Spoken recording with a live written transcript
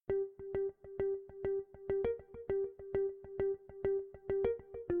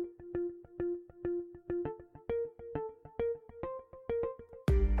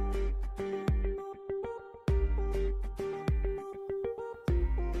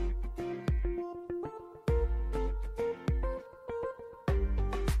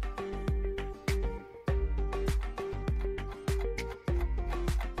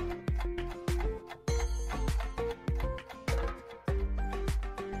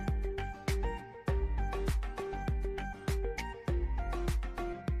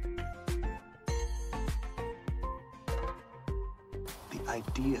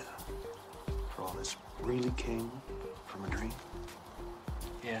idea for all this really came from a dream?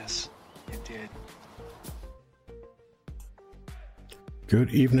 Yes, it did.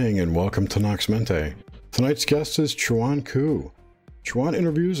 Good evening and welcome to Nox Mente. Tonight's guest is Chuan Koo. Chuan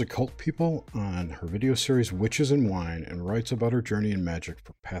interviews occult people on her video series Witches and Wine and writes about her journey in magic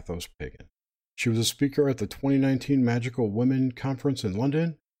for Pathos Pagan. She was a speaker at the 2019 Magical Women Conference in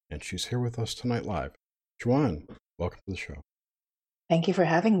London, and she's here with us tonight live. Chuan, welcome to the show. Thank you for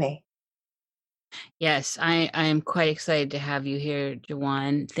having me. Yes, I am quite excited to have you here,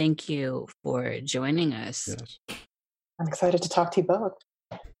 Juwan. Thank you for joining us. Yes. I'm excited to talk to you both.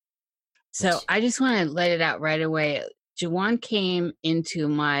 So I just want to let it out right away. Juwan came into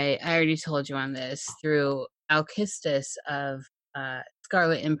I already told you on this, through Alkistis of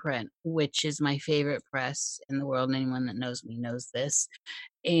Scarlet Imprint, which is my favorite press in the world. Anyone that knows me knows this.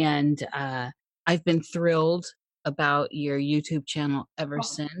 And I've been thrilled about your YouTube channel ever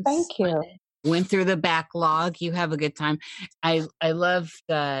since. Thank you. Went through the backlog. You have a good time. I love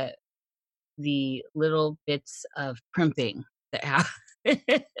the little bits of primping that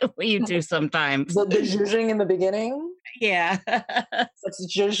you do sometimes. The zhuzhing in the beginning. Yeah.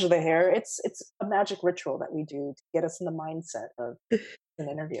 Let's zhuzh the hair. It's a magic ritual that we do to get us in the mindset of an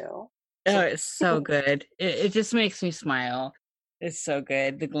interview. Oh, it's so good. It just makes me smile. It's so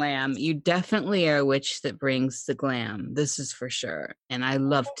good. The glam. You definitely are a witch that brings the glam. This is for sure. And I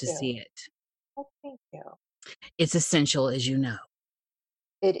love to see it. Oh, thank you. It's essential, as you know.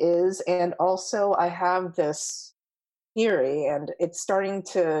 It is. And also I have this theory, and it's starting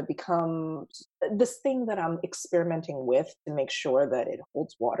to become this thing that I'm experimenting with to make sure that it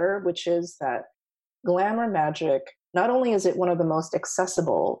holds water, which is that glamour magic, not only is it one of the most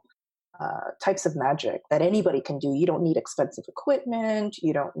accessible types of magic that anybody can do. You don't need expensive equipment.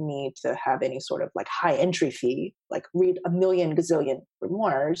 You don't need to have any sort of like high entry fee, like read a million gazillion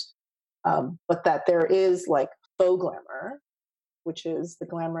grimoires. But that there is like faux glamour, which is the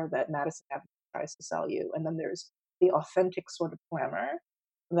glamour that Madison Avenue tries to sell you. And then there's the authentic sort of glamour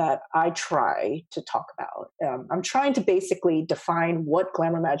that I try to talk about. I'm trying to basically define what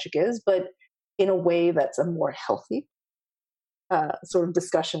glamour magic is, but in a way that's a more healthy sort of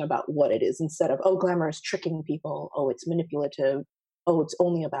discussion about what it is, instead of, oh, glamour is tricking people, oh, it's manipulative, oh, it's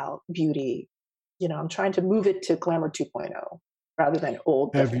only about beauty. You know, I'm trying to move it to glamour 2.0 rather than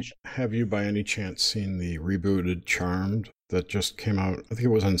old definition. Have you by any chance seen the rebooted Charmed that just came out? I think it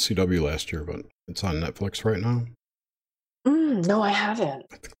was on CW last year, but it's on Netflix right now. No, I haven't.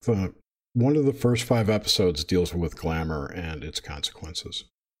 I think one of the first 5 episodes deals with glamour and its consequences.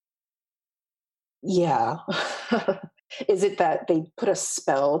 Yeah. Is it that they put a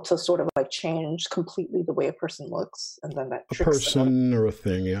spell to sort of like change completely the way a person looks, and then that a tricks person them? Or a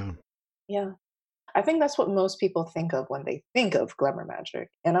thing? Yeah. Yeah. I think that's what most people think of when they think of glamour magic.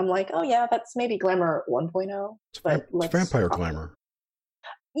 And I'm like, oh yeah, that's maybe glamour 1.0. But It's vampire glamour.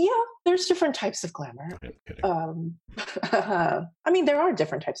 Yeah, there's different types of glamour. I'm kidding. I mean, there are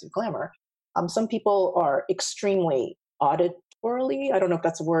different types of glamour. Some people are extremely auditorily, I don't know if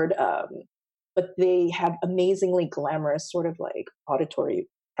that's a word, but they have amazingly glamorous sort of like auditory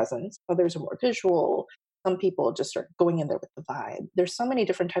presence. Others are more visual. Some people just start going in there with the vibe. There's so many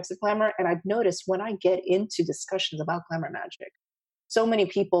different types of glamour. And I've noticed when I get into discussions about glamour magic, so many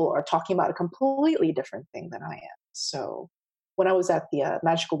people are talking about a completely different thing than I am. So when I was at the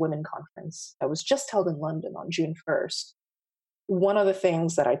Magical Women Conference that was just held in London on June 1st, one of the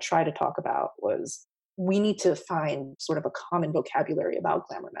things that I try to talk about was we need to find sort of a common vocabulary about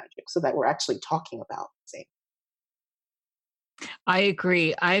glamour magic so that we're actually talking about the same. I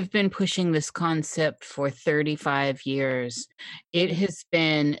agree. I've been pushing this concept for 35 years. It has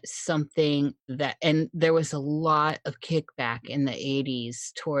been something that, and there was a lot of kickback in the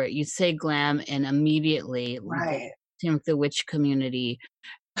 80s toward, you say glam, and immediately Right. the witch community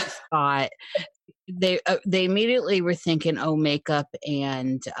thought, they immediately were thinking, oh, makeup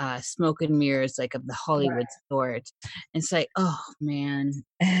and smoke and mirrors, like of the Hollywood sort. And it's like, oh man,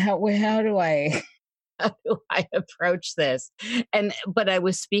 how do I approach this? But I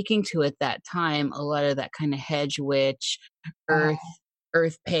was speaking to at that time a lot of that kind of hedge witch,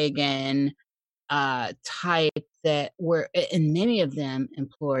 earth pagan type that were, and many of them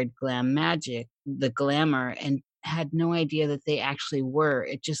employed glam magic, the glamour, and had no idea that they actually were.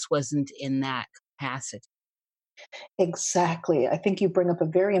 It just wasn't in that capacity. Exactly. I think you bring up a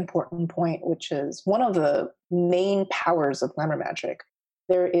very important point, which is one of the main powers of glamour magic.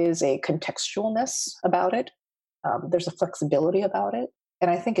 There is a contextualness about it. There's a flexibility about it.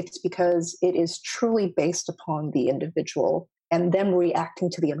 And I think it's because it is truly based upon the individual and them reacting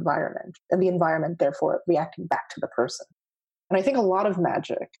to the environment, and the environment, therefore, reacting back to the person. And I think a lot of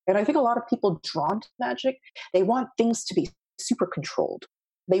magic, and I think a lot of people drawn to magic, they want things to be super controlled.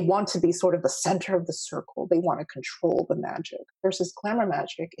 They want to be sort of the center of the circle. They want to control the magic. Versus glamour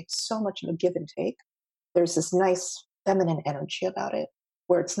magic, it's so much of a give and take. There's this nice feminine energy about it,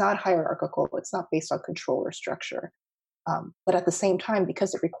 where it's not hierarchical, it's not based on control or structure. But at the same time,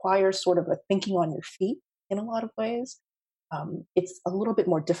 because it requires sort of a thinking on your feet in a lot of ways, it's a little bit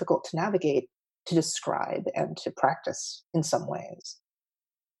more difficult to navigate, to describe, and to practice in some ways.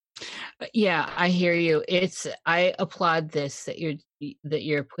 Yeah, I hear you. I applaud this that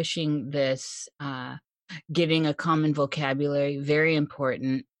you're pushing this, getting a common vocabulary, very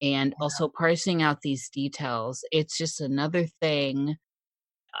important, and also parsing out these details. It's just another thing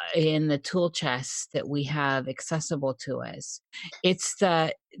in the tool chest that we have accessible to us.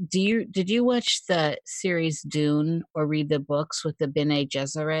 Did you watch the series Dune or read the books with the Bene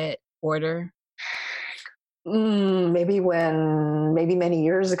Gesserit order? Maybe many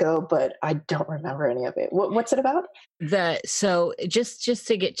years ago, but I don't remember any of it. What's it about? So just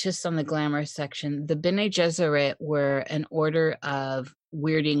to get just on the glamour section, the Bene Gesserit were an order of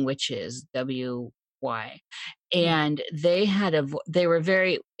weirding witches, WY, and they were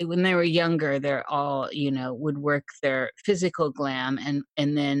very, when they were younger, they're all, would work their physical glam,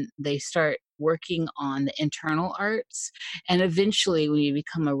 and then they start working on the internal arts, and eventually when you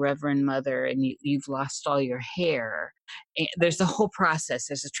become a reverend mother and you've lost all your hair, there's a whole process,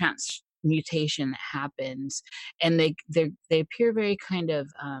 there's a transmutation that happens, and they appear very kind of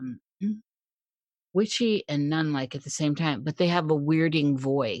witchy and nun-like at the same time, but they have a weirding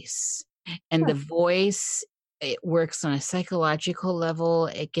voice, and the voice, it works on a psychological level.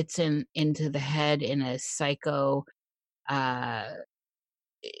 It gets into the head in a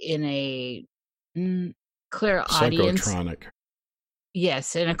in a clear audience. Psychotronic.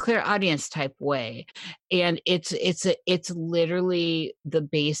 Yes, in a clear audience type way, and it's literally the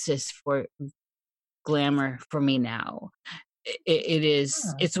basis for glamour for me now. It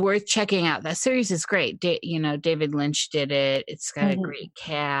is. It's worth checking out. That series is great. David Lynch did it. It's got a great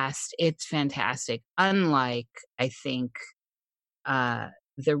cast. It's fantastic. Unlike, I think, the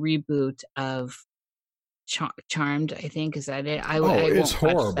reboot of Charmed, I think, is that it? It's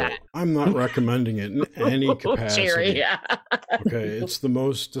horrible. I'm not recommending it in any capacity. Jerry, yeah. Okay, it's the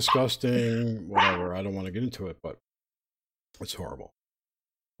most disgusting, whatever. I don't want to get into it, but it's horrible.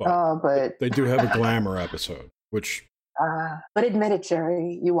 But they do have a glamour episode, which... but admit it,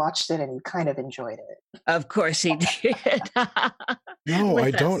 Jerry, you watched it and you kind of enjoyed it. Of course he did. No,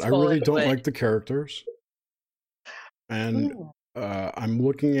 I don't. I really don't like the characters. And... I'm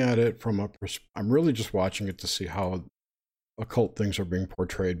looking at it from I'm really just watching it to see how occult things are being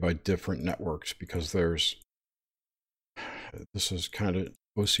portrayed by different networks, because this is kind of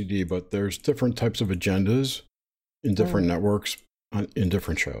OCD, but there's different types of agendas in different networks in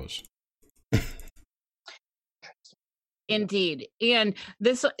different shows. Indeed. And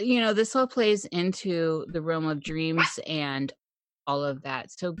this all plays into the realm of dreams and all of that.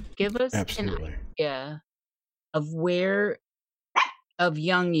 So give us an idea of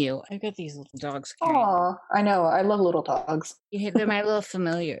young you. I've got these little dogs. Oh, I know. I love little dogs. They're my little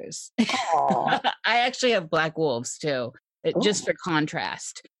familiars. I actually have black wolves too, just for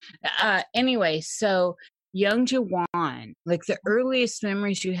contrast. Anyway, so young Jawan, like the earliest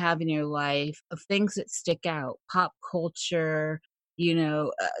memories you have in your life of things that stick out, pop culture,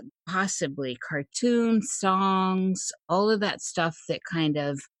 possibly cartoons, songs, all of that stuff that kind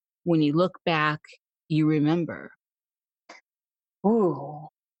of, when you look back, you remember. Ooh.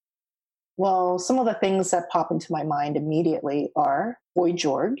 Well, some of the things that pop into my mind immediately are Boy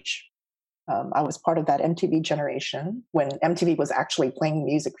George. I was part of that MTV generation when MTV was actually playing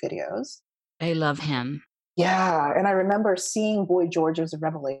music videos. I love him. Yeah, and I remember seeing Boy George as a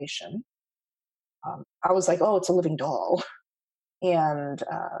revelation. I was like, oh, it's a living doll. And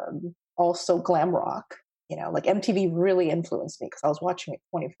also glam rock. Like MTV really influenced me because I was watching it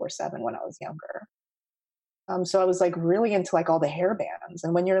 24/7 when I was younger. So I was like really into like all the hair bands.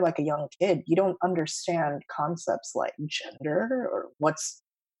 And when you're like a young kid, you don't understand concepts like gender or what's,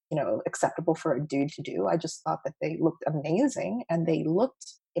 acceptable for a dude to do. I just thought that they looked amazing and they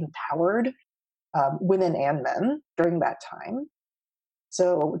looked empowered, women and men during that time.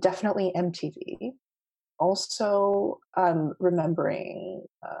 So definitely MTV. Also, remembering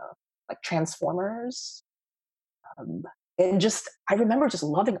like Transformers. And I remember just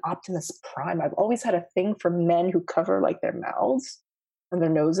loving Optimus Prime. I've always had a thing for men who cover like their mouths and their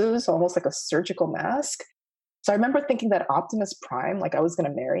noses, almost like a surgical mask. So I remember thinking that Optimus Prime, like I was going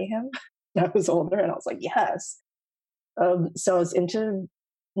to marry him when I was older, and I was like, yes. So I was into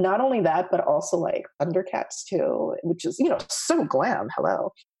not only that, but also like Thundercats too, which is, so glam.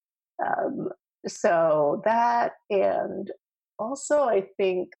 Hello. Um, so that, and also I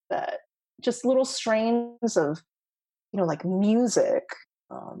think that just little strains of, like music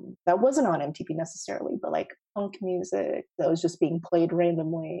that wasn't on MTV necessarily, but like punk music that was just being played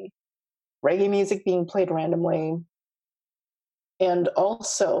randomly, reggae music being played randomly, and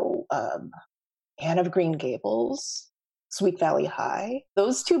also Anne of Green Gables, Sweet Valley High.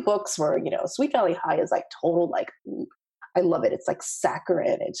 Those two books were, Sweet Valley High is like total, like, I love it. It's like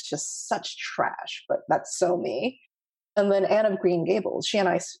saccharine. It's just such trash, but that's so me. And then Anne of Green Gables, she and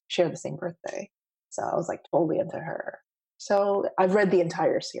I share the same birthday. So I was like totally into her. So I've read the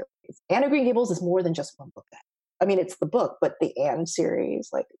entire series. Anne of Green Gables is more than just one book. I mean, it's the book, but the Anne series,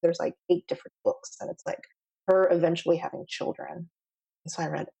 like there's like 8 different books, and it's like her eventually having children. And so I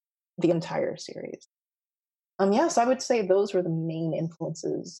read the entire series. Yes, I would say those were the main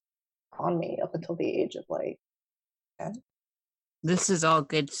influences on me up until the age of like 10. This is all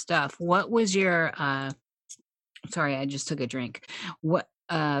good stuff. What was your sorry, I just took a drink. What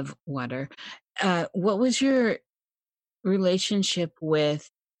of water? What was your relationship with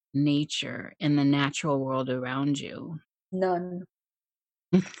nature and the natural world around you? None.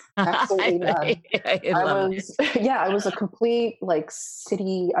 Absolutely none. I was a complete like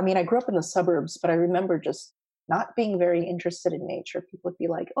city. I mean, I grew up in the suburbs, but I remember just not being very interested in nature. People would be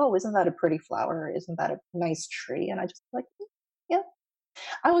like, "Oh, isn't that a pretty flower? Isn't that a nice tree?" And I just like, yeah.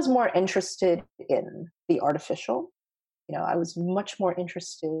 I was more interested in the artificial. I was much more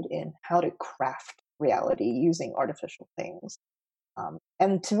interested in how to craft reality using artificial things.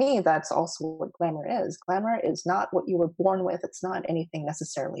 And to me, that's also what glamour is. Glamour is not what you were born with. It's not anything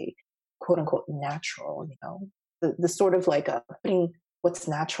necessarily, quote unquote, natural. The sort of like putting what's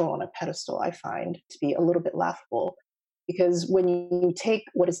natural on a pedestal, I find to be a little bit laughable, because when you take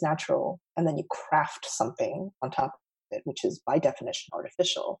what is natural and then you craft something on top of it, which is by definition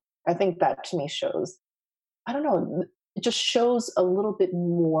artificial, I think that to me shows, I don't know, it just shows a little bit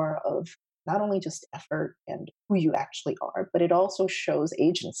more of not only just effort and who you actually are, but it also shows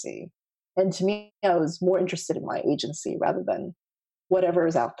agency. And to me, I was more interested in my agency rather than whatever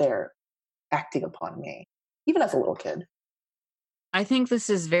is out there acting upon me, even as a little kid. I think this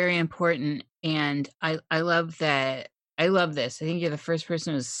is very important, and I love that. I love this. I think you're the first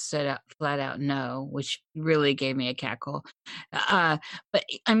person who said out, flat out no, which really gave me a cackle. But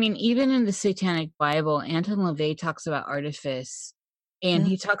I mean, even in the Satanic Bible, Anton LaVey talks about artifice, and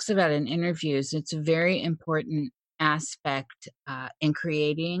he talks about in interviews. It's a very important aspect in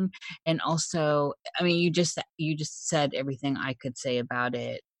creating, and also, I mean, you just said everything I could say about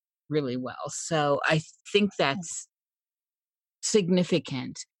it really well. So I think that's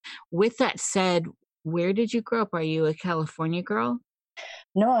significant. With that said, where did you grow up? Are you a California girl?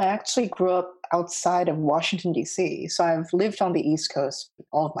 No, I actually grew up outside of Washington, D.C. So I've lived on the East Coast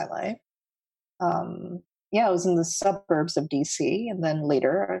all of my life. I was in the suburbs of D.C. And then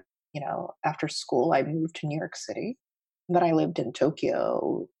later, after school, I moved to New York City. And then I lived in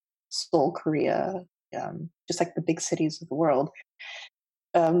Tokyo, Seoul, Korea, just like the big cities of the world.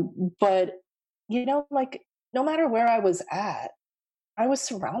 But, like no matter where I was at, I was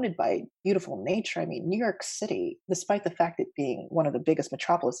surrounded by beautiful nature. I mean, New York City, despite the fact it being one of the biggest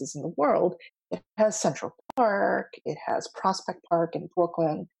metropolises in the world, it has Central Park, it has Prospect Park in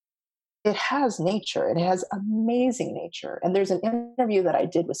Brooklyn. It has nature. It has amazing nature. And there's an interview that I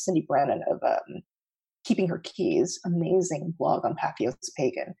did with Cindy Brannon of Keeping Her Keys, amazing blog on Paphos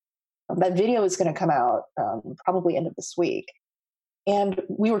Pagan. That video is going to come out probably end of this week. And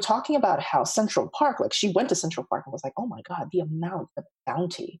we were talking about how Central Park, like she went to Central Park and was like, oh my God, the amount, the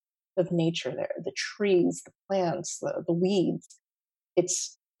bounty of nature there, the trees, the plants, the weeds,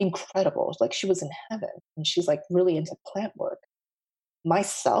 it's incredible. Like she was in heaven, and she's like really into plant work.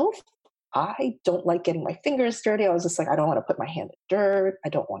 Myself, I don't like getting my fingers dirty. I was just like, I don't want to put my hand in dirt. I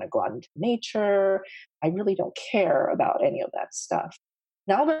don't want to go out into nature. I really don't care about any of that stuff.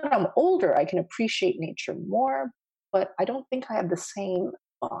 Now that I'm older, I can appreciate nature more, but I don't think I have the same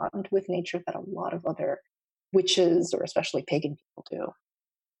bond with nature that a lot of other witches or especially pagan people do.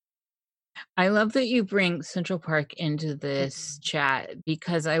 I love that you bring Central Park into this chat,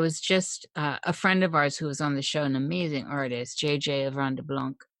 because I was just a friend of ours who was on the show, an amazing artist, JJ Avron de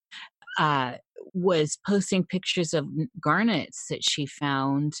Blanc, was posting pictures of garnets that she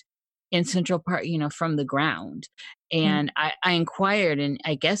found in Central Park, from the ground. And I inquired, and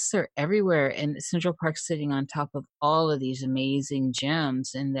I guess they're everywhere. And Central Park's sitting on top of all of these amazing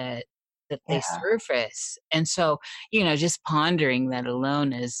gems, and that they surface. And so, just pondering that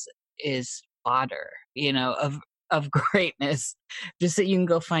alone is fodder, of greatness. Just that you can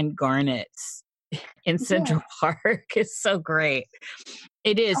go find garnets in Central Park is so great.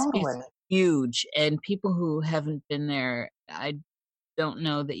 It is. It's Totally. huge, and people who haven't been there, I don't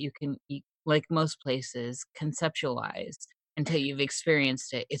know that you can, like most places, conceptualize until you've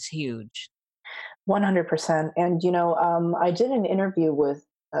experienced it. It's huge. 100%. And, I did an interview with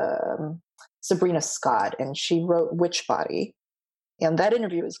Sabrina Scott, and she wrote Witch Body. And that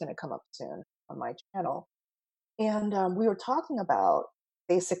interview is going to come up soon on my channel. And we were talking about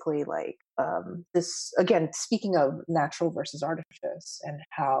basically like this, again, speaking of natural versus artifice, and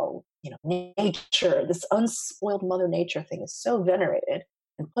how, nature, this unspoiled Mother Nature thing is so venerated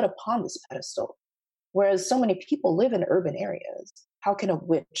and put upon this pedestal. Whereas so many people live in urban areas. How can a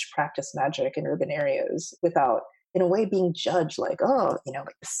witch practice magic in urban areas without, in a way, being judged like, oh, like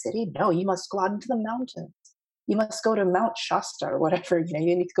the city? No, you must go out into the mountains. You must go to Mount Shasta or whatever.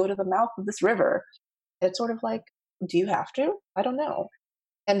 You need to go to the mouth of this river. It's sort of like, do you have to? I don't know.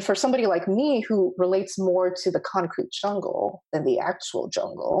 And for somebody like me who relates more to the concrete jungle than the actual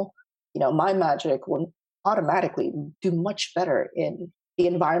jungle, my magic will automatically do much better in the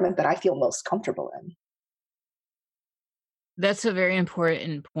environment that I feel most comfortable in. That's a very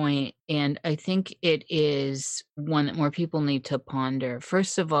important point, and I think it is one that more people need to ponder.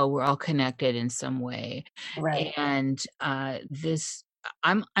 First of all, we're all connected in some way, Right. and this.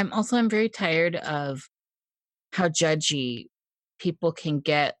 I'm very tired of how judgy people can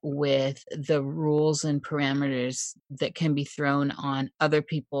get with the rules and parameters that can be thrown on other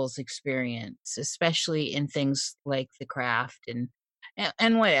people's experience, especially in things like the craft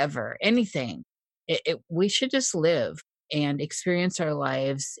and whatever, anything. We should just live and experience our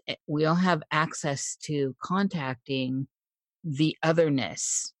lives. We all have access to contacting the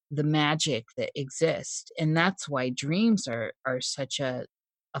otherness, the magic that exists. And that's why dreams are such a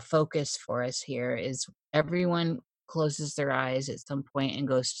focus for us here. Is everyone closes their eyes at some point and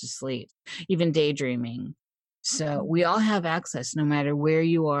goes to sleep, even daydreaming. So we all have access no matter where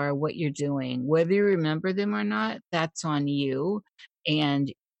you are, what you're doing, whether you remember them or not, that's on you.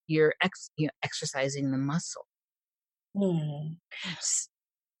 And you're exercising the muscle. Hmm.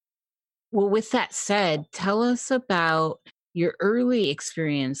 Well, with that said, tell us about your early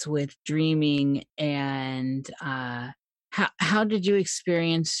experience with dreaming, and how did you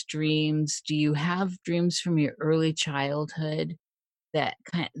experience dreams? Do you have dreams from your early childhood that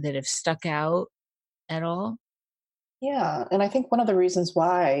have stuck out at all? Yeah. And I think one of the reasons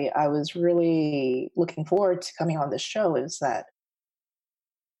why I was really looking forward to coming on this show is that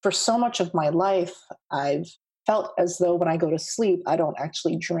for so much of my life, I've felt as though when I go to sleep, I don't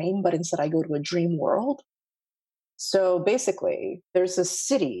actually dream, but instead I go to a dream world. So basically, there's this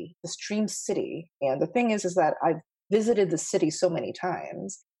city, this dream city. And the thing is that I've visited the city so many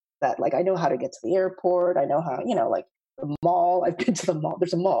times that like I know how to get to the airport. I know how, like the mall. I've been to the mall.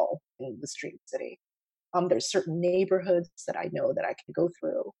 There's a mall in this dream city. There's certain neighborhoods that I know that I can go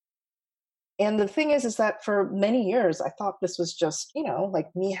through. And the thing is that for many years, I thought this was just, like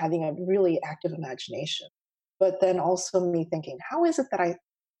me having a really active imagination. But then also me thinking, how is it that I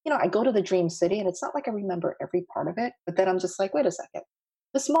go to the dream city and it's not like I remember every part of it. But then I'm just like, wait a second.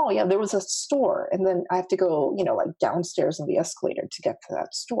 This mall, yeah, there was a store. And then I have to go, like downstairs in the escalator to get to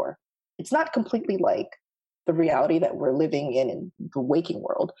that store. It's not completely like the reality that we're living in the waking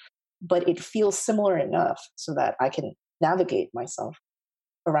world, but it feels similar enough so that I can navigate myself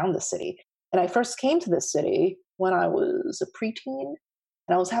around the city. And I first came to this city when I was a preteen,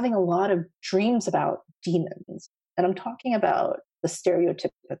 and I was having a lot of dreams about demons. And I'm talking about the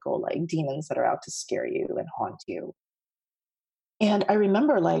stereotypical like demons that are out to scare you and haunt you. And I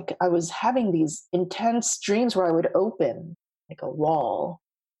remember like I was having these intense dreams where I would open like a wall.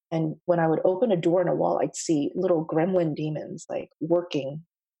 And when I would open a door in a wall, I'd see little gremlin demons like working,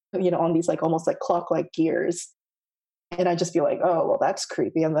 on these like almost like clock-like gears. And I'd just be like, oh, well, that's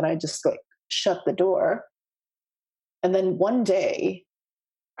creepy. And then I just like shut the door. And then one day,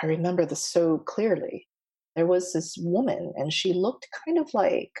 I remember this so clearly. There was this woman, and she looked kind of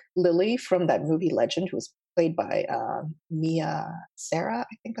like Lily from that movie Legend, who was played by Mia Sara.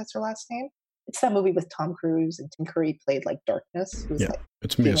 I think that's her last name. It's that movie with Tom Cruise, and Tim Curry played like Darkness. Who's Yeah, like,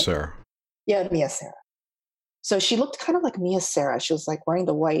 it's Mia Sara. Yeah, Mia Sara. So she looked kind of like Mia Sara. She was like wearing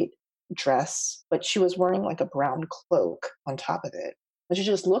the white dress, but she was wearing like a brown cloak on top of it. And she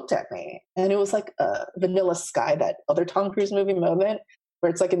just looked at me, and it was like a Vanilla Sky, that other Tom Cruise movie moment, where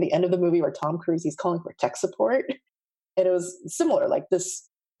it's like in the end of the movie where Tom Cruise, he's calling for tech support. And it was similar. Like this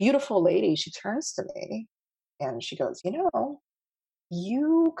beautiful lady, she turns to me and she goes,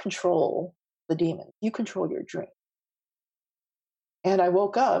 you control the demon. You control your dream. And I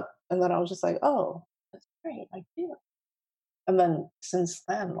woke up, and then I was just like, oh, right, I do. And then since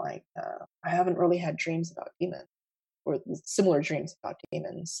then, like, I haven't really had dreams about demons or similar dreams about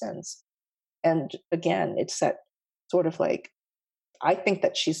demons since. And again, it's that sort of like, I think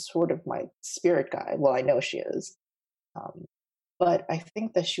that she's sort of my spirit guide. Well, I know she is. Um, but I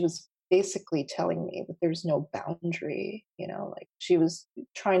think that she was basically telling me that there's no boundary, like she was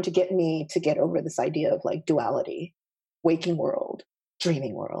trying to get me to get over this idea of like duality, waking world,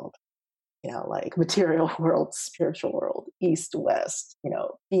 dreaming world, like material world, spiritual world, east, west,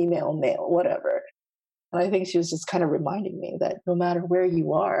 female, male, whatever. And I think she was just kind of reminding me that no matter where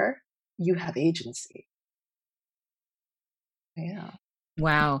you are, you have agency. Yeah.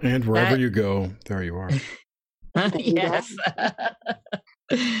 Wow. And wherever you go, there you are. Yes.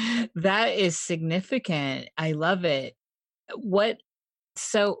 That is significant. I love it.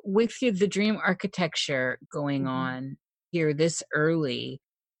 So with you, the dream architecture going on here this early,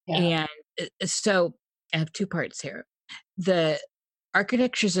 and so I have two parts here. The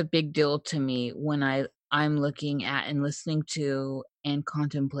architecture is a big deal to me when I'm looking at and listening to and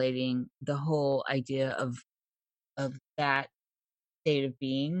contemplating the whole idea of that state of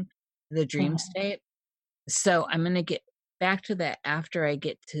being, the dream state. So I'm going to get back to that after I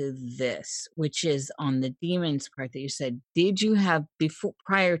get to this, which is on the demons part that you said. Did you have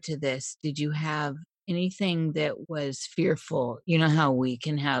prior to this, did you have anything that was fearful? You know how we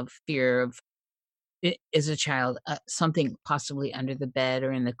can have fear of, as a child, something possibly under the bed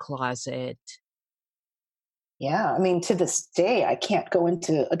or in the closet? Yeah, I mean, to this day, I can't go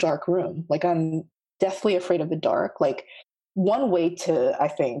into a dark room. Like, I'm deathly afraid of the dark. Like, one way to, I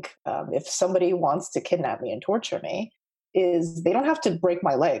think, if somebody wants to kidnap me and torture me, is they don't have to break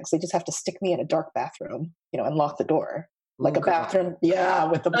my legs. They just have to stick me in a dark bathroom, and lock the door. Like a bathroom,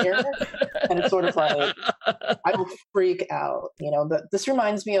 with a mirror. And it's sort of like, I will freak out. This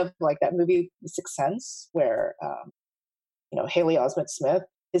reminds me of like that movie, The Sixth Sense, where, Haley Osment Smith,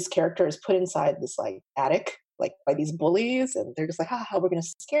 his character is put inside this like attic, like by these bullies, and they're just like, we're going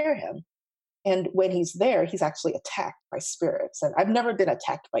to scare him. And when he's there, he's actually attacked by spirits. And I've never been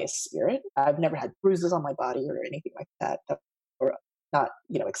attacked by a spirit. I've never had bruises on my body or anything like that, or not,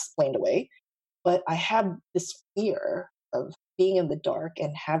 explained away. But I have this fear of being in the dark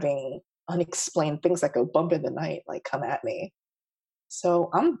and having unexplained things that go bump in the night, like come at me.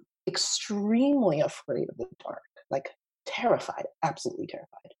 So I'm extremely afraid of the dark, like terrified, absolutely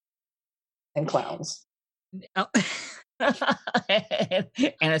terrified. And clowns. Oh. And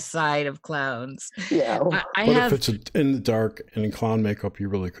a side of clowns. Yeah. If it's in the dark and in clown makeup, you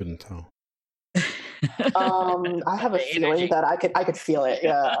really couldn't tell. I have a feeling that I could feel it.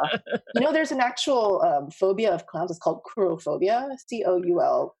 Yeah. There's an actual phobia of clowns. It's called Coulrophobia,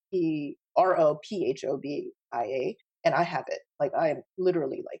 Courophobia, and I have it. Like, I am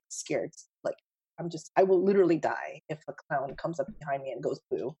literally like scared. Like, I will literally die if a clown comes up behind me and goes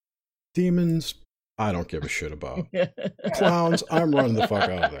boo. Demons, I don't give a shit about. Clowns, I'm running the fuck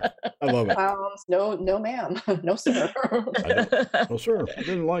out of there. I love it. Clowns, no ma'am. No sir. No sir, I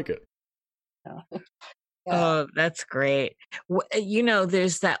didn't like it. No. Yeah. Oh, that's great.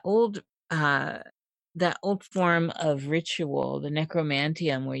 There's that old form of ritual, the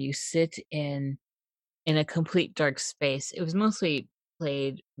necromantium, where you sit in a complete dark space. It was mostly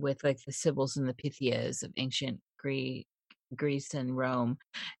played with like the Sibyls and the Pythias of ancient Greece and Rome,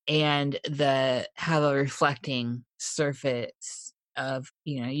 and have a reflecting surface of,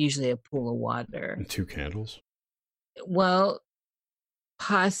 usually a pool of water. And 2 candles? Well,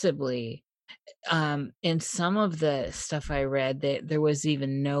 possibly. In some of the stuff I read, there was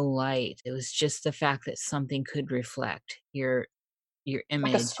even no light. It was just the fact that something could reflect your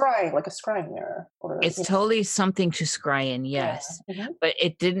image. Like a scrying mirror. It's totally something to scry in, yes. Yeah. Mm-hmm. But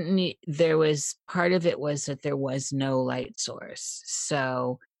it didn't need, part of it was that there was no light source.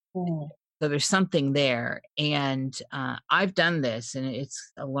 So, so there's something there. And I've done this, and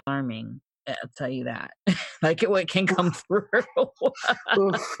it's alarming. I'll tell you that. Like, what can come through.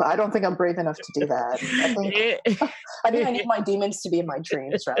 Oof, I don't think I'm brave enough to do that. I think I need my demons to be in my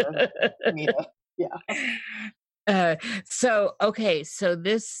dreams rather than me to, yeah. So this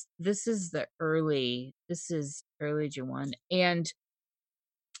is early Juwan. And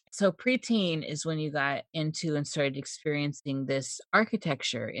so preteen is when you got into and started experiencing this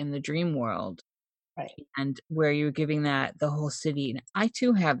architecture in the dream world. Right. And where you're giving that the whole city. And I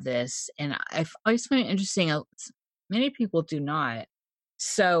too have this, and I always find it interesting. Many people do not.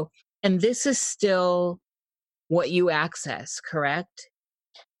 So, and this is still what you access, correct?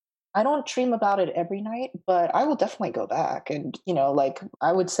 I don't dream about it every night, but I will definitely go back. And, like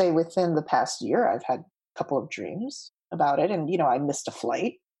I would say within the past year, I've had a couple of dreams about it. And, I missed a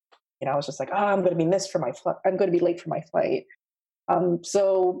flight. I was just like, oh, I'm going to be missed for my flight. I'm going to be late for my flight.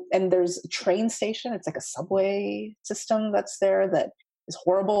 And there's a train station. It's like a subway system that's there that is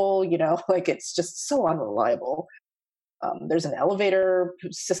horrible. Like it's just so unreliable. There's an elevator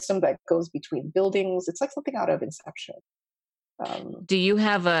system that goes between buildings. It's like something out of Inception. Do you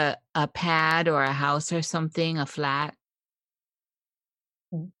have a pad or a house or something, a flat?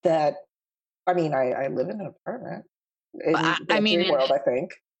 That, I mean, I live in an apartment in I the mean, dream world, I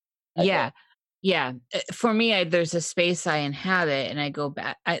think. yeah. Yeah. For me, there's a space I inhabit and I go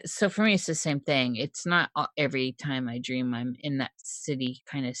back. So for me, it's the same thing. It's not every time I dream I'm in that city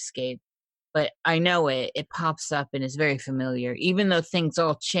kind of scape, but I know it pops up and is very familiar. Even though things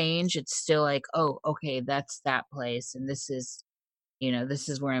all change, it's still like, oh, okay, that's that place. And this is, this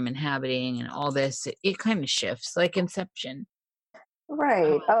is where I'm inhabiting and all this. It kind of shifts like Inception.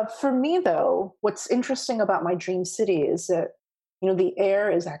 Right. For me, though, what's interesting about my dream city is that, the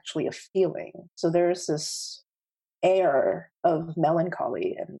air is actually a feeling. So there's this air of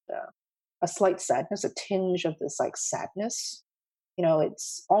melancholy and a slight sadness, a tinge of this like sadness.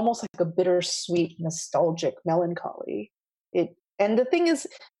 It's almost like a bittersweet, nostalgic melancholy. And the thing is,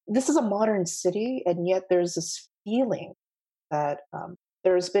 this is a modern city, and yet there's this feeling that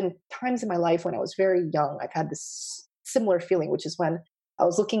there's been times in my life when I was very young, I've had this similar feeling, which is when I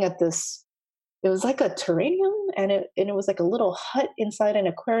was looking at this. It was like a terrarium, and it was like a little hut inside an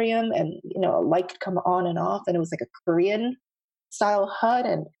aquarium, and a light could come on and off, and it was like a Korean style hut.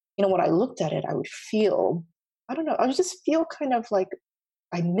 And when I looked at it, I would feel, I don't know, I would just feel kind of like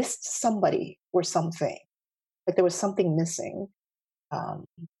I missed somebody or something, like there was something missing.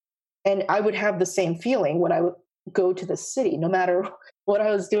 And I would have the same feeling when I would go to the city, no matter what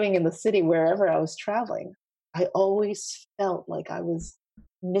I was doing in the city, wherever I was traveling. I always felt like I was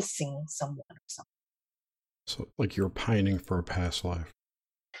missing someone or something. So, like you're pining for a past life.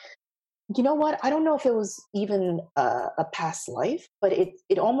 You know what? I don't know if it was even a past life, but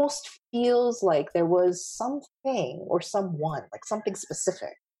it almost feels like there was something or someone, like something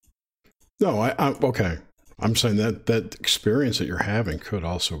specific. No, I okay. I'm saying that experience that you're having could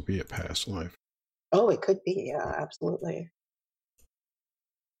also be a past life. Oh, it could be. Yeah, absolutely.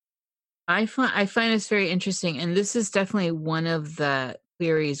 I find this very interesting, and this is definitely one of the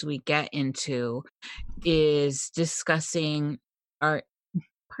theories we get into is discussing our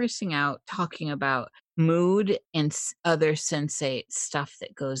parsing out, talking about mood and other sensate stuff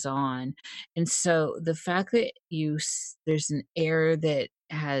that goes on. And so the fact that there's an air that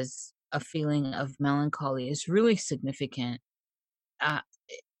has a feeling of melancholy is really significant.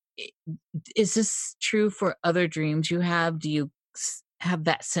 Is this true for other dreams you have? Do you have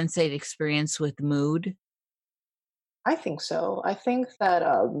that sensate experience with mood? I think so. I think that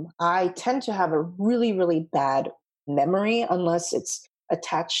I tend to have a really, really bad memory unless it's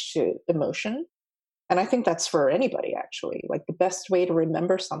attached to emotion. And I think that's for anybody, actually. Like the best way to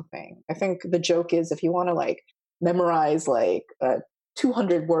remember something. I think the joke is if you want to like memorize like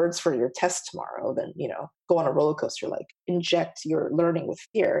 200 words for your test tomorrow, then, go on a roller coaster, like inject your learning with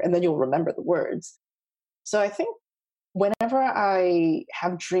fear, and then you'll remember the words. So I think whenever I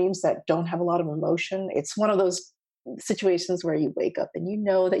have dreams that don't have a lot of emotion, it's one of those situations where you wake up and you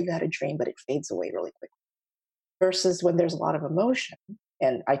know that you had a dream, but it fades away really quickly. Versus when there's a lot of emotion,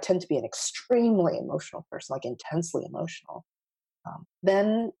 and I tend to be an extremely emotional person, like intensely emotional,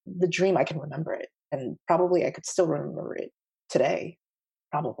 then the dream, I can remember it. And probably I could still remember it today,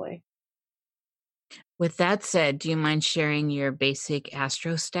 probably. With that said, do you mind sharing your basic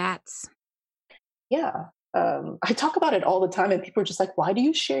astro stats? Yeah. I talk about it all the time, and people are just like, why do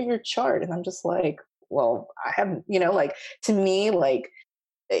you share your chart? And I'm just like, well, I haven't, like to me, like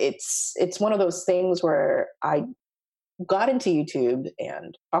it's one of those things where I got into YouTube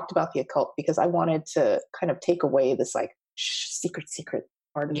and talked about the occult because I wanted to kind of take away this like secret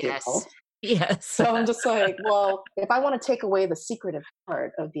part of the occult. Yes. So I'm just like, well, if I want to take away the secretive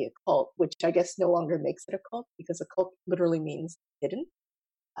part of the occult, which I guess no longer makes it a cult because occult literally means hidden,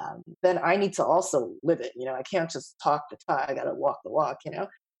 then I need to also live it. I can't just talk the talk. I got to walk the walk,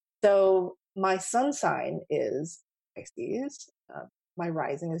 So my sun sign is Pisces. My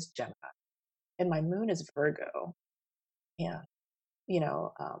rising is Gemini. And my moon is Virgo. And,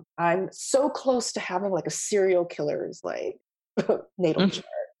 I'm so close to having like a serial killer's like natal chart.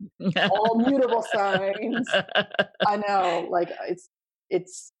 All mutable signs. I know, like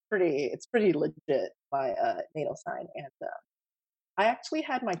it's pretty legit, my natal sign. And I actually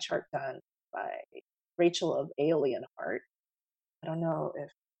had my chart done by Rachel of Alien Heart. I don't know if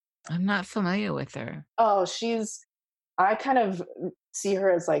I'm not familiar with her. oh, I kind of see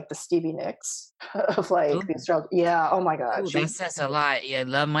her as like the Stevie Nicks of like Ooh. the astrology. Yeah. Oh my God. Ooh, that says a lot. Yeah,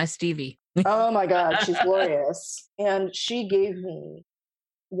 love my Stevie. Oh my God. She's glorious. And she gave me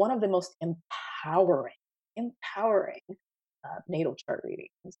one of the most empowering natal chart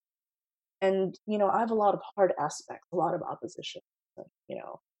readings. And, you know, I have a lot of hard aspects, a lot of opposition, you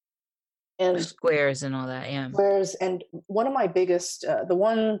know, and Squares and all that. Yeah. and one of my biggest, the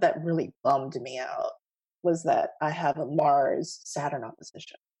one that really bummed me out was that I have a Mars Saturn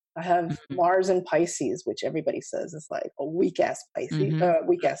opposition. I have Mars in Pisces, which everybody says is like a weak ass Pisces,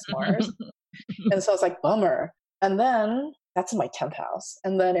 weak ass Mars. And so I was like, bummer. And then that's in my 10th house.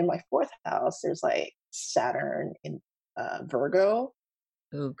 And then in my 4th house, there's like Saturn in Virgo.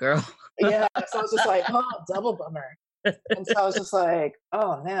 Ooh, girl. Yeah. So I was just like, oh, double bummer. And so I was just like,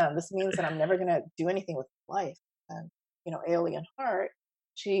 oh man, this means that I'm never going to do anything with life. And, you know, Alien Heart,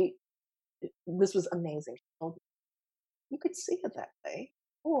 this was amazing. She told me, you could see it that way.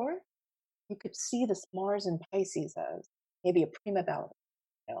 Or you could see this Mars in Pisces as maybe a prima ballerina,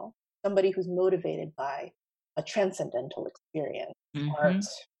 you know, somebody who's motivated by a transcendental experience, art,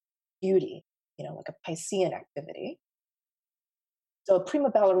 beauty, you know, like a Piscean activity. So a prima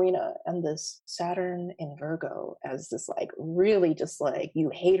ballerina and this Saturn in Virgo as this like really just like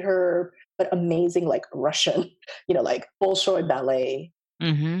you hate her, but amazing like Russian, you know, like Bolshoi ballet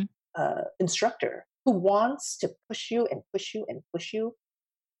instructor who wants to push you and push you and push you.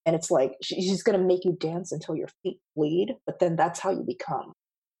 And it's like she's going to make you dance until your feet bleed, but then that's how you become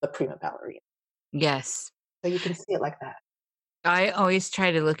the prima ballerina. Yes. So you can see it like that. I always try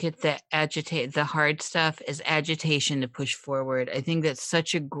to look at the hard stuff as agitation to push forward. I think that's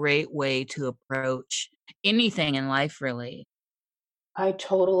such a great way to approach anything in life, really. I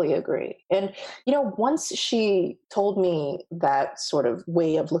totally agree. And, you know, once she told me that sort of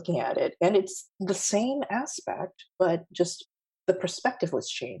way of looking at it, and it's the same aspect, but just the perspective was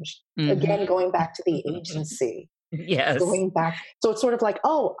changed. Again, going back to the agency. Yes. Going back. So it's sort of like,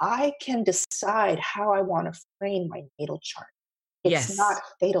 oh, I can decide how I want to frame my natal chart. It's not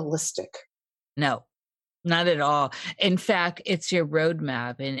fatalistic. No, not at all. In fact, it's your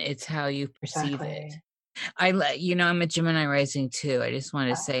roadmap and it's how you perceive it. I'm a Gemini rising too. I just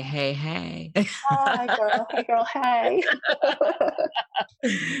want to say, hey. Hi, girl. Hey, girl. Hey.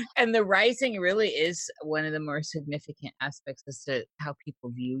 And the rising really is one of the more significant aspects as to how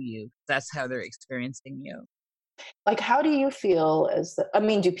people view you. That's how they're experiencing you. Like, how do you feel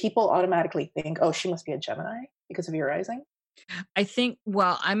do people automatically think, oh, she must be a Gemini because of your rising? I think,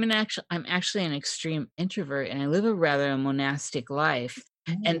 well, I'm actually an extreme introvert and I live a rather monastic life.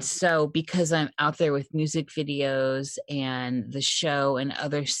 And so because I'm out there with music videos and the show and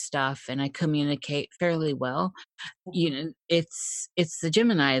other stuff and I communicate fairly well, you know, it's the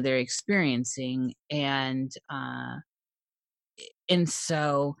Gemini they're experiencing. And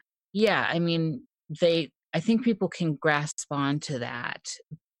so, yeah, I mean, I think people can grasp onto that.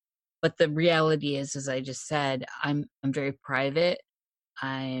 But the reality is, as I just said, I'm very private.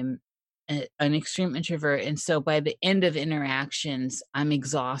 I'm an extreme introvert. And so by the end of interactions, I'm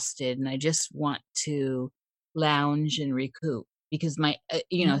exhausted and I just want to lounge and recoup because my,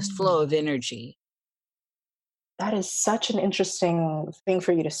 flow of energy. That is such an interesting thing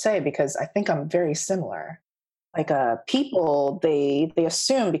for you to say because I think I'm very similar. Like people, they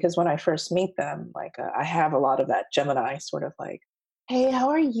assume because when I first meet them, like I have a lot of that Gemini sort of like, hey, how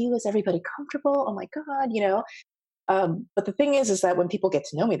are you? Is everybody comfortable? Oh my God, you know? But the thing is that when people get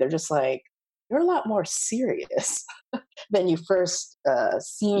to know me, they're just like, you're a lot more serious than you first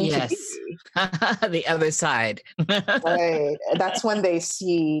seem to be. The other side. Right. That's when they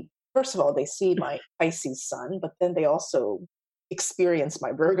see, first of all, they see my Pisces sun, but then they also experience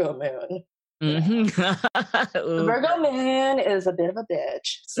my Virgo moon. The Virgo moon is a bit of a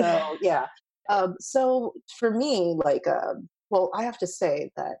bitch. So, yeah. So for me, like, I have to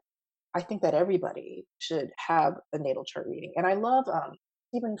say that I think that everybody should have a natal chart reading. And I love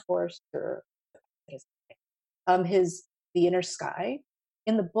Stephen Forrester, The Inner Sky.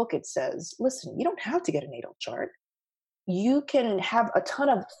 In the book, it says, listen, you don't have to get a natal chart. You can have a ton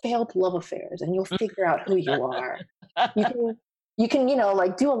of failed love affairs and you'll figure out who you are. You can,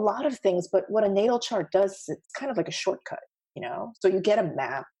 like do a lot of things, but what a natal chart does, is it's kind of like a shortcut, So you get a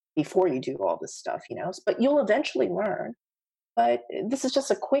map before you do all this stuff, but you'll eventually learn. But this is just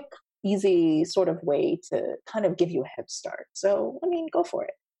a quick, easy sort of way to kind of give you a head start. So, go for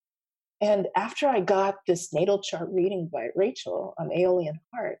it. And after I got this natal chart reading by Rachel on Aeolian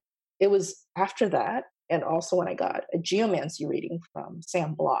Heart, it was after that, and also when I got a geomancy reading from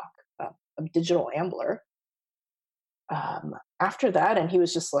Sam Block, a digital ambler, After that, and he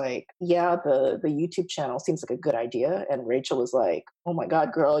was just like, yeah, the YouTube channel seems like a good idea. And Rachel was like, oh my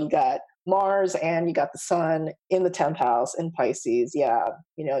God, girl, you got Mars and you got the sun in the 10th house in Pisces. Yeah,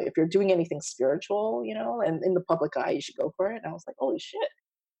 if you're doing anything spiritual, and in the public eye, you should go for it. And I was like, holy shit,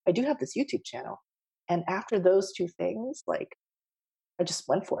 I do have this YouTube channel. And after those two things, like, I just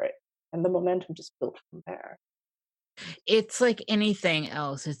went for it. And the momentum just built from there. It's like anything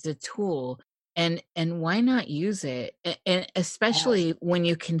else. It's a tool. And why not use it? And Yes. especially when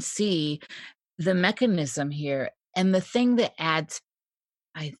you can see the mechanism here. And the thing that adds,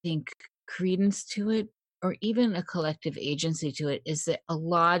 I think, credence to it, or even a collective agency to it, is that a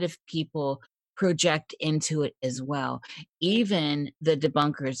lot of people project into it as well. Even the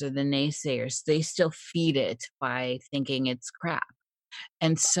debunkers or the naysayers, they still feed it by thinking it's crap.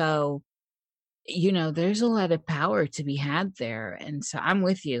 And so, there's a lot of power to be had there. And so I'm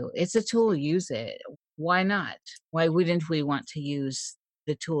with you. It's a tool, use it. Why not? Why wouldn't we want to use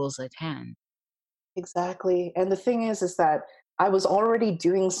the tools at hand? Exactly. And the thing is that I was already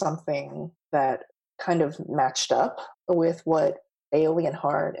doing something that kind of matched up with what Aeolian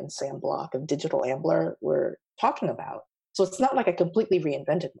Hart and Sam Block of Digital Ambler were talking about. So it's not like I completely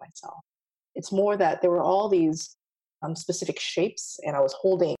reinvented myself. It's more that there were all these specific shapes, and I was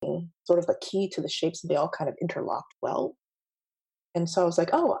holding sort of the key to the shapes, and they all kind of interlocked well. And so I was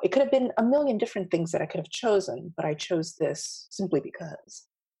like, oh, it could have been a million different things that I could have chosen, but I chose this simply because.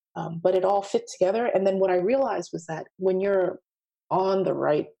 But it all fit together. And then what I realized was that when you're on the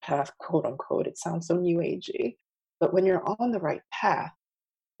right path, quote unquote, it sounds so new agey, but when you're on the right path,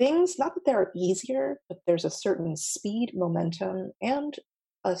 things, not that they're easier, but there's a certain speed, momentum, and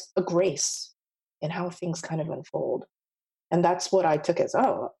a grace in how things kind of unfold. And that's what I took as,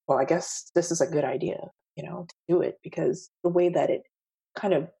 oh, well, I guess this is a good idea, to do it, because the way that it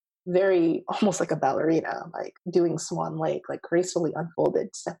kind of very almost like a ballerina, like doing Swan Lake, like gracefully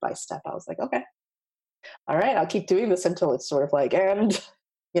unfolded step by step. I was like, okay, all right, I'll keep doing this until it's sort of like, and,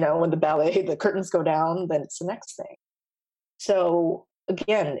 when the ballet, the curtains go down, then it's the next thing. So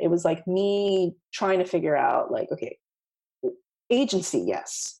again, it was like me trying to figure out, like, okay, agency,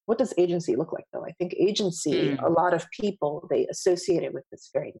 yes. What does agency look like, though? I think agency, a Mm. lot of people, they associate it with this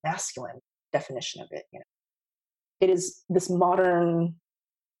very masculine definition of it. It is this modern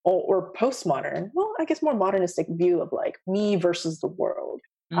or postmodern, well, I guess more modernistic view of like me versus the world.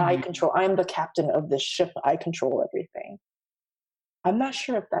 Mhm. I'm the captain of this ship. I control everything. I'm not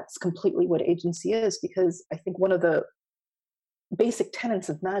sure if that's completely what agency is, because I think one of the basic tenets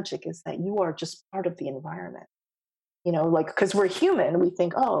of magic is that you are just part of the environment. Like, because we're human, we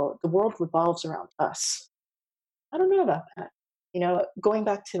think, oh, the world revolves around us. I don't know about that. Going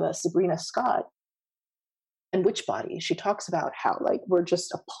back to Sabrina Scott and Witchbody, she talks about how, like, we're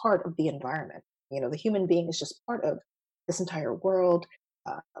just a part of the environment. The human being is just part of this entire world.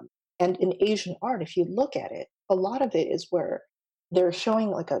 Um, and in Asian art, if you look at it, a lot of it is where they're showing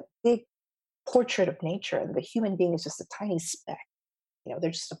like a big portrait of nature, and the human being is just a tiny speck.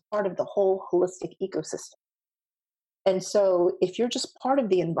 They're just a part of the whole holistic ecosystem. And so if you're just part of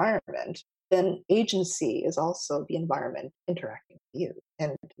the environment, then agency is also the environment interacting with you.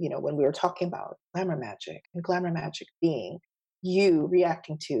 And, when we were talking about glamour magic, and glamour magic being you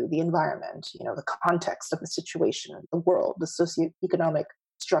reacting to the environment, the context of the situation, the world, the socioeconomic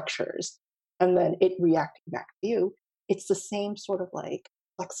structures, and then it reacting back to you, it's the same sort of like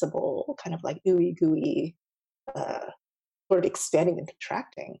flexible, kind of like ooey gooey, uh, sort of expanding and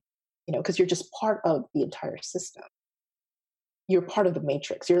contracting, because you're just part of the entire system. You're part of the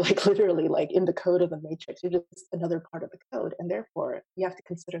matrix. You're like literally like in the code of the matrix. You're just another part of the code. And therefore, you have to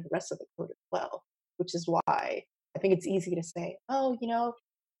consider the rest of the code as well, which is why I think it's easy to say, oh,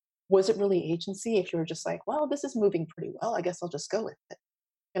 was it really agency? If you were just like, well, this is moving pretty well, I guess I'll just go with it.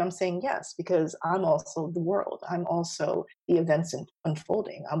 And I'm saying yes, because I'm also the world. I'm also the events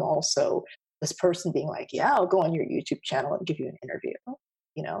unfolding. I'm also this person being like, yeah, I'll go on your YouTube channel and give you an interview,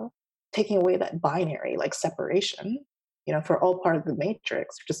 you know, taking away that binary like separation, for all part of the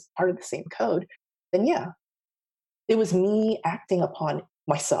matrix, just part of the same code, then yeah, it was me acting upon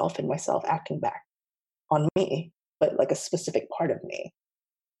myself and myself acting back on me, but like a specific part of me.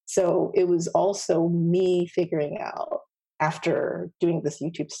 So it was also me figuring out after doing this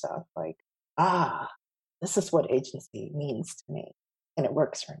YouTube stuff, like, ah, this is what agency means to me. And it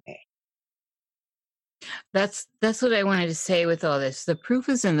works for me. That's what I wanted to say with all this. The proof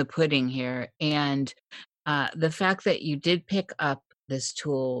is in the pudding here, and the fact that you did pick up this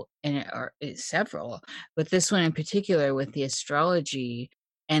tool or several, but this one in particular with the astrology,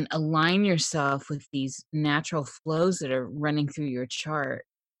 and align yourself with these natural flows that are running through your chart.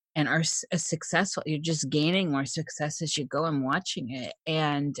 and are successful. You're just gaining more success as you go and watching it.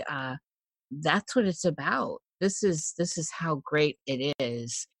 And that's what it's about. This is how great it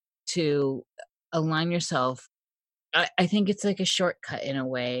is to align yourself. I think it's like a shortcut in a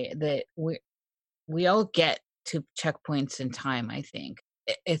way that we all get to checkpoints in time. I think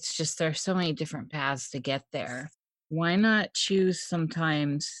it's just there's so many different paths to get there. Why not choose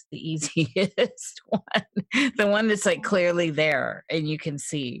sometimes the easiest one, the one that's like clearly there and you can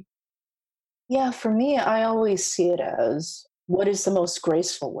see? Yeah, for me, I always see it as what is the most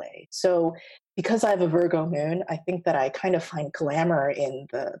graceful way. So, because I have a Virgo moon, I think that I kind of find glamour in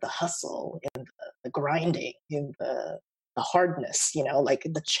the hustle, in the grinding, in the hardness, like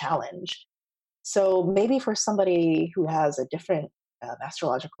the challenge. So maybe for somebody who has a different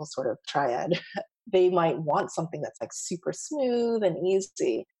astrological sort of triad, they might want something that's like super smooth and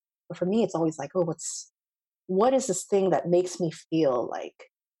easy. But for me, it's always like, oh, what is this thing that makes me feel like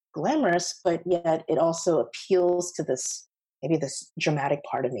glamorous, but yet it also appeals to this maybe this dramatic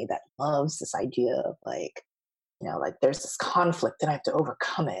part of me that loves this idea of like, like there's this conflict and I have to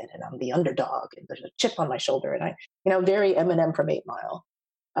overcome it, and I'm the underdog, and there's a chip on my shoulder, and very Eminem from 8 Mile.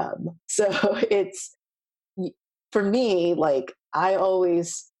 So it's for me, like I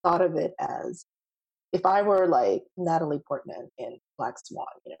always thought of it as if I were like Natalie Portman in Black Swan,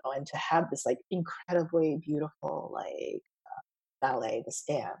 and to have this like incredibly beautiful like ballet, The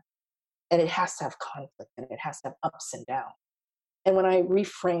Stand, and it has to have conflict and it has to have ups and downs. And when I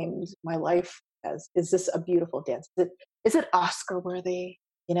reframed my life as, is this a beautiful dance? Is it Oscar worthy,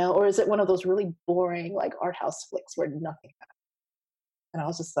 or is it one of those really boring like art house flicks where nothing happens? And I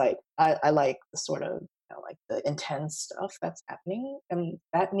was just like, I like the sort of, like the intense stuff that's happening. And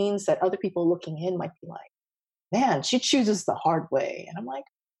that means that other people looking in might be like, man, she chooses the hard way. And I'm like,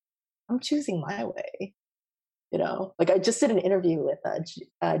 I'm choosing my way. Like I just did an interview with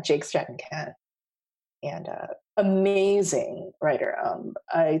Jake Stratton-Kent, and amazing writer.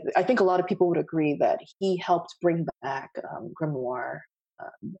 I think a lot of people would agree that he helped bring back grimoire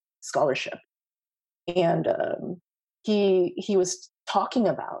scholarship, and he was talking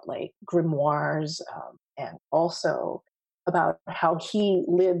about like grimoires, and also about how he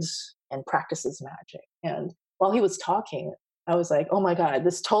lives and practices magic. And while he was talking, I was like, oh my God,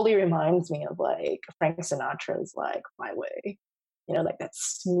 this totally reminds me of like Frank Sinatra's like My Way, like that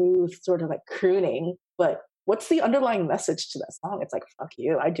smooth sort of like crooning. But what's the underlying message to that song? It's like, fuck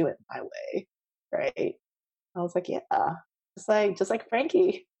you, I do it my way, right? I was like, yeah, just like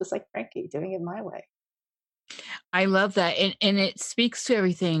Frankie doing it my way. I love that. And it speaks to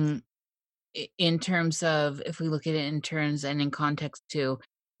everything in terms of, if we look at it in terms and in context to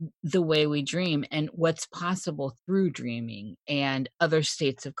the way we dream and what's possible through dreaming and other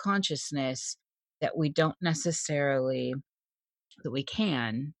states of consciousness that we don't necessarily, that we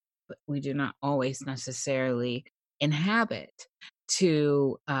can, but we do not always necessarily inhabit,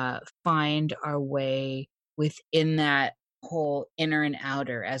 to find our way within that whole inner and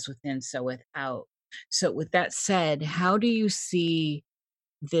outer, as within, so without. So with that said, how do you see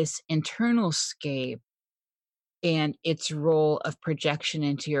this internal scape and its role of projection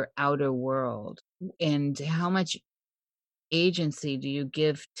into your outer world? And how much agency do you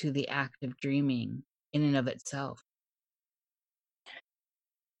give to the act of dreaming in and of itself?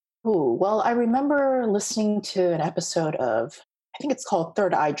 Ooh, well, I remember listening to an episode of, I think it's called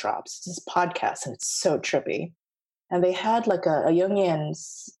Third Eye Drops. It's this podcast, and it's so trippy. And they had like a Jungian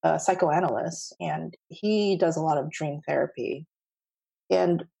psychoanalyst, and he does a lot of dream therapy.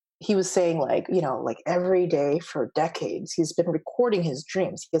 And he was saying like, like every day for decades, he's been recording his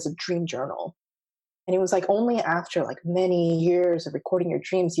dreams. He has a dream journal. And it was like only after like many years of recording your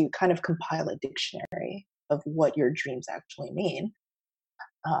dreams, you kind of compile a dictionary of what your dreams actually mean.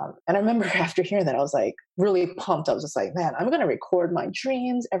 And I remember after hearing that, I was like really pumped. I was just like, man, I'm going to record my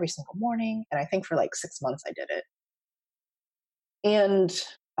dreams every single morning. And I think for like 6 months I did it. And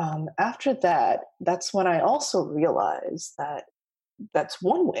after that, that's when I also realized that that's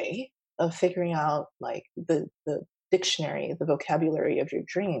one way of figuring out like the dictionary, the vocabulary of your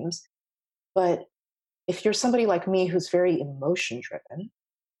dreams. But if you're somebody like me who's very emotion driven,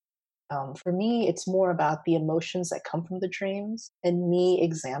 for me, it's more about the emotions that come from the dreams and me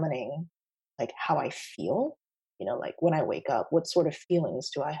examining like how I feel, like when I wake up, what sort of feelings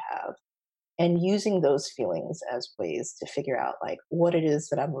do I have? And using those feelings as ways to figure out like what it is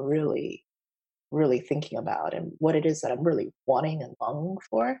that I'm really, really thinking about and what it is that I'm really wanting and longing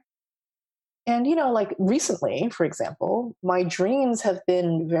for. And, like recently, for example, my dreams have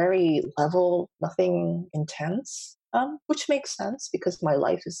been very level, nothing intense, which makes sense because my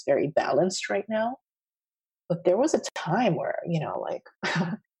life is very balanced right now. But there was a time where, like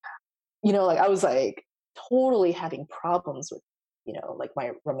like I was like totally having problems with, like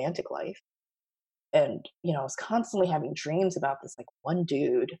my romantic life. And, I was constantly having dreams about this like one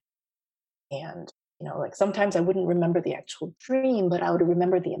dude. And, like sometimes I wouldn't remember the actual dream, but I would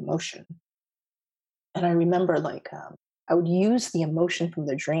remember the emotion. And I remember like I would use the emotion from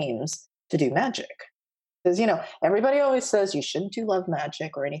the dreams to do magic. Because, everybody always says you shouldn't do love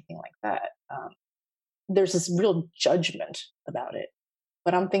magic or anything like that. There's this real judgment about it.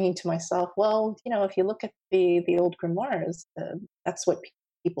 But I'm thinking to myself, well, if you look at the old grimoires, that's what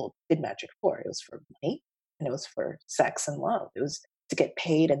people did magic for. It was for money, and it was for sex and love. It was to get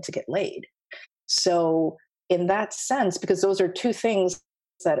paid and to get laid. So, in that sense, because those are two things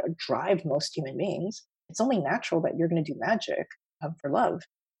that drive most human beings, it's only natural that you're going to do magic for love.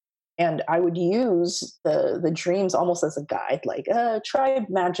 And I would use the dreams almost as a guide, like try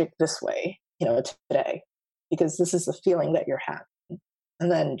magic this way, today, because this is the feeling that you're having,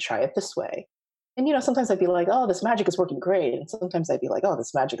 and then try it this way. And sometimes I'd be like, oh, this magic is working great, and sometimes I'd be like, oh,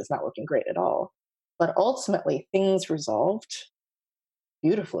 this magic is not working great at all. But ultimately, things resolved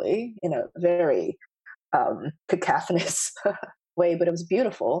beautifully in a very cacophonous way, but it was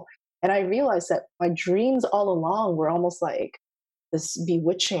beautiful. And I realized that my dreams all along were almost like this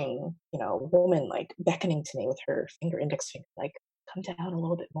bewitching, woman like beckoning to me with her index finger, like, come down a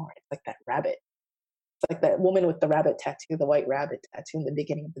little bit more. It's like that rabbit. It's like that woman with the rabbit tattoo, the white rabbit tattoo in the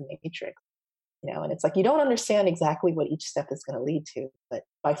beginning of the Matrix. And it's like you don't understand exactly what each step is going to lead to, but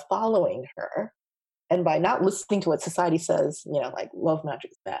by following her and by not listening to what society says, like love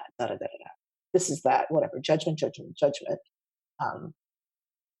magic is bad, da da da da. This is that, whatever, judgment, judgment, judgment.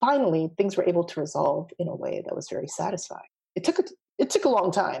 Finally, things were able to resolve in a way that was very satisfying. It took a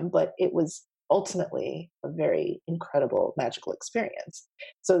long time, but it was ultimately a very incredible magical experience.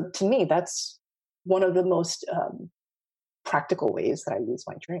 So to me, that's one of the most practical ways that I use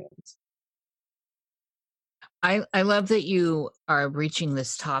my dreams. I love that you are reaching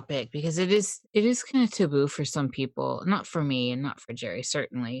this topic because it is kind of taboo for some people, not for me and not for Jerry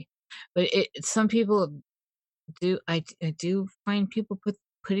certainly, but some people do. I do find people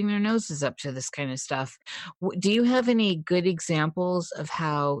putting their noses up to this kind of stuff. Do you have any good examples of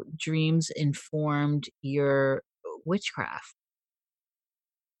how dreams informed your witchcraft?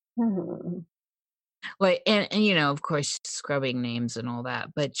 Hmm. Like, and of course, scrubbing names and all that,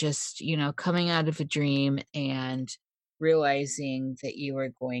 but just, coming out of a dream and realizing that you are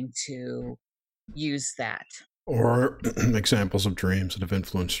going to use that. Or examples of dreams that have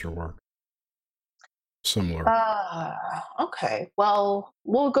influenced your work. Similar. Okay. Well,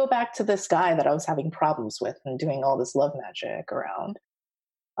 we'll go back to this guy that I was having problems with and doing all this love magic around.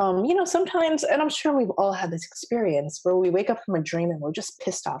 Sometimes, and I'm sure we've all had this experience where we wake up from a dream and we're just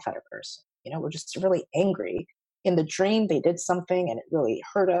pissed off at a person. We're just really angry. In the dream, they did something and it really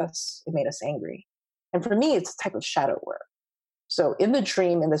hurt us. It made us angry. And for me, it's a type of shadow work. So in the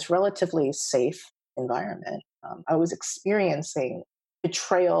dream, in this relatively safe environment, I was experiencing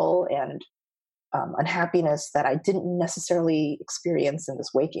betrayal and unhappiness that I didn't necessarily experience in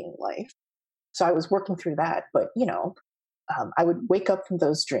this waking life. So I was working through that. But, I would wake up from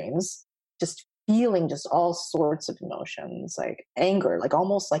those dreams just feeling just all sorts of emotions, like anger, like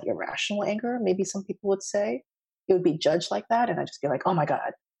almost like irrational anger, maybe some people would say. It would be judged like that. And I'd just be like, oh my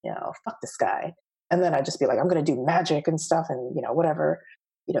God, fuck this guy. And then I'd just be like, I'm going to do magic and stuff and, whatever,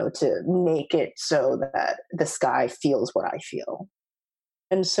 to make it so that this guy feels what I feel.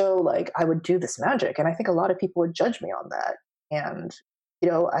 And so, like, I would do this magic. And I think a lot of people would judge me on that. And,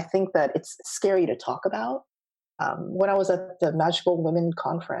 I think that it's scary to talk about. When I was at the Magical Women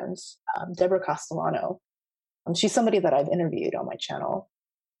Conference, Deborah Castellano, she's somebody that I've interviewed on my channel.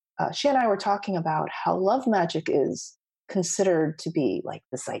 She and I were talking about how love magic is considered to be like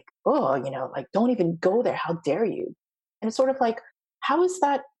this, like, oh, like, don't even go there. How dare you? And it's sort of like, how is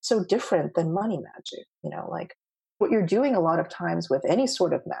that so different than money magic? Like what you're doing a lot of times with any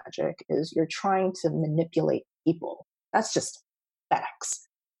sort of magic is you're trying to manipulate people. That's just facts,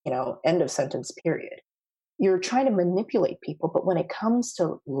 end of sentence, period. You're trying to manipulate people, but when it comes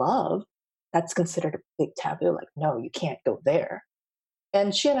to love, that's considered a big taboo. Like, no, you can't go there.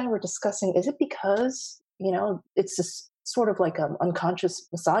 And she and I were discussing, is it because, it's this sort of like unconscious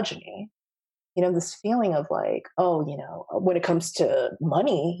misogyny, this feeling of like, oh, when it comes to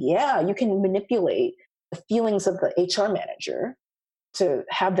money, yeah, you can manipulate the feelings of the HR manager to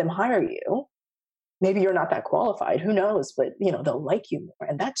have them hire you. Maybe you're not that qualified, who knows, but they'll like you more.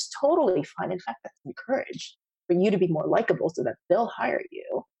 And that's totally fine. In fact, that's encouraged for you to be more likable so that they'll hire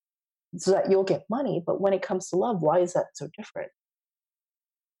you so that you'll get money. But when it comes to love, why is that so different?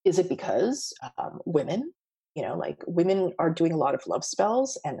 Is it because women Like women are doing a lot of love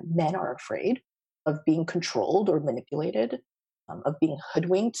spells, and men are afraid of being controlled or manipulated, of being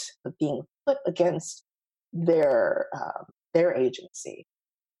hoodwinked, of being put against their agency.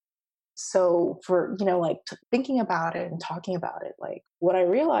 So for like thinking about it and talking about it, like what I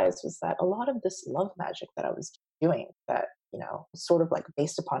realized was that a lot of this love magic that I was doing, that was sort of like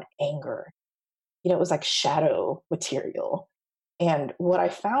based upon anger, it was like shadow material. And what I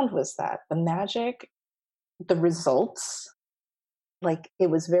found was that the magic, the results, like it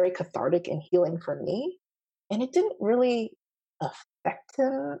was very cathartic and healing for me, and it didn't really affect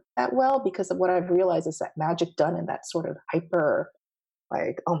him that well, because of what I've realized is that magic done in that sort of hyper,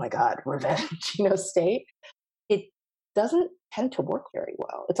 like, oh my god, revenge state, it doesn't tend to work very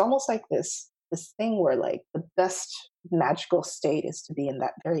well. It's almost like this thing where like the best magical state is to be in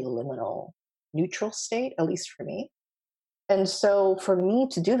that very liminal neutral state, at least for me. And so for me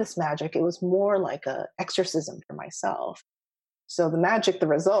to do this magic, it was more like a exorcism for myself. So the magic, the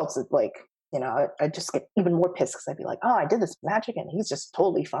results, it's like, I just get even more pissed because I'd be like, oh, I did this magic and he's just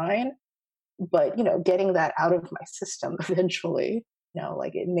totally fine. But, getting that out of my system eventually,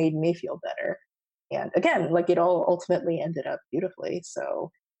 like it made me feel better. And again, like it all ultimately ended up beautifully.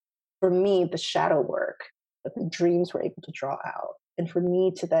 So for me, the shadow work that the dreams were able to draw out, and for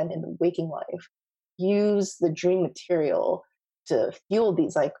me to then in the waking life use the dream material to fuel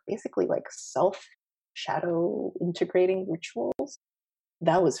these like basically like self shadow integrating rituals,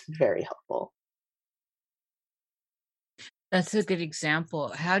 that was very helpful. That's a good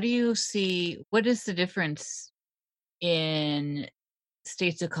example. How do you see, what is the difference in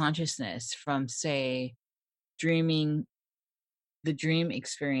states of consciousness from, say, dreaming, the dream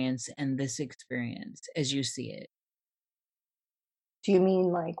experience, and this experience as you see it? Do you mean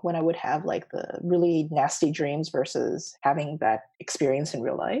like when I would have like the really nasty dreams versus having that experience in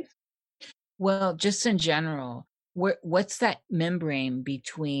real life? Well, just in general, what's that membrane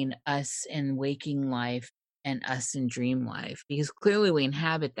between us in waking life and us in dream life? Because clearly we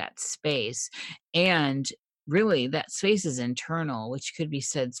inhabit that space, and really that space is internal, which could be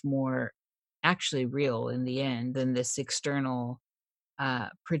said more actually real in the end than this external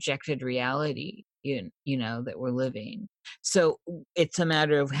projected reality that we're living. So it's a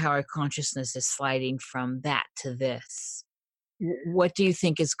matter of how our consciousness is sliding from that to this. What do you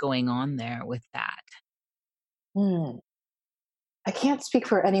think is going on there with that? Hmm. I can't speak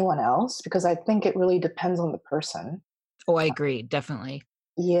for anyone else because I think it really depends on the person. Oh, I agree, definitely.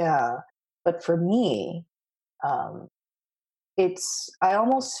 Yeah. But for me, um, I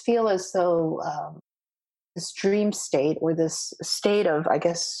almost feel as though this dream state, or this state of, I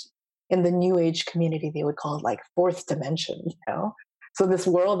guess, in the new age community, they would call it like fourth dimension. So this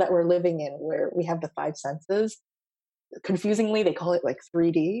world that we're living in where we have the five senses, confusingly, they call it like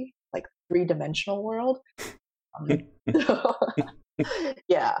 3D, like three-dimensional world. Um,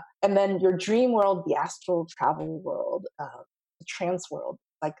 yeah. And then your dream world, the astral travel world, the trance world,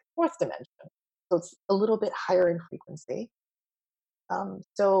 like fourth dimension. So it's a little bit higher in frequency.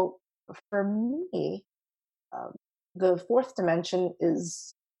 So for me, um, the fourth dimension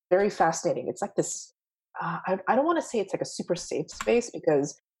is very fascinating. It's like this. I don't want to say it's like a super safe space,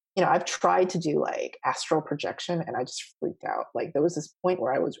 because I've tried to do like astral projection and I just freaked out. Like there was this point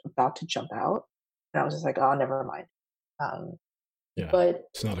where I was about to jump out, and I was just like, oh, never mind. Um, Yeah, but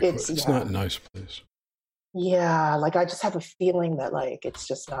it's not a nice place. yeah, like I just have a feeling that like it's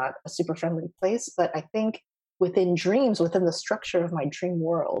just not a super friendly place. But I think within dreams, within the structure of my dream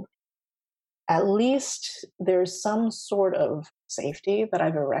world, at least there's some sort of safety that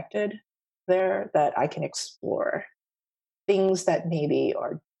I've erected there that I can explore. Things that maybe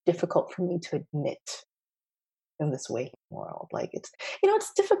are difficult for me to admit in this waking world. Like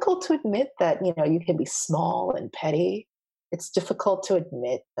it's difficult to admit that, you can be small and petty. It's difficult to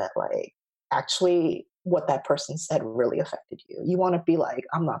admit that like actually what that person said really affected you. You want to be like,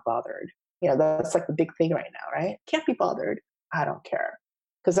 I'm not bothered. That's like the big thing right now, right? Can't be bothered. I don't care.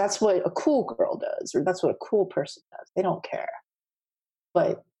 Because that's what a cool girl does, or that's what a cool person does. They don't care.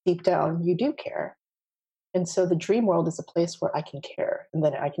 But deep down, you do care. And so the dream world is a place where I can care. And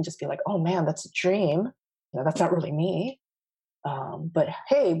then I can just be like, oh man, that's a dream. That's not really me. But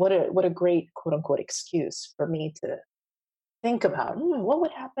hey, what a great quote unquote excuse for me to think about what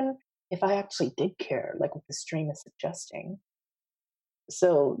would happen if I actually did care, like what this dream is suggesting.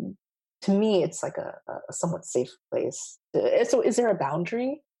 So to me, it's like a somewhat safe place. So is there a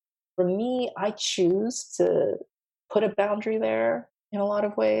boundary? For me, I choose to put a boundary there in a lot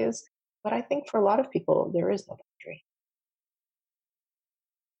of ways. But I think for a lot of people, there is no boundary.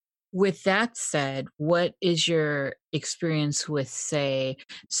 with that said, what is your experience with, say,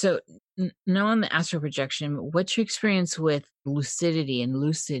 so no on the astral projection, what's your experience with lucidity and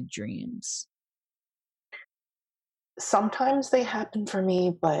lucid dreams? Sometimes they happen for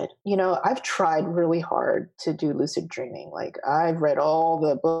me, but I've tried really hard to do lucid dreaming. Like I've read all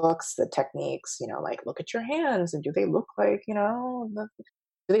the books, the techniques, like look at your hands and do they look like,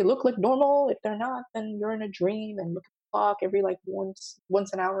 do they look like normal? If they're not, then you're in a dream, and look at the clock every like once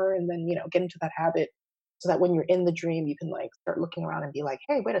an hour, and then get into that habit so that when you're in the dream you can like start looking around and be like,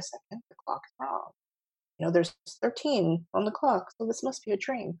 hey, wait a second, the clock is wrong. There's 13 on the clock, so this must be a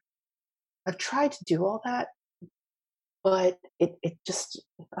dream. I've tried to do all that, but it just,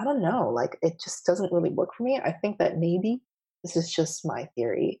 I don't know, like it just doesn't really work for me. I think that maybe this is just my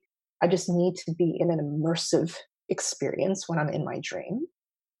theory. I just need to be in an immersive experience when I'm in my dream,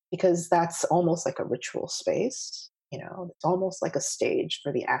 because that's almost like a ritual space. It's almost like a stage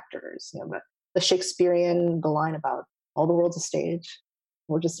for the actors. The Shakespearean, the line about all the world's a stage,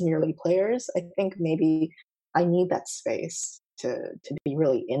 we're just merely players. I think maybe I need that space to be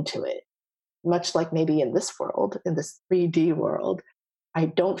really into it. Much like maybe in this world, in this 3D world, I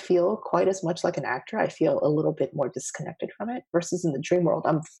don't feel quite as much like an actor. I feel a little bit more disconnected from it, versus in the dream world,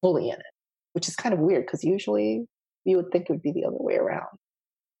 I'm fully in it, which is kind of weird because usually you would think it would be the other way around.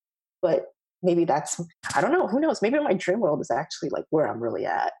 But maybe that's, I don't know, who knows? Maybe my dream world is actually like where I'm really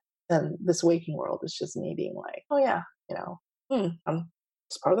at. And this waking world is just me being like, oh yeah, I'm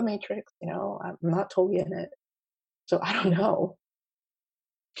just part of the matrix, I'm not totally in it. So I don't know.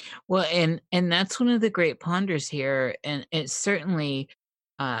 Well, and that's one of the great ponders here, and it's certainly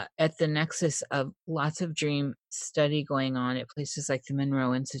at the nexus of lots of dream study going on at places like the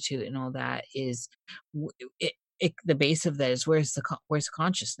Monroe Institute and all that is the base of that is where's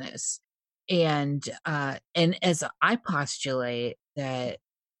consciousness, and as I postulate that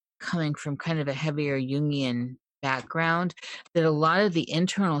coming from kind of a heavier Jungian background, that a lot of the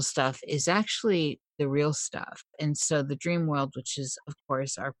internal stuff is actually the real stuff. And so the dream world, which is, of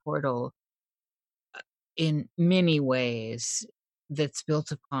course, our portal in many ways, that's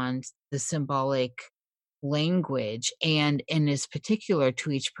built upon the symbolic language and is particular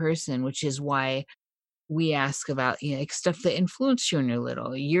to each person, which is why we ask about like stuff that influenced you when you're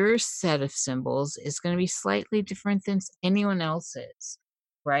little. Your set of symbols is going to be slightly different than anyone else's,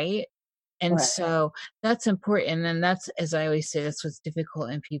 right? And Right. so that's important. And then that's, as I always say, that's what's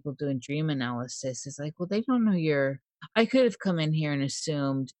difficult in people doing dream analysis is like, well, they don't know I could have come in here and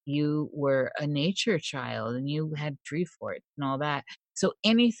assumed you were a nature child and you had tree forts and all that. So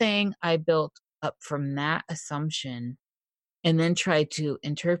anything I built up from that assumption and then tried to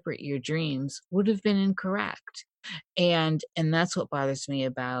interpret your dreams would have been incorrect. And that's what bothers me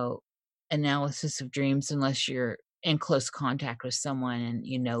about analysis of dreams unless you're in close contact with someone and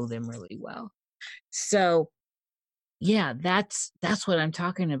you know them really well. So yeah, that's what I'm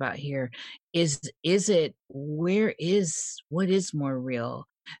talking about here. Is it what is more real?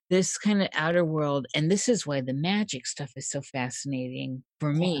 This kind of outer world, and this is why the magic stuff is so fascinating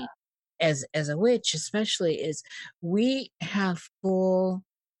for me as a witch, especially, is we have full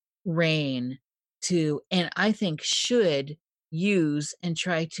reign to, and I think should use and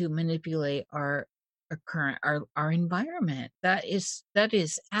try to manipulate our current our environment. That is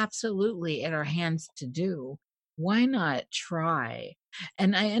absolutely at our hands to do. Why not try?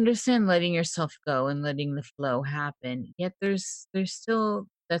 And I understand letting yourself go and letting the flow happen, yet there's still,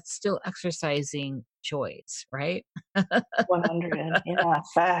 that's still exercising choice, right? 100. Yeah,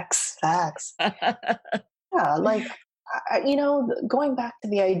 facts. Yeah, like, going back to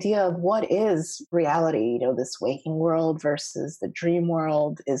the idea of what is reality, this waking world versus the dream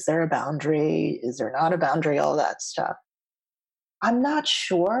world. Is there a boundary? Is there not a boundary? All that stuff. I'm not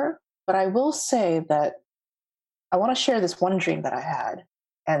sure, but I will say that I want to share this one dream that I had.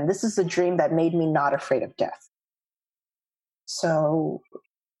 And this is a dream that made me not afraid of death. So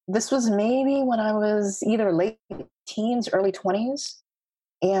this was maybe when I was either late teens, early 20s.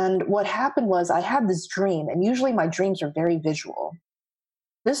 And what happened was I had this dream, and usually my dreams are very visual.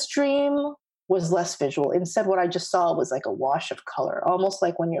 This dream was less visual. Instead, what I just saw was like a wash of color, almost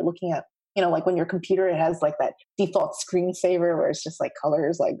like when you're looking at, like when your computer, it has like that default screensaver where it's just like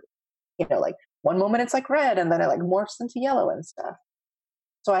colors, like, like one moment it's like red and then it like morphs into yellow and stuff.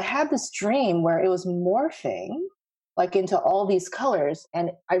 So I had this dream where it was morphing like into all these colors. And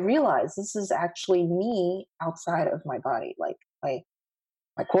I realized this is actually me outside of my body. Like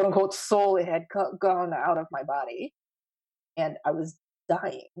my quote unquote soul, it had gone out of my body and I was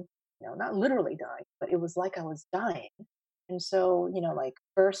dying, not literally dying, but it was like I was dying. And so, like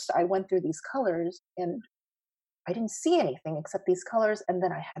first I went through these colors, and I didn't see anything except these colors, and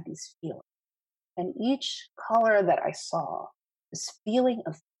then I had these feelings. And each color that I saw, this feeling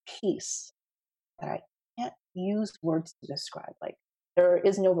of peace that I can't use words to describe. Like, there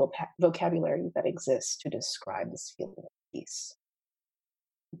is no vocabulary that exists to describe this feeling of peace.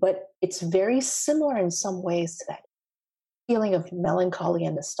 But it's very similar in some ways to that feeling of melancholy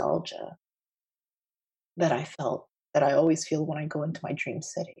and nostalgia that I felt, that I always feel when I go into my dream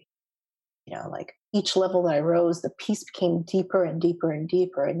city. You know, like each level that I rose, the peace became deeper and deeper and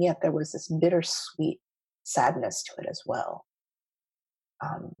deeper, and yet there was this bittersweet sadness to it as well.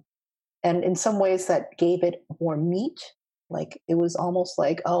 And in some ways, that gave it more meat. Like it was almost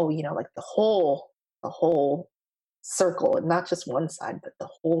like, oh, you know, like the whole circle, and not just one side, but the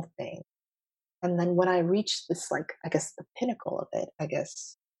whole thing. And then when I reached this, like, I guess the pinnacle of it, I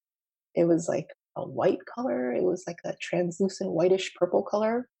guess it was like a white color. It was like a translucent whitish purple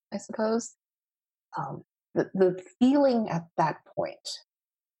color, I suppose. The feeling at that point,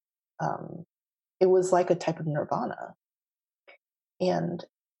 it was like a type of nirvana. And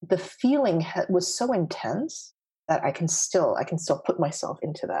the feeling was so intense that I can still put myself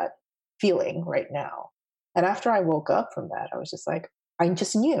into that feeling right now. And after I woke up from that, I was just like, I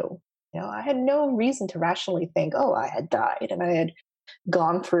just knew, you know, I had no reason to rationally think, oh, I had died and I had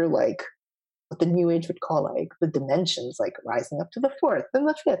gone through like what the New Age would call like the dimensions, like rising up to the fourth and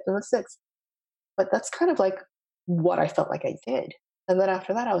the fifth and the sixth. But that's kind of like what I felt like I did. And then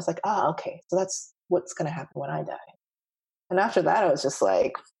after that, I was like, okay, so that's what's going to happen when I die. And after that, I was just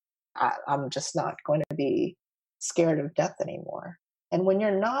like, I'm just not going to be scared of death anymore. And when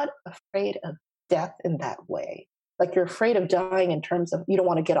you're not afraid of death in that way, like you're afraid of dying in terms of you don't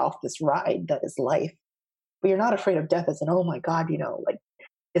want to get off this ride that is life, but you're not afraid of death as an, oh my God, you know, like,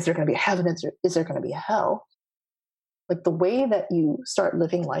 is there going to be a heaven? Is there going to be a hell? Like the way that you start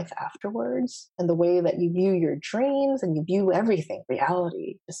living life afterwards and the way that you view your dreams and you view everything,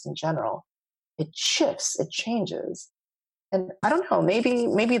 reality, just in general, it shifts, it changes. And I don't know,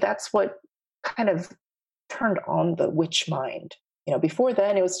 maybe that's what kind of turned on the witch mind. You know, before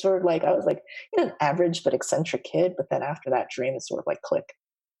then it was sort of like, I was like, you know, an average but eccentric kid. But then after that dream, it's sort of like click.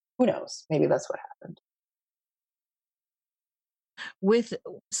 Who knows? Maybe that's what happened. With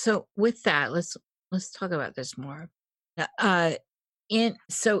that, let's talk about this more. In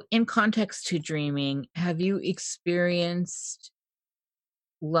context to dreaming, have you experienced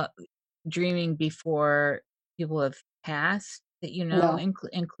dreaming before people have passed that you know, No.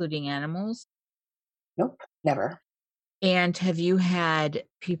 including animals? Nope, never. And have you had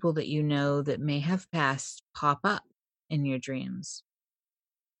people that you know that may have passed pop up in your dreams?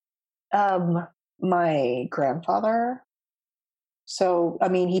 My grandfather. So, I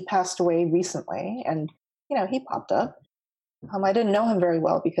mean, he passed away recently, and you know, he popped up. I didn't know him very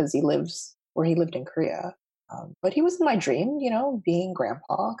well because he lived in Korea. But he was in my dream, you know, being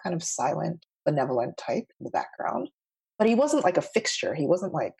grandpa, kind of silent, benevolent type in the background. But he wasn't like a fixture. He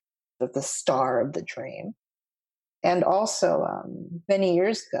wasn't like the star of the dream. And also, many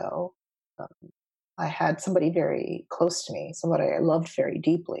years ago, I had somebody very close to me, somebody I loved very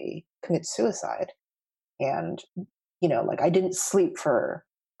deeply, commit suicide. And, you know, like I didn't sleep for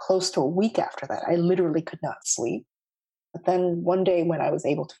close to a week after that. I literally could not sleep. But then one day when I was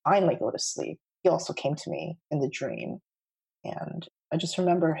able to finally go to sleep, he also came to me in the dream. And I just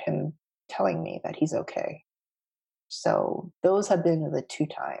remember him telling me that he's okay. So those have been the two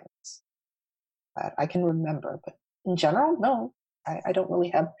times that I can remember. But in general, no, I don't really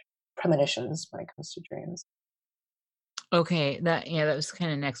have premonitions when it comes to dreams. Okay, that was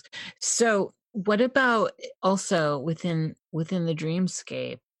kind of next. So what about also within the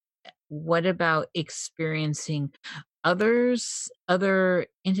dreamscape? What about experiencing other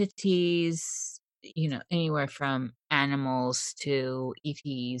entities, you know, anywhere from animals to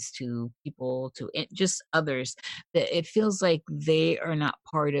ETs to people to just others, that it feels like they are not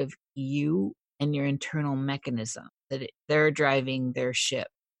part of you and your internal mechanism, that they're driving their ship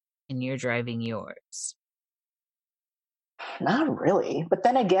and you're driving yours? Not really. But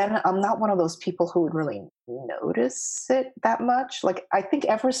then again, I'm not one of those people who would really notice it that much. Like, I think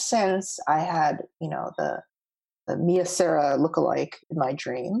ever since I had, you know, the Mia Sarah lookalike in my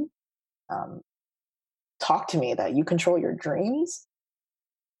dream talk to me that you control your dreams,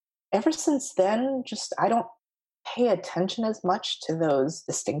 ever since then, just I don't pay attention as much to those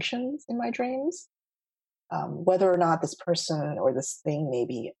distinctions in my dreams. Whether or not this person or this thing may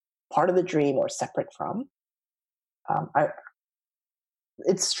be part of the dream or separate from.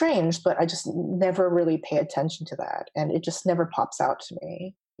 It's strange, but I just never really pay attention to that. And it just never pops out to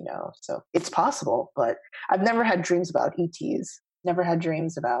me, you know, so it's possible, but I've never had dreams about ETs, never had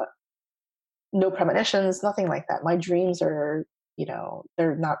dreams about no premonitions, nothing like that. My dreams are, you know,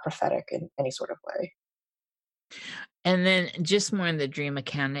 they're not prophetic in any sort of way. And then just more in the dream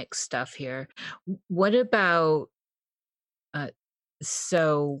mechanic stuff here. What about uh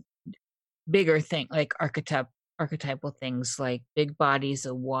so bigger thing like archetypal things like big bodies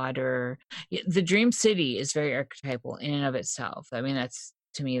of water. The dream city is very archetypal in and of itself. I mean, that's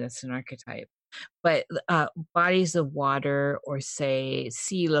to me that's an archetype. But bodies of water or say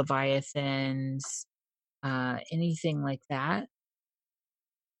sea leviathans, anything like that.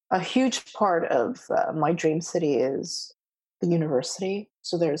 A huge part of my dream city is the university.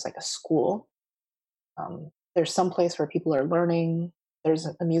 So there's like a school. There's some place where people are learning. There's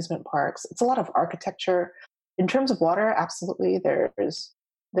amusement parks. It's a lot of architecture. In terms of water, absolutely. There's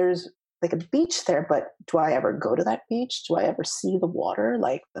like a beach there, but do I ever go to that beach? Do I ever see the water,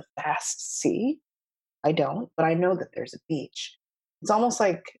 like the vast sea? I don't, but I know that there's a beach. It's almost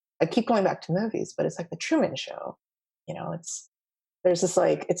like I keep going back to movies, but it's like the Truman Show. You know, there's this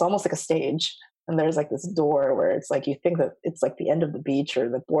like it's almost like a stage, and there's like this door where it's like you think that it's like the end of the beach or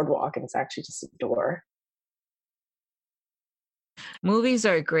the boardwalk, and it's actually just a door. Movies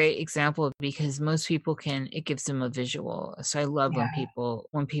are a great example because most people can it gives them a visual. So I love Yeah.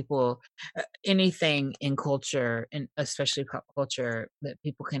 when people anything in culture and especially pop culture that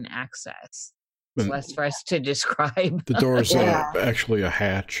people can access. It's And less for us to describe. the door is Yeah. actually a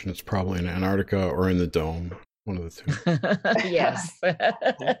hatch, and it's probably in Antarctica or in the dome. One of the two. Yes.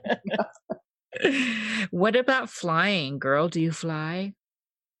 What about flying, girl? Do you fly?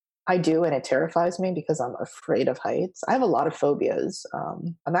 I do, and it terrifies me because I'm afraid of heights. I have a lot of phobias.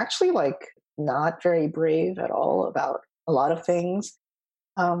 I'm actually like not very brave at all about a lot of things.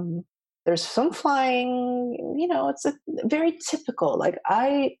 There's some flying, you know, it's a very typical. Like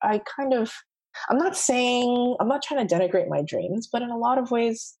I kind of, I'm not saying I'm not trying to denigrate my dreams, but in a lot of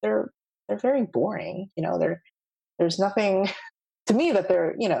ways they're very boring. You know, there's nothing to me that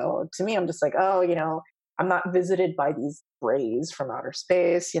they're, you know, to me I'm just like, oh, you know, I'm not visited by these rays from outer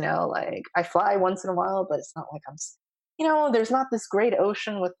space. You know, like I fly once in a while, but it's not like you know, there's not this great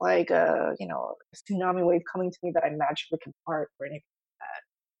ocean with like a, you know, a tsunami wave coming to me that I magically can part or anything like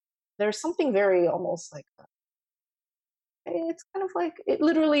that. There's something very almost like it's kind of like it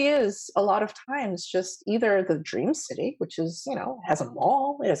literally is a lot of times just either the dream city, which is, you know, has a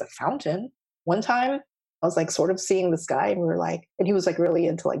mall, it has a fountain. One time I was like sort of seeing this guy and we were like, and he was like really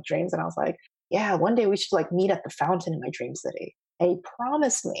into like dreams. And I was like, yeah, one day we should like meet at the fountain in my dream city. And he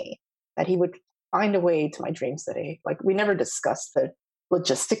promised me that he would find a way to my dream city. Like we never discussed the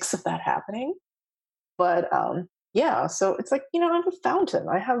logistics of that happening. But yeah, so it's like, you know, I have a fountain.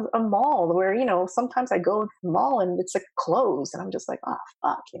 I have a mall where, you know, sometimes I go to the mall and it's like closed and I'm just like, oh,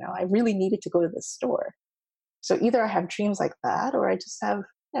 fuck, you know, I really needed to go to the store. So either I have dreams like that or I just have,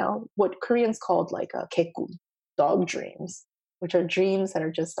 you know, what Koreans called like a keku, dog dreams, which are dreams that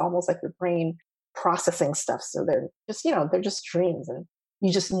are just almost like your brain processing stuff. So they're just, you know, they're just dreams. And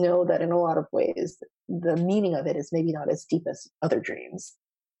you just know that in a lot of ways, the meaning of it is maybe not as deep as other dreams.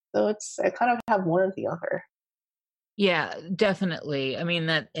 So I kind of have one or the other. Yeah, definitely. I mean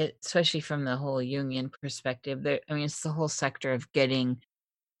especially from the whole Jungian perspective. There, I mean, it's the whole sector of getting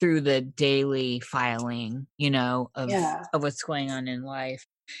through the daily filing, you know, Yeah. of what's going on in life.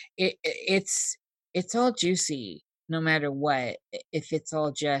 It's all juicy, no matter what. If it's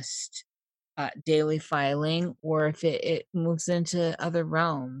all just daily filing, or if it moves into other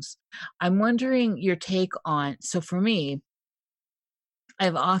realms. I'm wondering your take on. So for me,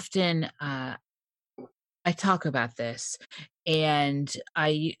 I've often I talk about this, and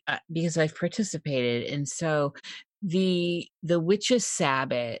I because I've participated, and so the witch's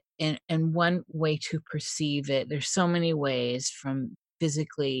sabbat, and one way to perceive it. There's so many ways, from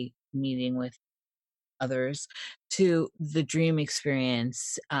physically meeting with others to the dream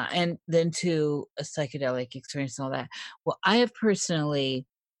experience, and then to a psychedelic experience and all that. Well, I have personally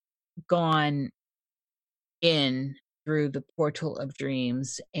gone in through the portal of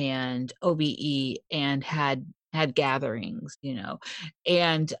dreams and OBE and had gatherings, you know,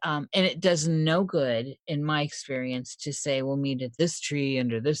 and it does no good in my experience to say we'll meet at this tree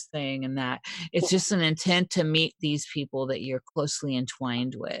under this thing and that. It's just an intent to meet these people that you're closely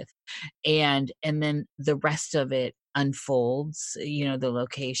entwined with, and then the rest of it unfolds, you know, the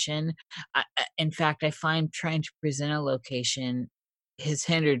location. In fact, I find trying to present a location has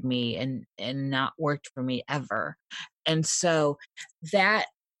hindered me and not worked for me ever. And so that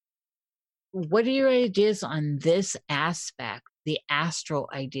what are your ideas on this aspect, the astral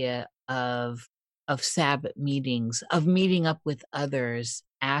idea of Sabbath meetings, of meeting up with others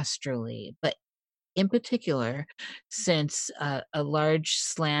astrally, but in particular, since a large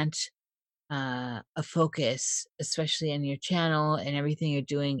slant a focus, especially on your channel, and everything you're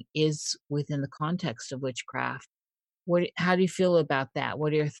doing is within the context of witchcraft. How do you feel about that?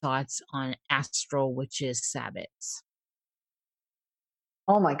 What are your thoughts on astral witches sabbats?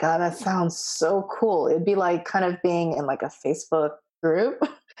 Oh my God, that sounds so cool. It'd be like kind of being in like a Facebook group,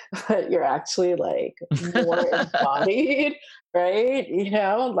 but you're actually like more embodied, right?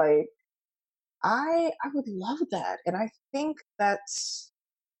 Like I would love that. And I think that's,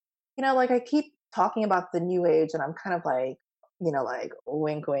 like I keep talking about the new age and I'm kind of like, like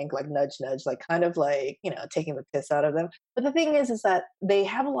wink, wink, like nudge, nudge, like kind of like, taking the piss out of them. But the thing is that they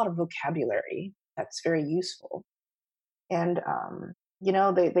have a lot of vocabulary that's very useful. And,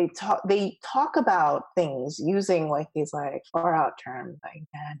 they talk about things using like these like far out terms like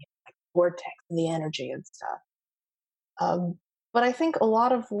man, like vortex and the energy and stuff. But I think a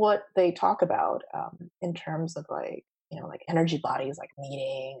lot of what they talk about in terms of like like energy bodies like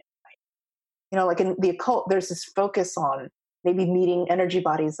meeting, like in the occult, there's this focus on maybe meeting energy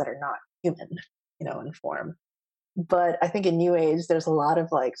bodies that are not human, in form. But I think in New Age, there's a lot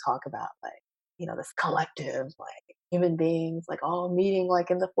of like talk about like, this collective, like human beings, like all meeting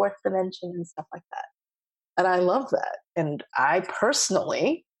like in the fourth dimension and stuff like that. And I love that. And I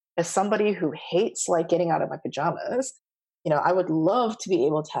personally, as somebody who hates like getting out of my pajamas, I would love to be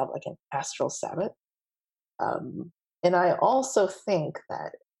able to have like an astral Sabbath. And I also think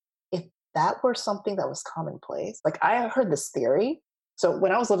that if that were something that was commonplace, like I heard this theory. So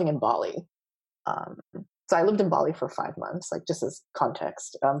when I was living in Bali, so I lived in Bali for 5 months, like just as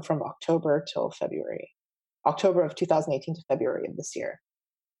context, from October till February, October of 2018 to February of this year.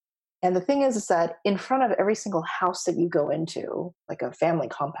 And the thing is that in front of every single house that you go into, like a family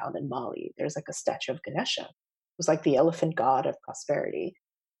compound in Bali, there's like a statue of Ganesha, who's like the elephant god of prosperity.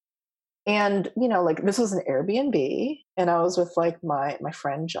 And, like this was an Airbnb and I was with like my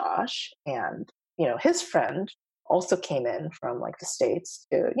friend Josh and, his friend also came in from like the States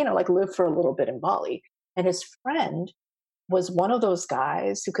to, like live for a little bit in Bali. And his friend was one of those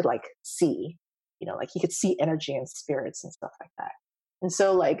guys who could like see, like he could see energy and spirits and stuff like that. And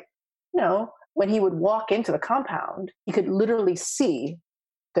so like, when he would walk into the compound, he could literally see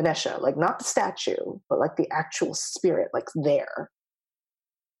Ganesha, like not the statue, but like the actual spirit, like there.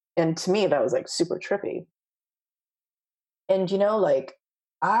 And to me, that was like super trippy. And like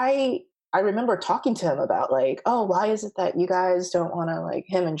I remember talking to him about like, oh, why is it that you guys don't want to like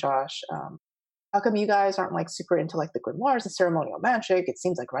him and Josh? How come you guys aren't like super into like the grimoires and ceremonial magic? It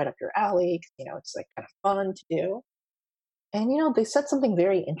seems like right up your alley. It's like kind of fun to do. And they said something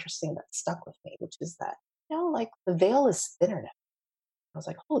very interesting that stuck with me, which is that like the veil is thinner now. I was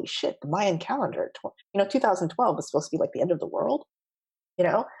like, holy shit! The Mayan calendar, 2012 was supposed to be like the end of the world.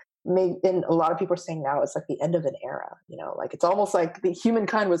 Maybe, and a lot of people are saying now it's like the end of an era. Like it's almost like the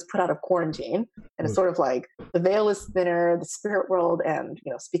humankind was put out of quarantine, and it's sort of like the veil is thinner, the spirit world, and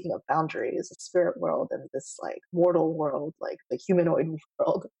speaking of boundaries, the spirit world and this like mortal world, like the humanoid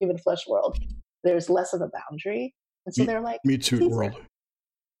world, human flesh world, there's less of a boundary, and so they're like meat suit world.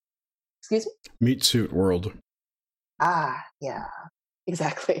 Excuse me? Meat suit world. Ah, yeah,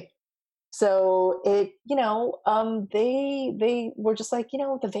 exactly. So it, they were just like,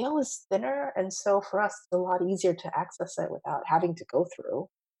 the veil is thinner. And so for us, it's a lot easier to access it without having to go through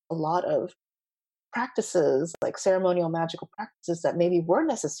a lot of practices, like ceremonial magical practices that maybe were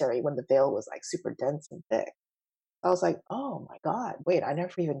necessary when the veil was like super dense and thick. I was like, oh my God, wait, I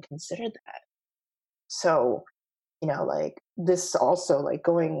never even considered that. So, like this also like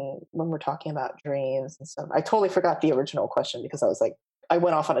going when we're talking about dreams and stuff, I totally forgot the original question because I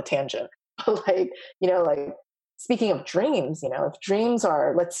went off on a tangent. Like, like speaking of dreams, if dreams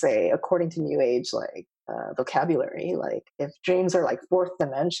are, let's say, according to New Age, like vocabulary, like if dreams are like fourth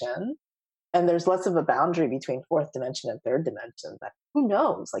dimension and there's less of a boundary between fourth dimension and third dimension, that who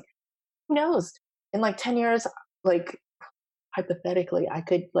knows? Like, who knows? In like 10 years, like hypothetically, I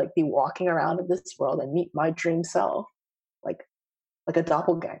could like be walking around in this world and meet my dream self, like a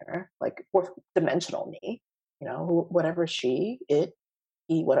doppelganger, like fourth dimensional me, whatever she, it,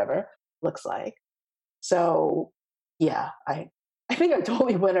 he, whatever looks like. So yeah, I think I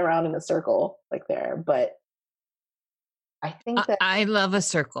totally went around in a circle like there, but I think that I love a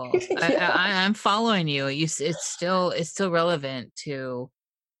circle. yeah. I'm following you. It's still relevant to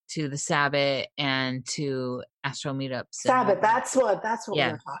the Sabbath and to astral meetups. Sabbath, that's what Yeah.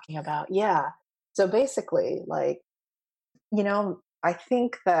 we were talking about. Yeah. So basically, like, I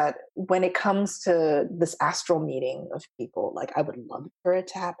think that when it comes to this astral meeting of people, like I would love for it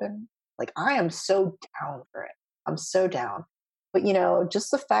to happen. Like I am so down for it. I'm so down. But just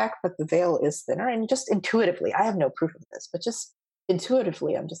the fact that the veil is thinner and just intuitively, I have no proof of this, but just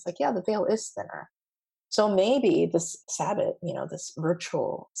intuitively, I'm just like, yeah, the veil is thinner. So maybe this Sabbath, this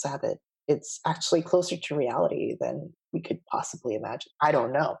virtual Sabbath, it's actually closer to reality than we could possibly imagine. I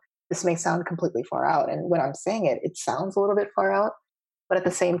don't know. This may sound completely far out. And when I'm saying it, it sounds a little bit far out. But at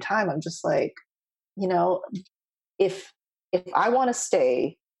the same time, I'm just like, you know, if I want to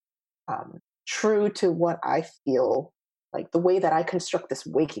stay true to what I feel, like the way that I construct this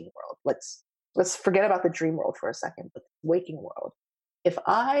waking world, let's forget about the dream world for a second, but the waking world. If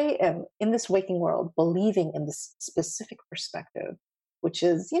I am in this waking world believing in this specific perspective, which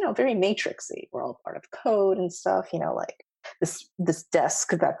is, very matrixy, we're all part of code and stuff, like this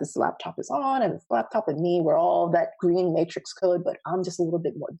desk that this laptop is on, and this laptop and me, we're all that green matrix code, but I'm just a little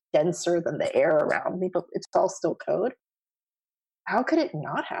bit more denser than the air around me, but it's all still code. How could it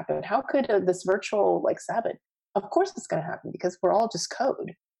not happen? How could this virtual Sabbath? Of course it's going to happen, because we're all just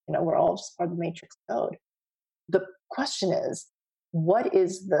code. We're all just part of the matrix code. The question is, what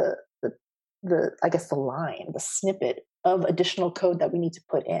is the I guess the line, the snippet of additional code that we need to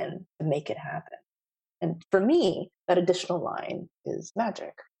put in to make it happen? And for me, that additional line is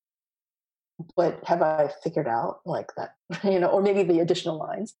magic. But have I figured out that, or maybe the additional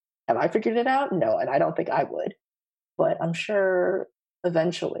lines, have I figured it out? No, and I don't think I would. But I'm sure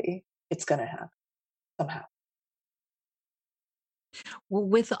eventually it's going to happen somehow. Well,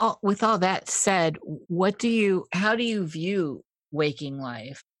 with all that said, how do you view waking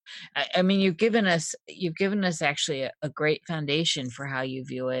life? I mean, you've given us actually a great foundation for how you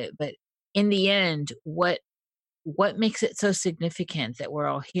view it, but in the end, what makes it so significant that we're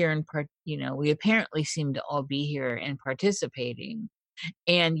all here and we apparently seem to all be here and participating,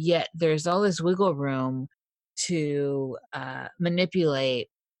 and yet there's all this wiggle room to manipulate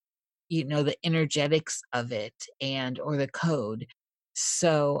the energetics of it or the code.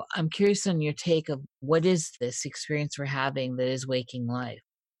 So I'm curious on your take of what is this experience we're having that is waking life?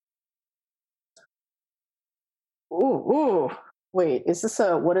 Ooh. Wait, is this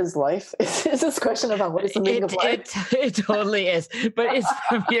what is life? Is this question about what is the meaning of life? It totally is, but it's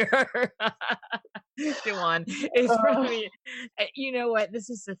from your Juan. It's from me. You know what? This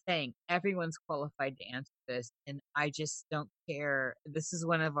is the thing. Everyone's qualified to answer this, and I just don't care. This is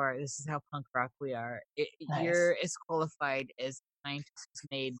how punk rock we are. Nice. You're as qualified as scientists who's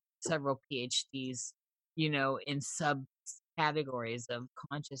made several PhDs, in subcategories of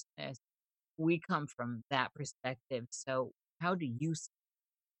consciousness. We come from that perspective. So how do you see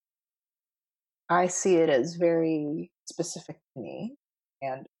it? I see it as very specific to me.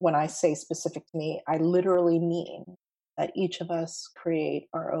 And when I say specific to me, I literally mean that each of us create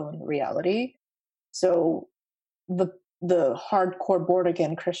our own reality. So the hardcore born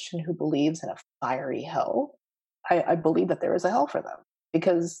again Christian who believes in a fiery hell, I believe that there is a hell for them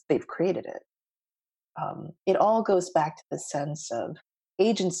because they've created it. It all goes back to the sense of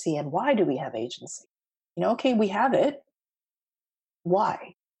agency, and why do we have agency? Okay, we have it.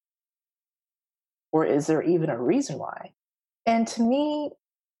 Why? Or is there even a reason why? And to me,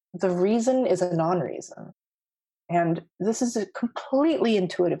 the reason is a non-reason. And this is a completely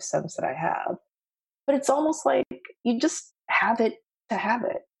intuitive sense that I have. But it's almost like you just have it to have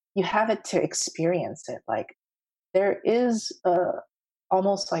it. You have it to experience it. Like there is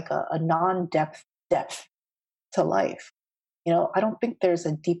almost like a non-depth depth to life. I don't think there's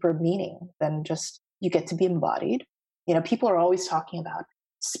a deeper meaning than just you get to be embodied. People are always talking about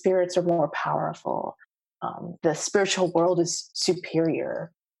spirits are more powerful. The spiritual world is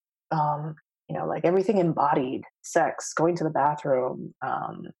superior. Like everything embodied, sex, going to the bathroom,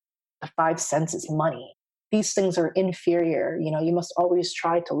 the five senses, money. These things are inferior. You must always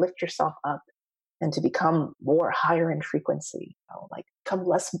try to lift yourself up and to become more higher in frequency, like become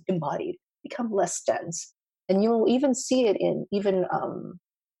less embodied, become less dense. And you'll even see it in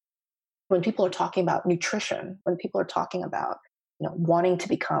when people are talking about nutrition, when people are talking about, wanting to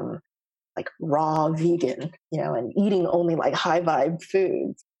become like raw vegan, and eating only like high vibe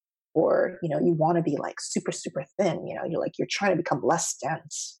foods, or, you want to be like super, super thin, you're trying to become less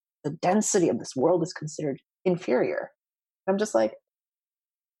dense. The density of this world is considered inferior. I'm just like,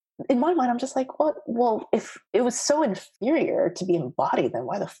 in my mind, I'm just like, what? Well, if it was so inferior to be embodied, then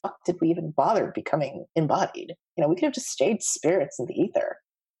why the fuck did we even bother becoming embodied? We could have just stayed spirits in the ether.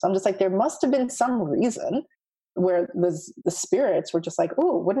 So I'm just like, there must have been some reason where the spirits were just like,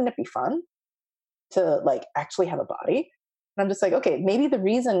 oh, wouldn't it be fun to like actually have a body? And I'm just like, okay, maybe the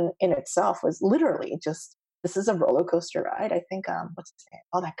reason in itself was literally just, this is a roller coaster ride. I think, what's his name?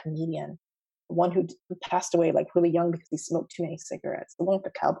 Oh, that comedian. The one who passed away like really young because he smoked too many cigarettes. The one with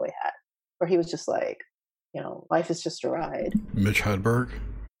the cowboy hat, where he was just like, life is just a ride. Mitch Hedberg?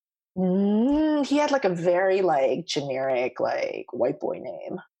 He had like a very like generic like white boy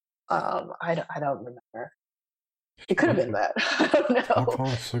name. I don't remember. It could have been that. I don't know. Alcohol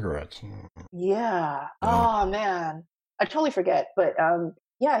cigarettes. Yeah. Yeah. Oh man, I totally forget. But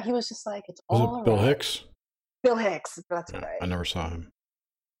yeah, he was just like, it's Was all it Bill around. Hicks? Bill Hicks. That's Yeah, right. I never saw him.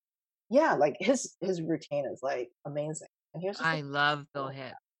 Yeah, like his routine is like amazing, and he was just I like, love Bill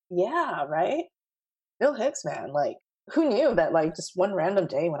Hicks. yeah, right. Bill Hicks, man, like who knew that like just one random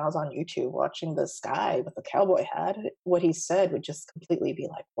day when I was on YouTube watching this guy with a cowboy hat, what he said would just completely be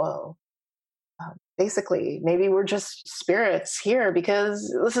like, whoa. Basically, maybe we're just spirits here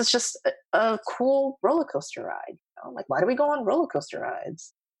because this is just a cool roller coaster ride. You know? Like, why do we go on roller coaster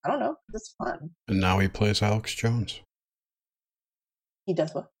rides? I don't know. It's fun. And now he plays Alex Jones. He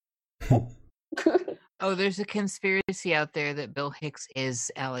does what? Oh, there's a conspiracy out there that Bill Hicks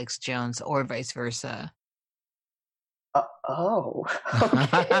is Alex Jones or vice versa. Oh,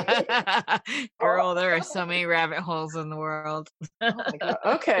 okay. Girl, there are so many rabbit holes in the world. Oh my God.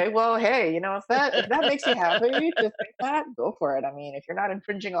 Okay, well, hey, you know, if that makes you happy to think that, go for it. I mean, if you're not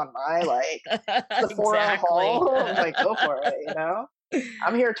infringing on my like the 4-hour haul, like go for it. You know,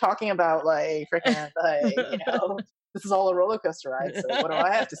 I'm here talking about like freaking like this is all a roller coaster ride. So what do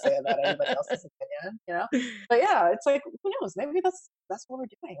I have to say about anybody else's opinion? You know, but yeah, it's like who knows? Maybe that's what we're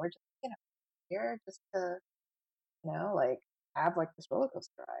doing. We're just here just to like have like this roller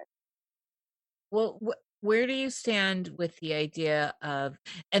coaster ride. Well, where do you stand with the idea of,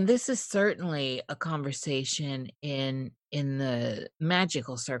 and this is certainly a conversation in the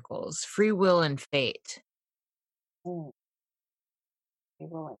magical circles, free will and fate. Free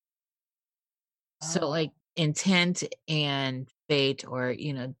will. So like intent and fate, or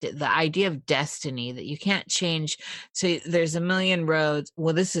the idea of destiny that you can't change. So there's a million roads.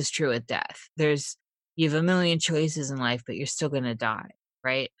 Well, this is true at death. You have a million choices in life, but you're still going to die,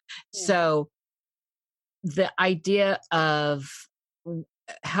 right? So the idea of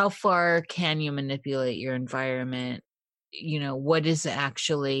how far can you manipulate your environment, what is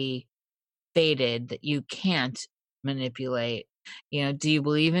actually fated that you can't manipulate? Do you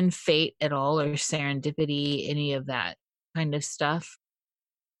believe in fate at all, or serendipity, any of that kind of stuff?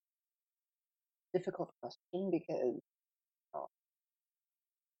 Difficult question because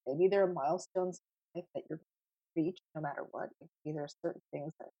maybe there are milestones in life that you're going to reach no matter what. Maybe there are certain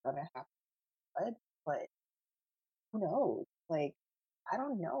things that are going to happen, but who knows? Like, I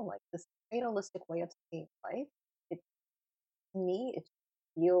don't know. Like this fatalistic way of seeing life, to me, it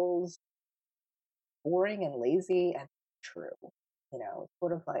feels boring and lazy and true.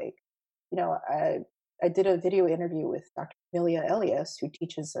 Sort of like, I did a video interview with Dr. Amelia Elias, who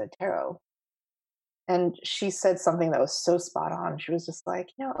teaches tarot, and she said something that was so spot on. She was just like,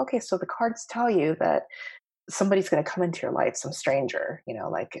 okay, so the cards tell you that somebody's going to come into your life, some stranger,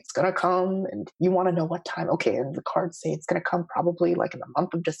 like it's going to come and you want to know what time. Okay. And the cards say it's going to come probably like in the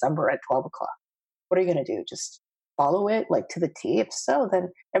month of December at 12 o'clock. What are you going to do? Just follow it like to the T? If so, then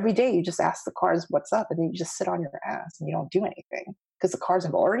every day you just ask the cards what's up and then you just sit on your ass and you don't do anything because the cards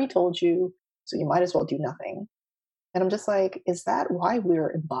have already told you. So you might as well do nothing. And I'm just like, is that why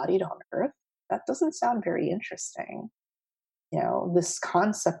we're embodied on Earth? That doesn't sound very interesting. This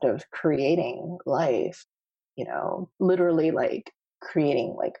concept of creating life, literally like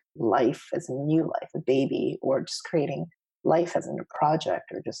creating like life as a new life, a baby, or just creating life as a new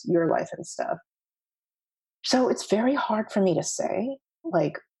project or just your life and stuff. So it's very hard for me to say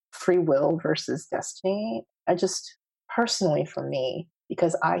like free will versus destiny. I just personally for me,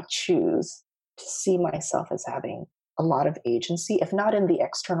 because I choose to see myself as having a lot of agency, if not in the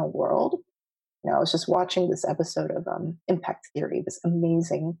external world. I was just watching this episode of Impact Theory, this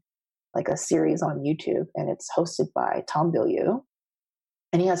amazing, like a series on YouTube, and it's hosted by Tom Bilyeu.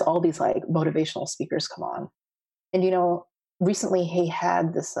 And he has all these like motivational speakers come on. And, recently he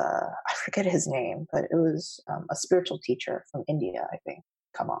had this, I forget his name, but it was a spiritual teacher from India, I think,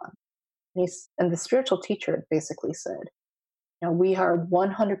 come on. And the spiritual teacher basically said, we are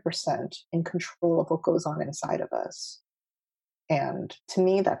 100% in control of what goes on inside of us. And to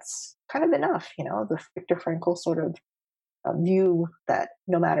me, that's kind of enough, the Viktor Frankl sort of view that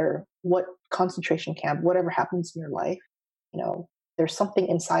no matter what concentration camp, whatever happens in your life, there's something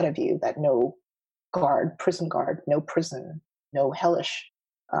inside of you that no prison guard, no prison, no hellish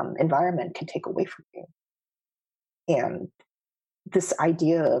environment can take away from you. And this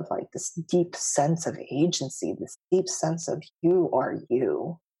idea of like this deep sense of agency, this deep sense of you are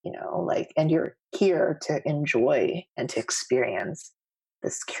you, and you're here to enjoy and to experience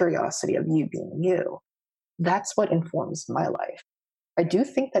this curiosity of you being you. That's what informs my life. I do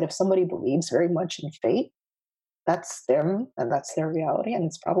think that if somebody believes very much in fate, that's them and that's their reality, and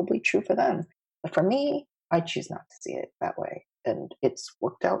it's probably true for them. But for me, I choose not to see it that way, and it's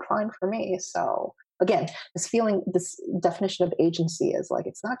worked out fine for me. So again, this feeling, this definition of agency is like,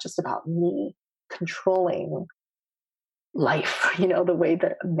 it's not just about me controlling life, the way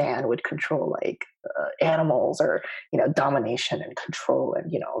that a man would control like animals, or domination and control,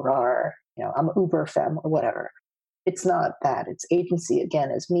 and rar, I'm uber femme or whatever. It's not that. It's agency,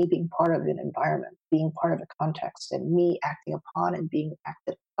 again, as me being part of an environment, being part of a context, and me acting upon and being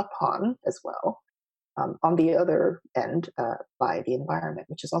acted upon as well, on the other end, by the environment,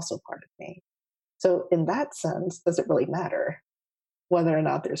 which is also part of me. So in that sense, does it really matter whether or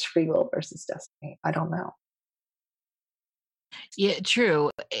not there's free will versus destiny? I don't know. Yeah,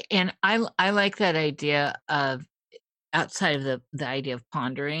 true. And I like that idea of, outside of the idea of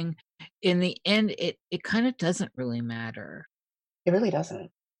pondering. In the end, it kind of doesn't really matter. It really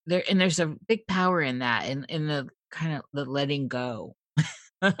doesn't. There's a big power in that, in the kind of the letting go.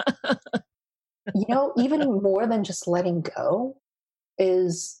 Even more than just letting go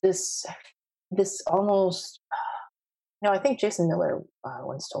is this almost, I think Jason Miller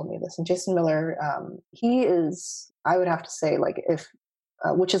once told me this, and Jason Miller, he is, I would have to say, like, if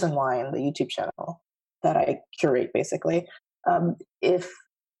Witches and Wine, the YouTube channel that I curate, basically, if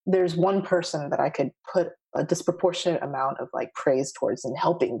there's one person that I could put a disproportionate amount of like praise towards in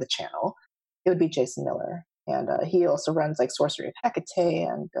helping the channel, it would be Jason Miller. And he also runs like Sorcery of Hecate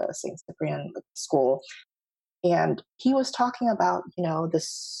and Saint Cyprian School. And he was talking about,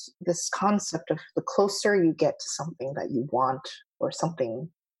 this concept of the closer you get to something that you want, or something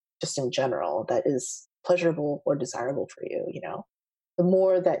just in general that is pleasurable or desirable for you, the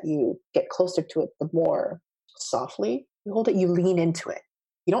more that you get closer to it, the more softly you hold it, you lean into it.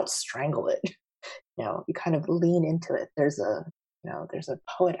 You don't strangle it. You kind of lean into it. There's a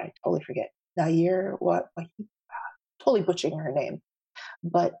poet, I totally forget, Nair, totally butchering her name,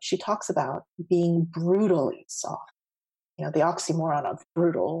 but she talks about being brutally soft, the oxymoron of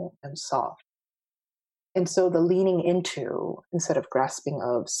brutal and soft. And so the leaning into, instead of grasping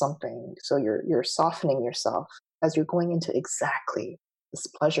of something, so you're softening yourself as you're going into exactly this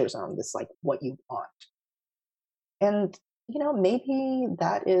pleasure zone, this like what you want. And maybe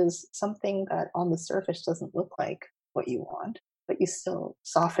that is something that on the surface doesn't look like what you want, but you still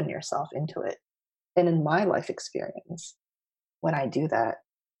soften yourself into it. And in my life experience, when I do that,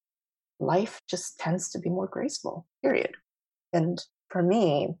 life just tends to be more graceful, period. And for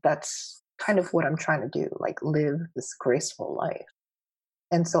me, that's kind of what I'm trying to do, like live this graceful life.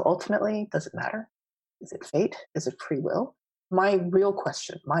 And so ultimately, does it matter? Is it fate? Is it free will? My real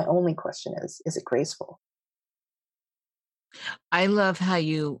question, my only question is it graceful? I love how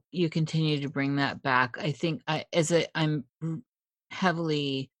you continue to bring that back. I think I'm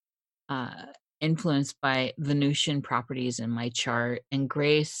heavily influenced by Venusian properties in my chart, and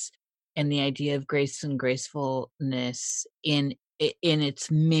grace, and the idea of grace and gracefulness in its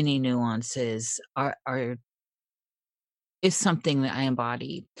many nuances is something that I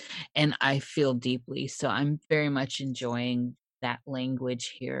embody and I feel deeply. So I'm very much enjoying that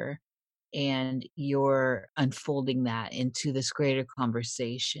language here, and you're unfolding that into this greater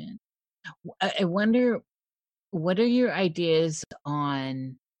conversation. I wonder, what are your ideas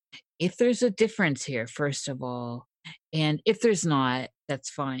on if there's a difference here, first of all, and if there's not,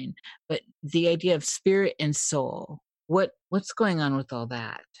 that's fine. But the idea of spirit and soul, what's going on with all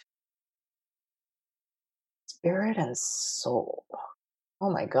that? Spirit and soul.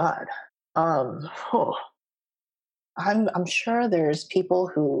 Oh my God. Oh, I'm sure there's people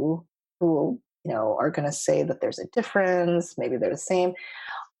who are going to say that there's a difference. Maybe they're the same.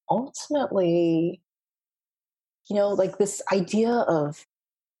 Ultimately, like this idea of,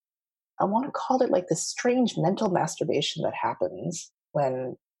 I want to call it like this strange mental masturbation that happens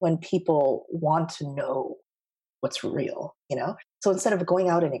when people want to know what's real. So instead of going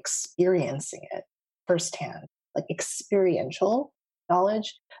out and experiencing it firsthand, like experiential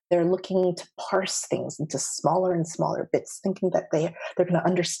knowledge, they're looking to parse things into smaller and smaller bits, thinking that they're going to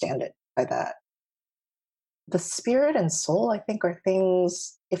understand it by that. The spirit and soul, I think, are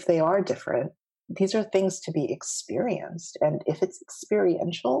things, if they are different, these are things to be experienced. And if it's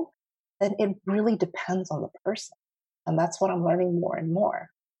experiential, then it really depends on the person. And that's what I'm learning more and more.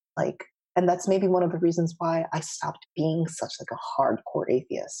 And that's maybe one of the reasons why I stopped being such like a hardcore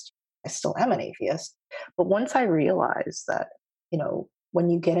atheist. I still am an atheist. But once I realized that, when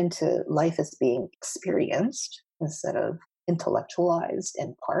you get into life as being experienced instead of intellectualized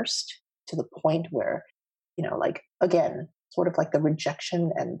and parsed to the point where, like, again, sort of like the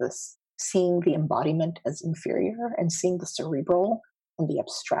rejection and this seeing the embodiment as inferior and seeing the cerebral and the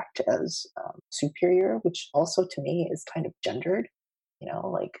abstract as superior, which also to me is kind of gendered,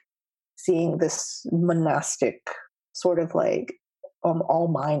 like seeing this monastic sort of like all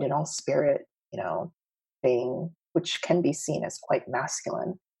mind and all spirit, thing, which can be seen as quite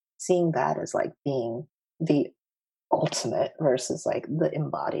masculine, seeing that as like being the ultimate versus like the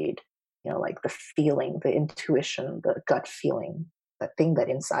embodied, like the feeling, the intuition, the gut feeling, that thing that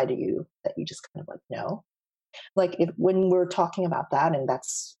inside of you that you just kind of like know. Like when we're talking about that, and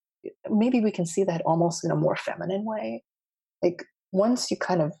that's maybe we can see that almost in a more feminine way. Like once you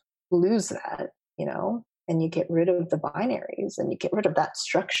kind of lose that, and you get rid of the binaries and you get rid of that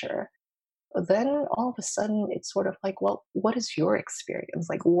structure, then all of a sudden it's sort of like, well, what is your experience?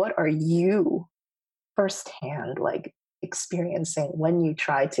 Like, what are you firsthand like experiencing when you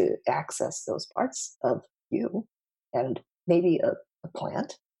try to access those parts of you, and maybe a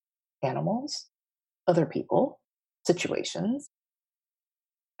plant, animals, other people, situations.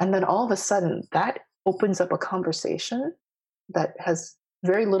 And then all of a sudden that opens up a conversation that has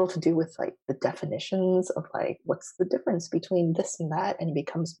very little to do with like the definitions of like what's the difference between this and that, and it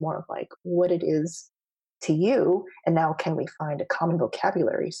becomes more of like what it is to you. And now can we find a common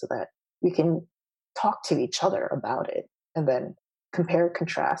vocabulary so that we can talk to each other about it, and then compare,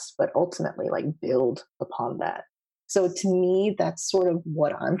 contrast, but ultimately like build upon that. So to me, that's sort of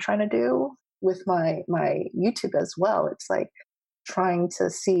what I'm trying to do with my YouTube as well. It's like trying to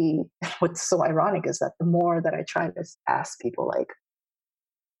see what's so ironic is that the more that I try to ask people like,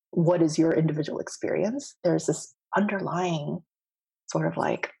 what is your individual experience? There's this underlying sort of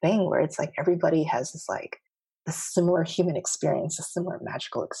like thing where it's like everybody has this like a similar human experience, a similar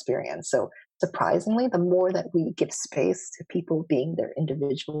magical experience. So surprisingly, the more that we give space to people being their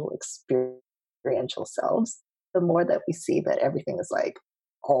individual experiential selves, the more that we see that everything is like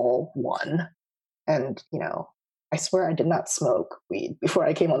all one. And, I swear I did not smoke weed before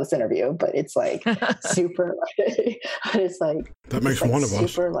I came on this interview, but it's like super, it's like, that makes like one of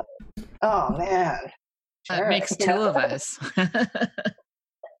us. Like, oh man. Sure. That makes two of us.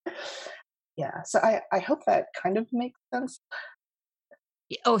 Yeah. So I hope that kind of makes sense.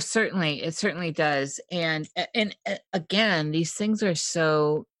 Oh, certainly. It certainly does. And again, these things are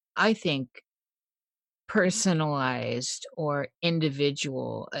so, I think, personalized or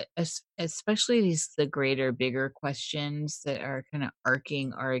individual, especially the greater, bigger questions that are kind of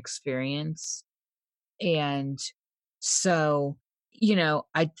arcing our experience. And so,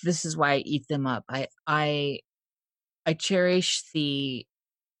 this is why I eat them up. I cherish the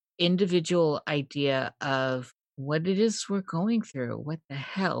individual idea of what it is we're going through, what the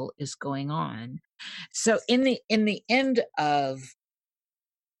hell is going on. So in the end of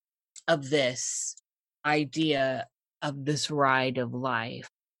this idea of this ride of life,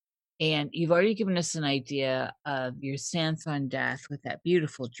 and you've already given us an idea of your stance on death with that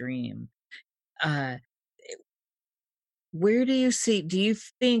beautiful dream, where do you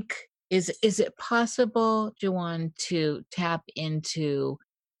think is it possible, Jawan, to tap into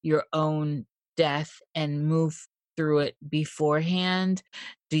your own death and move through it beforehand?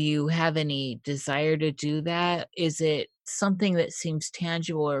 Do you have any desire to do that? Is it something that seems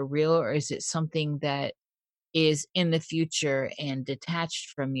tangible or real, or is it something that is in the future and detached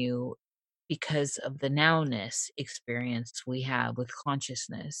from you because of the nowness experience we have with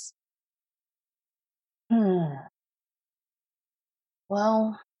consciousness?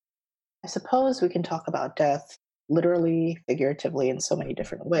 Well, I suppose we can talk about death literally, figuratively, in so many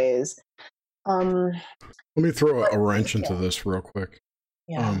different ways. Let me throw a wrench into this real quick.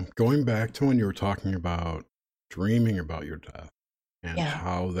 Yeah. Going back to when you were talking about dreaming about your death and Yeah.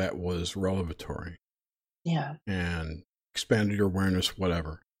 how that was revelatory. Yeah. And expanded your awareness,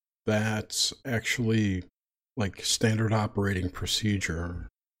 whatever. That's actually like standard operating procedure.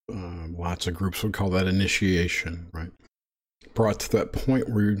 Lots of groups would call that initiation, right? Brought to that point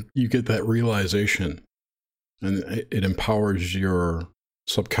where you get that realization, and it empowers your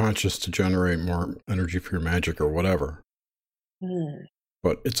subconscious to generate more energy for your magic or whatever.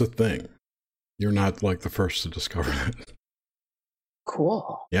 But it's a thing. You're not like the first to discover that.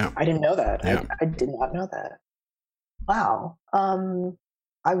 Cool. Yeah. I didn't know that. Yeah. I did not know that. Wow.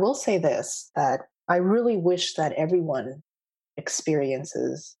 I will say this, that I really wish that everyone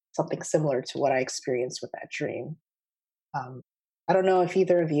experiences something similar to what I experienced with that dream. I don't know if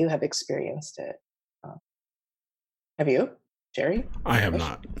either of you have experienced it. Have you, Jerry? I have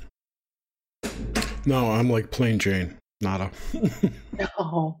not. No, I'm like plain Jane. Nada.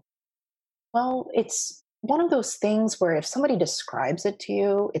 No. Well, it's one of those things where if somebody describes it to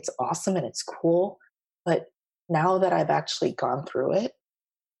you, it's awesome and it's cool. But now that I've actually gone through it,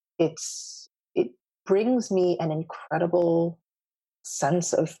 it brings me an incredible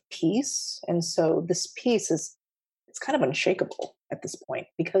sense of peace. And so this peace it's kind of unshakable at this point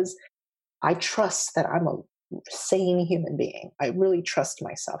because I trust that I'm a sane human being. I really trust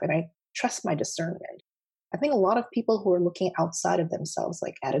myself and I trust my discernment. I think a lot of people who are looking outside of themselves,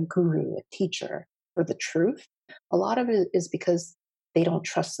 like at a guru, a teacher, for the truth, a lot of it is because they don't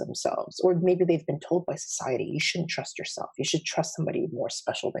trust themselves, or maybe they've been told by society, you shouldn't trust yourself. You should trust somebody more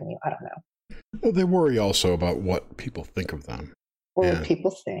special than you. I don't know. Well, they worry also about what people think of them. Or what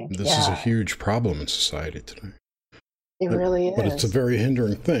people think. This is a huge problem in society today. It really is. But it's a very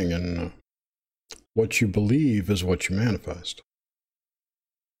hindering thing, and what you believe is what you manifest.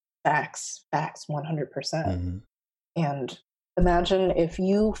 Facts, 100%. And imagine if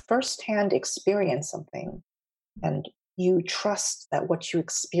you firsthand experience something and you trust that what you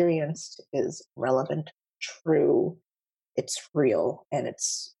experienced is relevant, true, it's real, and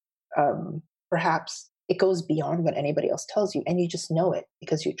it's perhaps it goes beyond what anybody else tells you, and you just know it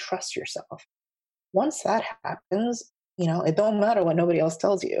because you trust yourself. Once that happens, it don't matter what nobody else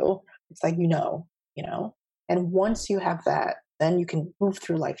tells you. It's like, and once you have that, then you can move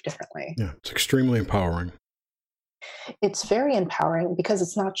through life differently. Yeah, it's extremely empowering. It's very empowering because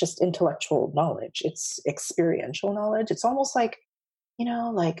it's not just intellectual knowledge, it's experiential knowledge. It's almost like,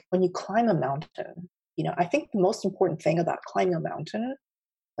 like when you climb a mountain, I think the most important thing about climbing a mountain,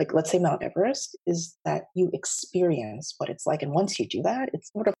 like let's say Mount Everest, is that you experience what it's like. And once you do that,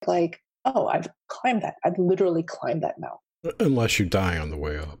 it's sort of like, oh, I've climbed that. I've literally climbed that mountain. Unless you die on the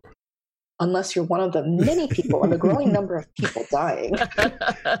way up. Unless you're one of the many people and the growing number of people dying.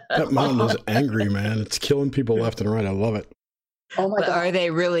 That mountain is angry, man. It's killing people left and right. I love it. Oh my God. Are they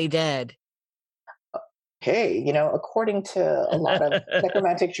really dead? Hey, according to a lot of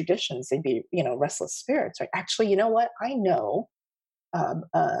necromantic traditions, they'd be, restless spirits, right? Actually, you know what? I know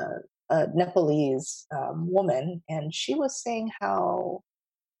a Nepalese woman, and she was saying how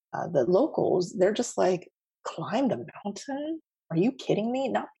the locals, they're just like, climbed a mountain? Are you kidding me?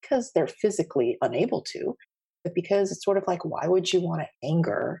 Not because they're physically unable to, but because it's sort of like, why would you want to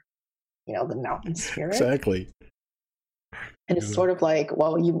anger, the mountain spirit? Exactly. And it's sort of like,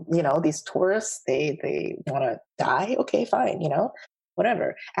 well, these tourists, they want to die. Okay, fine,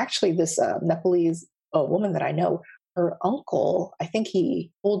 whatever. Actually, this Nepalese woman that I know, her uncle, I think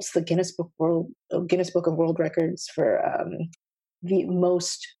he holds the Guinness Book of World Records for the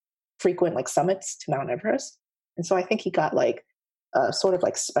most frequent summits to Mount Everest. And so I think he got sort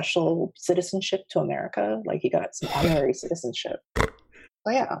of special citizenship to America. Like he got some honorary citizenship. So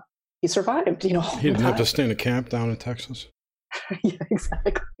yeah, he survived, He didn't have to stay in a camp down in Texas. Yeah,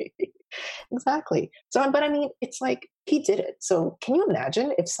 exactly. So, but I mean, it's like he did it. So can you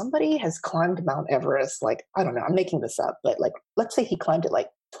imagine if somebody has climbed Mount Everest, I don't know, I'm making this up, but let's say he climbed it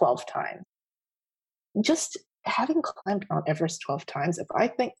 12 times. Just having climbed Mount Everest 12 times,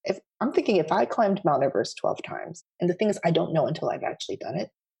 if I climbed Mount Everest 12 times, and the thing is, I don't know until I've actually done it,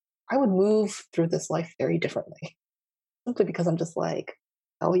 I would move through this life very differently. Simply because I'm just like,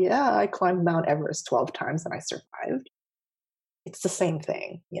 oh yeah, I climbed Mount Everest 12 times and I survived. It's the same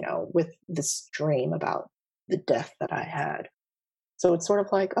thing, with this dream about the death that I had. So it's sort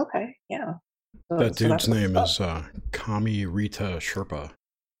of like, okay, yeah. That dude's name is Kami Rita Sherpa.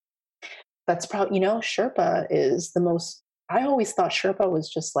 That's probably, Sherpa is the most, I always thought Sherpa was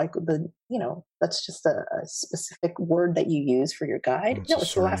just that's just a specific word that you use for your guide. No,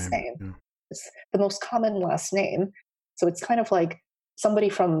 it's the last name. Yeah. It's the most common last name. So it's kind of like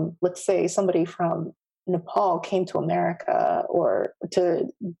let's say somebody from Nepal came to America or to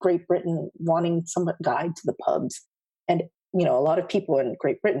Great Britain wanting some guide to the pubs. And, a lot of people in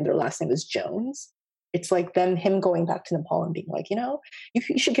Great Britain, their last name is Jones. It's like then him going back to Nepal and being like,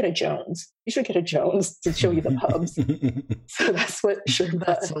 you should get a Jones. You should get a Jones to show you the pubs. So that's what Sherpa.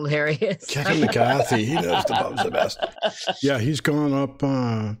 That's hilarious. Kevin McCarthy, he knows the pubs the best. Yeah, he's gone up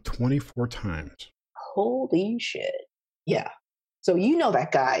 24 times. Holy shit. Yeah. So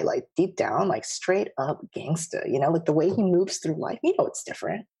that guy, deep down, straight up gangsta, the way he moves through life, it's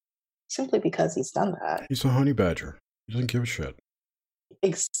different. Simply because he's done that. He's a honey badger. He doesn't give a shit.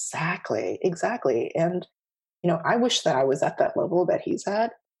 Exactly. And, I wish that I was at that level that he's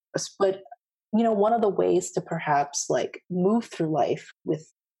at. But, one of the ways to perhaps move through life with,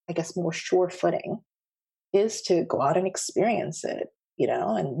 I guess, more sure footing is to go out and experience it,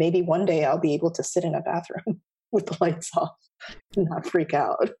 and maybe one day I'll be able to sit in a bathroom with the lights off and not freak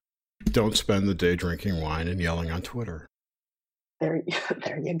out. Don't spend the day drinking wine and yelling on Twitter. There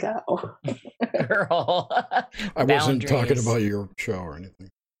you go. Girl. I wasn't talking about your show or anything.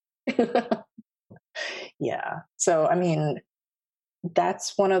 Yeah. So, I mean,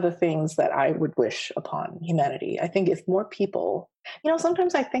 that's one of the things that I would wish upon humanity. I think if more people,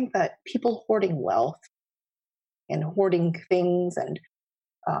 sometimes I think that people hoarding wealth and hoarding things and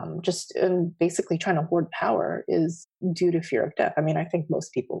just basically trying to hoard power is due to fear of death. I mean, I think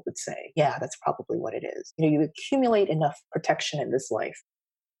most people would say, yeah, that's probably what it is. You accumulate enough protection in this life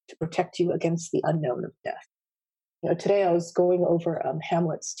to protect you against the unknown of death. Today I was going over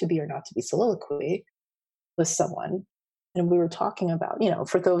Hamlet's To Be or Not to Be soliloquy with someone, and we were talking about,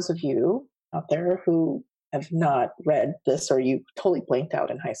 for those of you out there who have not read this or you totally blanked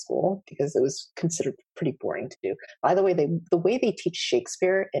out in high school because it was considered pretty boring to do. By the way, the way they teach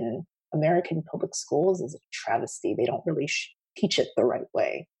Shakespeare in American public schools is a travesty. They don't really teach it the right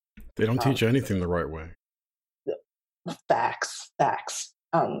way. They don't teach anything the right way. Facts.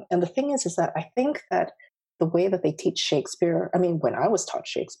 And the thing is that I think that the way that they teach Shakespeare, I mean, when I was taught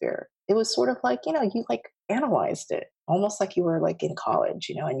Shakespeare, it was sort of like, you like analyzed it, almost like you were like in college,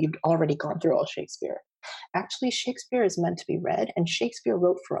 and you'd already gone through all Shakespeare. Actually, Shakespeare is meant to be read, and Shakespeare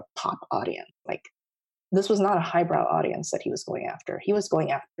wrote for a pop audience. Like, this was not a highbrow audience that he was going after. He was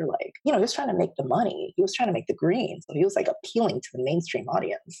going after, like, he was trying to make the money. He was trying to make the green. So he was like appealing to the mainstream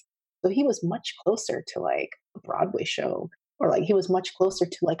audience. So he was much closer to like a Broadway show, or like he was much closer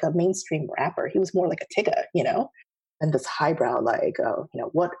to like a mainstream rapper. He was more like a Tigga, and this highbrow, like,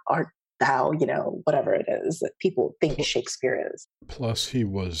 what art thou, whatever it is that people think Shakespeare is. Plus, he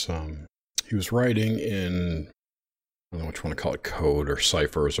was writing in, I don't know what you want to call it, code or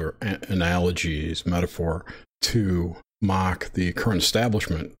ciphers or analogies, metaphor, to mock the current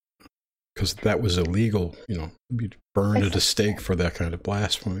establishment, because that was illegal, be burned at a stake for that kind of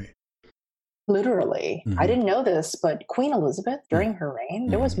blasphemy. Literally. Mm-hmm. I didn't know this, but Queen Elizabeth, during her reign,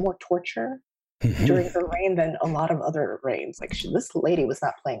 there was more torture during her reign than a lot of other reigns. Like, this lady was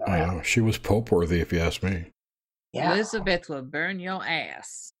not playing around. She was Pope-worthy, if you ask me. Yeah. Elizabeth will burn your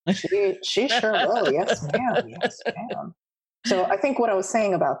ass. She sure will. Yes, ma'am. Yes, ma'am. So I think what I was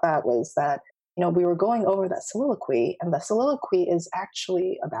saying about that was that, we were going over that soliloquy, and the soliloquy is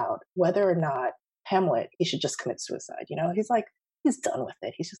actually about whether or not Hamlet, he should just commit suicide. He's like, he's done with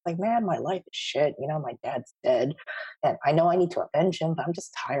it. He's just like, man, my life is shit. My dad's dead, and I know I need to avenge him, but I'm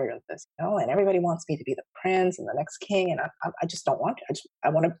just tired of this, and everybody wants me to be the prince and the next king, and I just don't want to.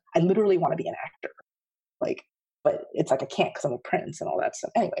 I literally want to be an actor. Like, but it's like I can't because I'm a prince and all that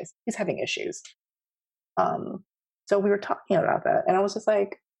stuff. Anyways, he's having issues. So we were talking about that, and I was just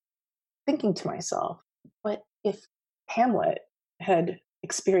like thinking to myself, but if Hamlet had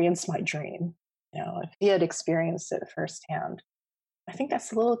experienced my dream, if he had experienced it firsthand, I think that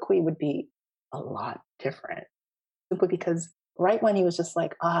soliloquy would be a lot different. Simply because right when he was just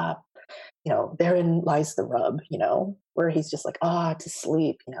like, therein lies the rub, where he's just like, to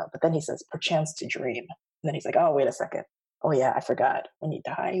sleep, but then he says, perchance to dream. And then he's like, oh, wait a second. Oh, yeah, I forgot. When you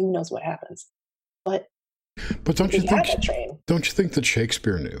die, who knows what happens? But don't you think that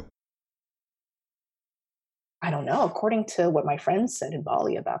Shakespeare knew? I don't know. According to what my friends said in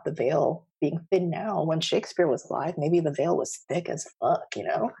Bali about the veil being thin now, when Shakespeare was alive, maybe the veil was thick as fuck,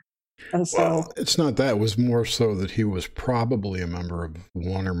 And so, well, it's not that. It was more so that he was probably a member of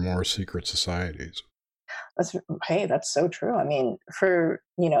one or more secret societies. That's so true. I mean, for,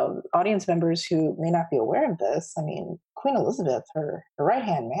 audience members who may not be aware of this, I mean, Queen Elizabeth, her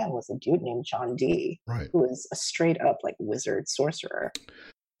right-hand man was a dude named John Dee, right, who was a straight-up, like, wizard sorcerer.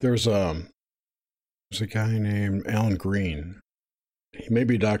 There's a guy named Alan Green. He may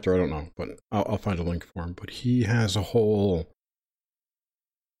be a doctor, I don't know, but I'll find a link for him. But he has a whole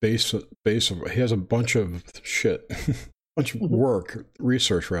base of he has a bunch of shit, bunch of work,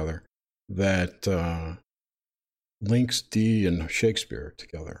 research rather, that links Dee and Shakespeare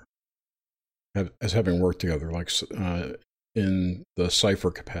together as having worked together, like in the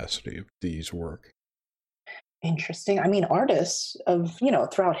cipher capacity of Dee's work. Interesting. I mean, artists of,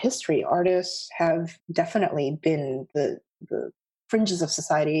 throughout history, artists have definitely been the fringes of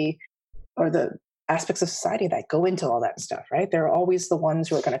society, or the aspects of society that go into all that stuff, right? They're always the ones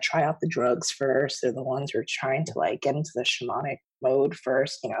who are going to try out the drugs first. They're the ones who are trying to like get into the shamanic mode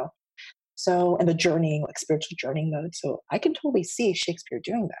first, So, and the journeying, like spiritual journeying mode. So I can totally see Shakespeare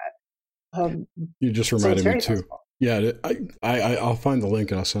doing that. You just reminded me too. Possible. Yeah, I'll find the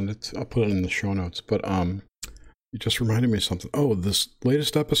link and I'll send it. I'll put it in the show notes. But you just reminded me of something. Oh, this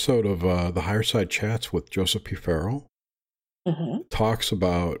latest episode of the Higher Side Chats with Joseph P. Farrell talks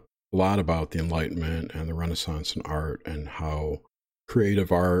a lot about the Enlightenment and the Renaissance and art, and how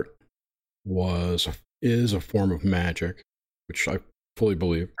creative art is a form of magic, which I fully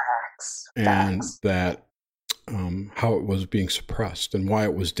believe. And that how it was being suppressed and why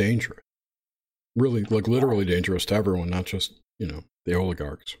it was dangerous. Really, like literally dangerous to everyone, not just, the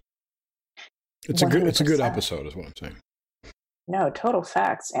oligarchs. It's a good episode, is what I'm saying. No, total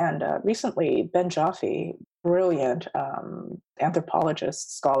facts. And recently, Ben Jaffe, brilliant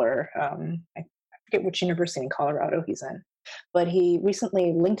anthropologist, scholar, I forget which university in Colorado he's in, but he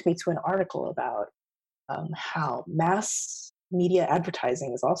recently linked me to an article about how mass media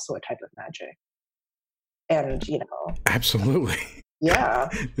advertising is also a type of magic. And, Absolutely. Yeah.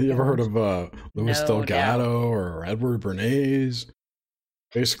 You ever heard of Louis Delgado or Edward Bernays?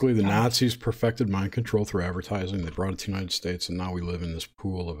 Basically, the Nazis perfected mind control through advertising. They brought it to the United States, and now we live in this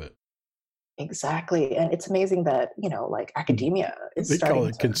pool of it. Exactly. And it's amazing that, like academia is they call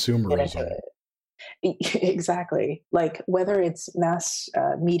it consumerism. Exactly. Like whether it's mass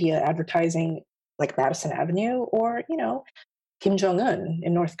media advertising like Madison Avenue or, Kim Jong-un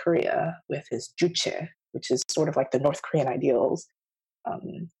in North Korea with his Juche, which is sort of like the North Korean ideals.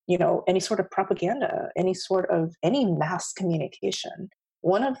 Any sort of propaganda, any mass communication.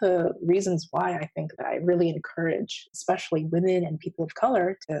 One of the reasons why I think that I really encourage, especially women and people of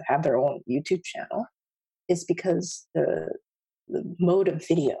color, to have their own YouTube channel is because the mode of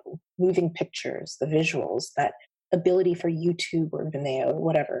video, moving pictures, the visuals, that ability for YouTube or Vimeo or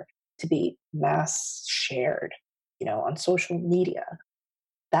whatever to be mass shared, on social media,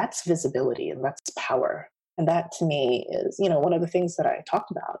 that's visibility and that's power. And that to me is, one of the things that I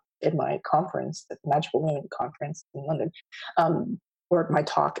talked about in my conference, the Magical Women Conference in London, or my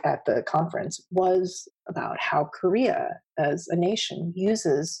talk at the conference was about how Korea as a nation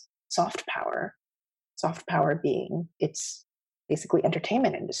uses soft power being its basically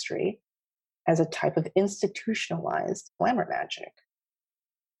entertainment industry, as a type of institutionalized glamour magic.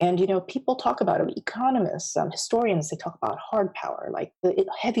 And, people talk about it, economists, historians, they talk about hard power, like the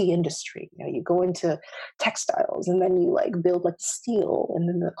heavy industry. You go into textiles and then you like build like steel and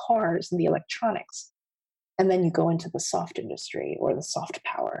then the cars and the electronics. And then you go into the soft industry or the soft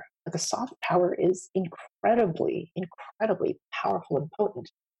power. But the soft power is incredibly, incredibly powerful and potent.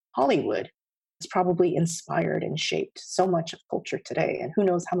 Hollywood has probably inspired and shaped so much of culture today. And who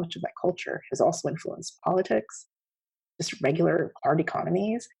knows how much of that culture has also influenced politics, just regular hard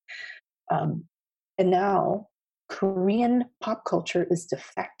economies. And now Korean pop culture is de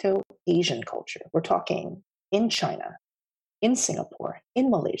facto Asian culture. We're talking in China, in Singapore,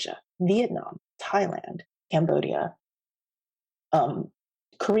 in Malaysia, Vietnam, Thailand, Cambodia.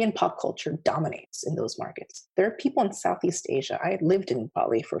 Korean pop culture dominates in those markets. There are people in Southeast Asia. I lived in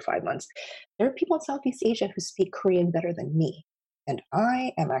Bali for 5 months. There are people in Southeast Asia who speak Korean better than me. And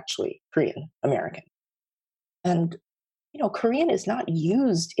I am actually Korean American. And Korean is not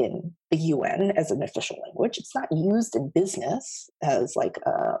used in the UN as an official language. It's not used in business as like,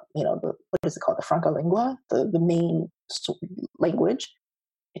 what is it called? The franca lingua, the main language.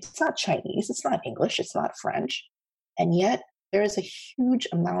 It's not Chinese. It's not English. It's not French. And yet there is a huge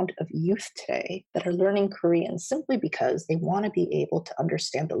amount of youth today that are learning Korean simply because they want to be able to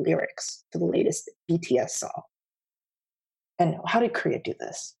understand the lyrics to the latest BTS song. And how did Korea do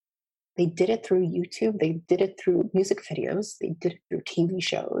this? They did it through YouTube. They did it through music videos. They did it through TV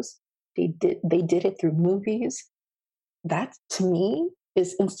shows. They did it through movies. That, to me,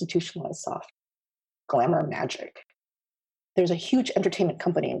 is institutionalized soft glamour magic. There's a huge entertainment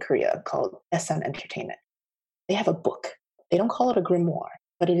company in Korea called SM Entertainment. They have a book. They don't call it a grimoire,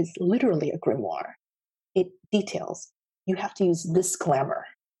 but it is literally a grimoire. It details, you have to use this glamour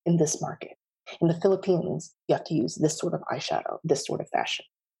in this market. In the Philippines, you have to use this sort of eyeshadow, this sort of fashion.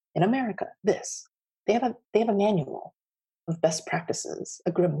 In America, this. They have a manual of best practices,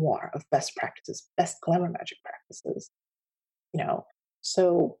 a grimoire of best practices, best glamour magic practices.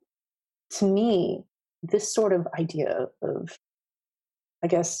 So to me, this sort of idea of, I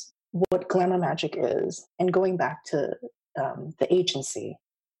guess, what glamour magic is, and going back to the agency,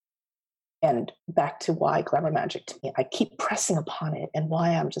 and back to why glamour magic to me, I keep pressing upon it, and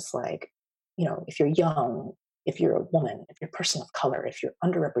why I'm just like, if you're young, if you're a woman, if you're a person of color, if you're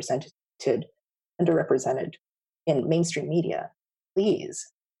underrepresented in mainstream media,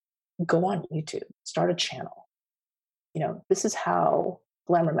 please go on YouTube, start a channel. This is how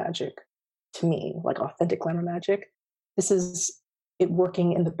glamour magic, to me, like authentic glamour magic, this is it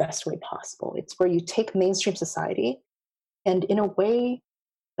working in the best way possible. It's where you take mainstream society, and in a way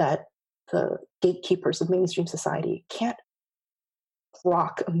that the gatekeepers of mainstream society can't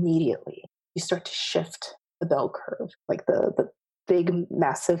rock immediately, you start to shift the bell curve, like the big,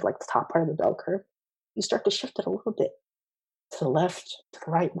 massive, like the top part of the bell curve. You start to shift it a little bit to the left, to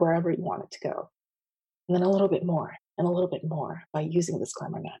the right, wherever you want it to go. And then a little bit more and a little bit more by using this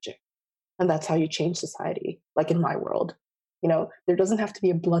glamour magic. And that's how you change society, like in my world. There doesn't have to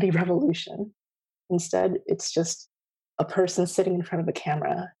be a bloody revolution. Instead, it's just a person sitting in front of a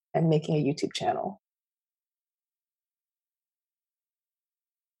camera and making a YouTube channel.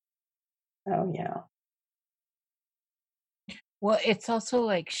 Oh, yeah. Well, it's also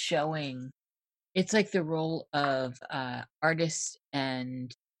like showing, it's like the role of artists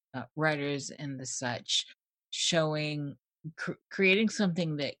and writers and the such, showing, creating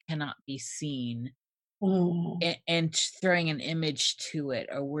something that cannot be seen, and throwing an image to it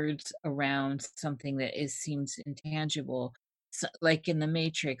or words around something that seems intangible. So, like in the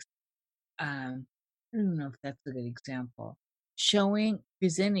Matrix, I don't know if that's a good example.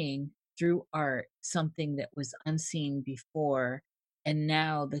 Presenting through art something that was unseen before, and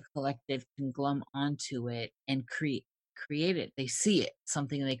now the collective can glom onto it and create it. They see it,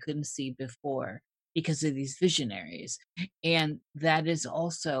 something they couldn't see before because of these visionaries. And that is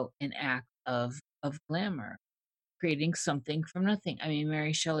also an act of glamour, creating something from nothing. I mean,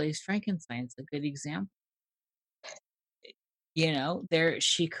 Mary Shelley's Frankenstein's a good example. There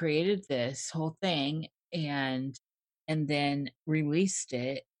she created this whole thing and then released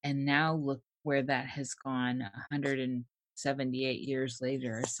it, and now look where that has gone 178 years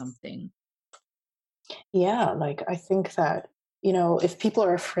later or something. Yeah, like I think that, if people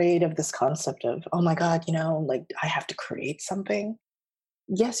are afraid of this concept of, oh my God, like I have to create something.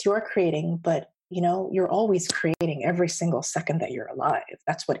 Yes, you're creating, but you're always creating every single second that you're alive.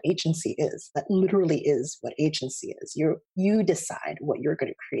 That's what agency is. That literally is what agency is. You decide what you're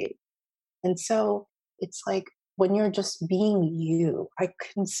going to create. And so it's like when you're just being you, I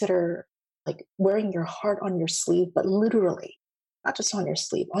consider like wearing your heart on your sleeve, but literally, not just on your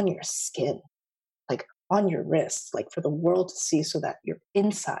sleeve, on your skin, like on your wrist, like for the world to see so that your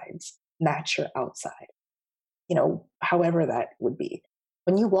insides match your outside, however that would be.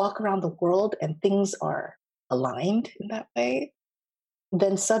 When you walk around the world and things are aligned in that way,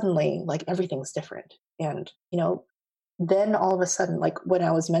 then suddenly like everything's different. And, then all of a sudden, like when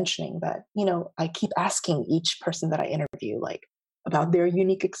I was mentioning that, I keep asking each person that I interview, like about their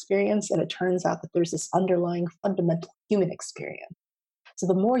unique experience. And it turns out that there's this underlying fundamental human experience. So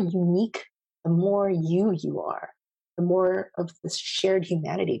the more unique, the more you are, the more of this shared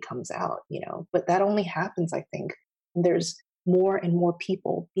humanity comes out, But that only happens, I think, when there's more and more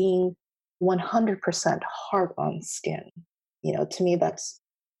people being 100% heart on skin. To me, that's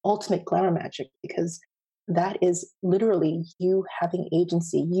ultimate glamour magic because that is literally you having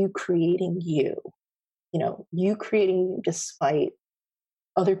agency, you creating you creating you despite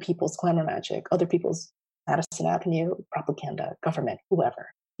other people's glamour magic, other people's Madison Avenue propaganda, government,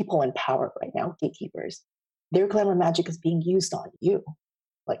 whoever, people in power right now, gatekeepers. Their glamour magic is being used on you.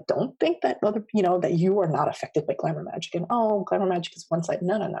 Like, don't think that that you are not affected by glamour magic and glamour magic is one side.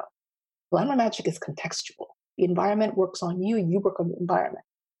 No, no, no. Glamour magic is contextual. The environment works on you, you work on the environment.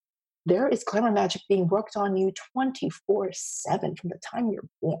 There is glamour magic being worked on you 24/7 from the time you're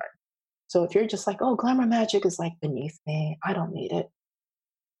born. So if you're just like, oh, glamour magic is like beneath me, I don't need it.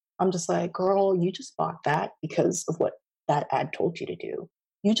 I'm just like, girl, you just bought that because of what that ad told you to do.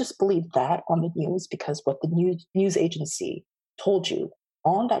 You just believed that on the news because what the news agency told you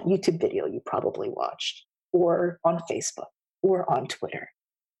on that YouTube video you probably watched, or on Facebook, or on Twitter.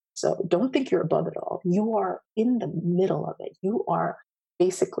 So don't think you're above it all. You are in the middle of it. You are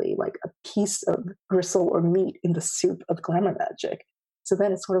basically like a piece of gristle or meat in the soup of glamour magic. So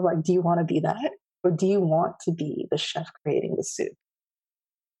then it's sort of like, do you want to be that? Or do you want to be the chef creating the soup?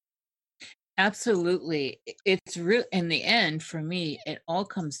 Absolutely. It's real. In the end, for me, it all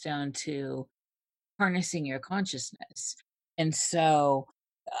comes down to harnessing your consciousness. And so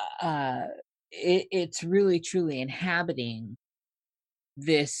it's really, truly inhabiting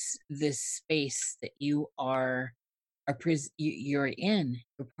this space that you're in,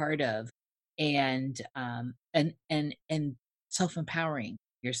 you're part of, and self-empowering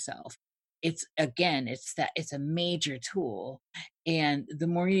yourself. It's a major tool, and the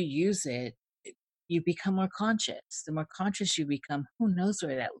more you use it, you become more conscious. The more conscious you become, who knows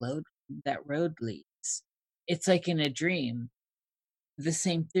where that road leads. It's like in a dream. The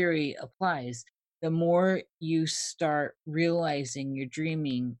same theory applies. The more you start realizing you're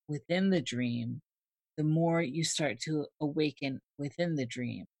dreaming within the dream, the more you start to awaken within the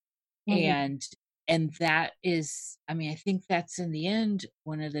dream. Mhm. And that is, I mean, I think that's in the end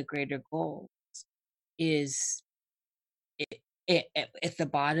one of the greater goals is at the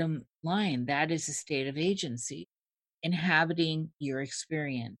bottom line, that is a state of agency, inhabiting your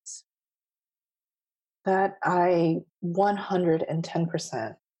experience. That I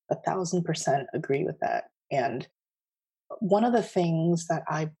 110%, 1,000% agree with that. And one of the things that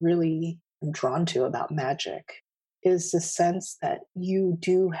I really am drawn to about magic is the sense that you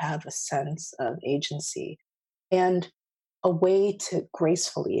do have a sense of agency and a way to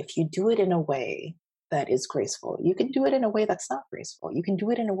gracefully, if you do it in a way that is graceful, you can do it in a way that's not graceful. You can do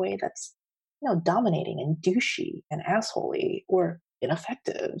it in a way that's, dominating and douchey and assholey or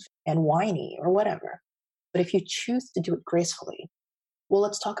ineffective and whiny or whatever. But if you choose to do it gracefully, well,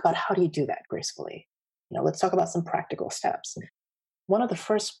 let's talk about how do you do that gracefully? Let's talk about some practical steps. One of the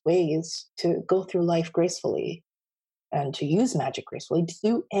first ways to go through life gracefully and to use magic gracefully, to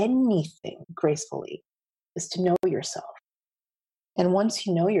do anything gracefully, is to know yourself. And once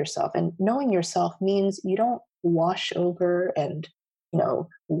you know yourself, and knowing yourself means you don't wash over and,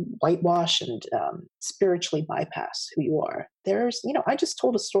 whitewash and spiritually bypass who you are. I just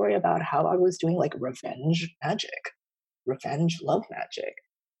told a story about how I was doing like revenge love magic.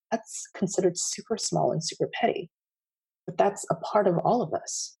 That's considered super small and super petty. But that's a part of all of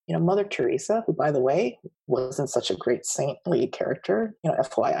us. Mother Teresa, who, by the way, wasn't such a great saintly character,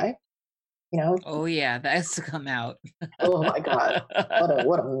 FYI. Oh yeah, that has to come out. Oh my God,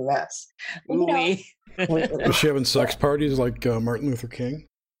 what a mess. Was she having sex parties like Martin Luther King?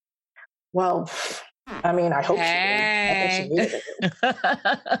 Well, I mean, I hope she did. I think she needed it.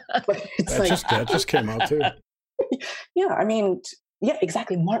 But it's that just came out too. Yeah, I mean, yeah,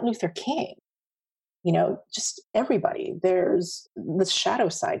 exactly. Martin Luther King. Just everybody. There's the shadow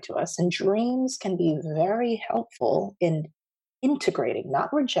side to us, and dreams can be very helpful in integrating,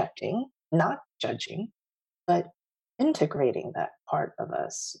 not rejecting, not judging, but integrating that part of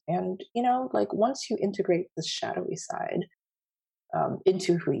us. And, once you integrate the shadowy side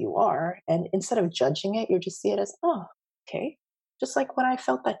into who you are, and instead of judging it, you just see it as, oh, okay. Just like when I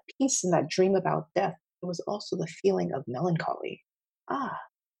felt that peace in that dream about death, it was also the feeling of melancholy.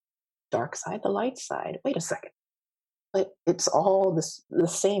 Dark side, the light side. Wait a second. But it's all the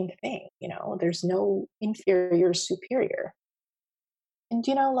same thing, there's no inferior, superior. And,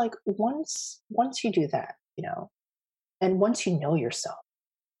 once you do that, and once you know yourself,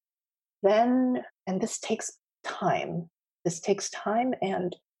 then, and this takes time,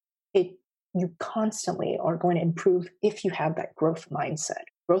 and you constantly are going to improve if you have that growth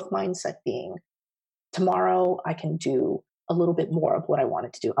mindset being, tomorrow I can do a little bit more of what I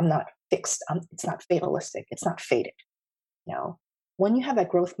wanted to do. I'm not fixed. It's not fatalistic. It's not fated. When you have that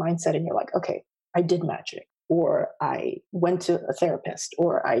growth mindset and you're like, okay, I did magic, or I went to a therapist,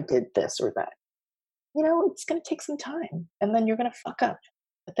 or I did this or that, it's going to take some time, and then you're going to fuck up,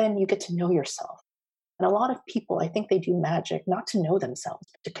 but then you get to know yourself. And a lot of people, I think they do magic not to know themselves,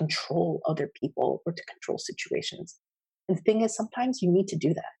 but to control other people or to control situations. And the thing is, sometimes you need to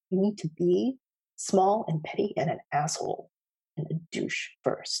do that. You need to be small and petty and an asshole and a douche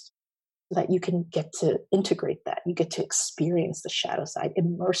first, so that you can get to integrate that. You get to experience the shadow side,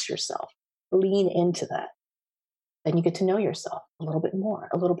 immerse yourself, lean into that. Then you get to know yourself a little bit more.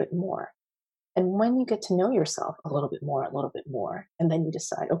 And when you get to know yourself a little bit more, and then you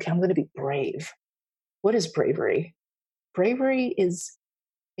decide, okay, I'm going to be brave. What is bravery? Bravery is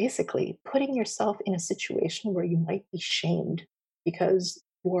basically putting yourself in a situation where you might be shamed because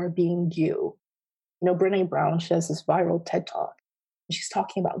you are being you. Brené Brown, she has this viral TED Talk, and she's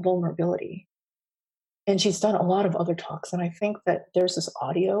talking about vulnerability. And she's done a lot of other talks. And I think that there's this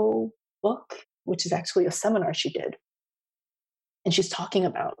audio book, which is actually a seminar she did. And she's talking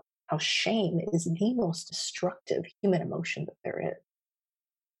about how shame is the most destructive human emotion that there is.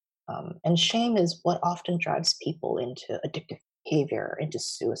 And shame is what often drives people into addictive behavior, into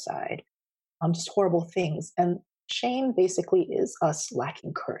suicide, just horrible things. And shame basically is us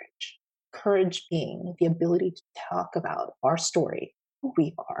lacking courage. Courage being the ability to talk about our story, who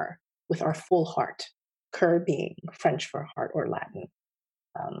we are, with our full heart. Cœur being French for heart, or Latin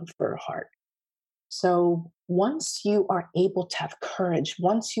for heart. So once you are able to have courage,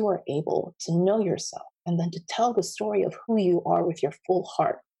 once you are able to know yourself, and then to tell the story of who you are with your full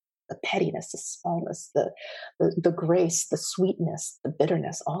heart, the pettiness, the smallness, the grace, the sweetness, the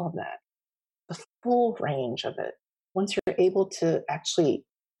bitterness, all of that, the full range of it, once you're able to actually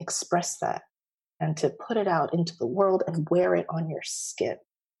express that and to put it out into the world and wear it on your skin,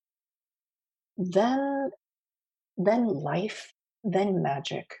 then life, then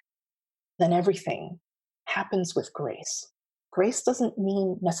magic, then everything happens with grace. Grace doesn't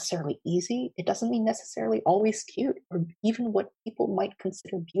mean necessarily easy. It doesn't mean necessarily always cute, or even what people might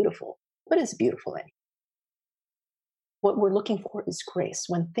consider beautiful. What is beautiful in? What we're looking for is grace.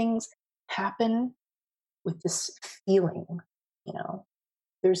 When things happen with this feeling,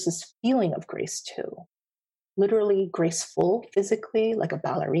 there's this feeling of grace too. Literally graceful physically, like a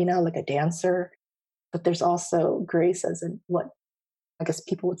ballerina, like a dancer. But there's also grace as in what I guess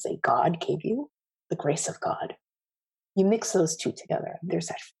people would say God gave you, the grace of God. You mix those two together. There's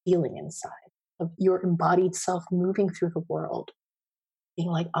that feeling inside of your embodied self moving through the world, being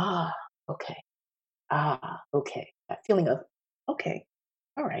like, okay, okay. That feeling of, okay,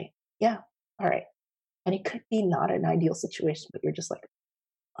 all right, yeah, all right. And it could be not an ideal situation, but you're just like,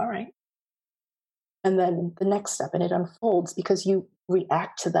 all right. And then the next step, and it unfolds because you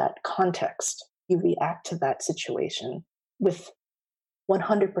react to that context, you react to that situation with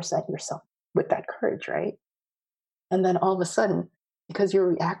 100% yourself, with that courage, right? And then all of a sudden, because you're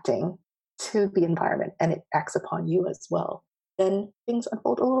reacting to the environment and it acts upon you as well, then things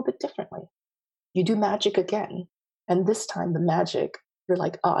unfold a little bit differently. You do magic again. And this time, the magic, you're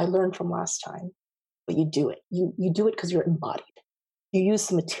like, I learned from last time, but you do it. You do it because you're embodied. You use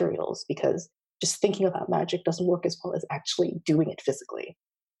the materials because just thinking about magic doesn't work as well as actually doing it physically.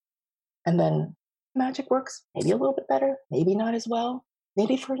 And then magic works maybe a little bit better, maybe not as well.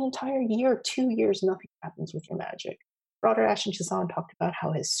 Maybe for an entire year, 2 years, nothing happens with your magic. Broader Ashton Chazan talked about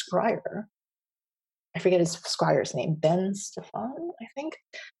how his scryer, I forget his scryer's name, Ben Stefan, I think,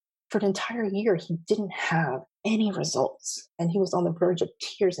 for an entire year, he didn't have any results. And he was on the verge of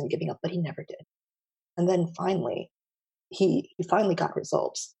tears and giving up, but he never did. And then finally, he finally got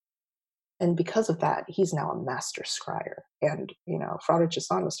results. And because of that, he's now a master scryer. And, Frater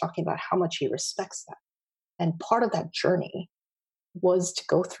Chazan was talking about how much he respects that. And part of that journey was to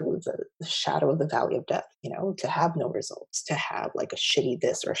go through the shadow of the valley of death, to have no results, to have like a shitty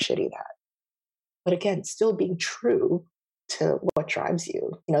this or a shitty that. But again, still being true to what drives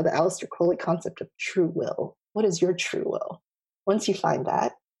you. The Aleister Crowley concept of true will. What is your true will? Once you find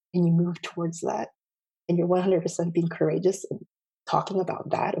that and you move towards that, and you're 100% being courageous and talking about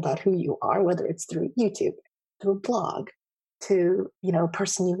that, about who you are, whether it's through YouTube, through a blog, to, a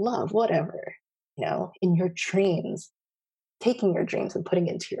person you love, whatever, in your dreams, taking your dreams and putting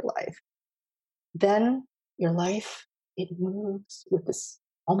it into your life, then your life, it moves with this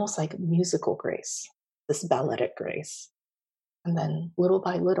almost like musical grace, this balletic grace. And then little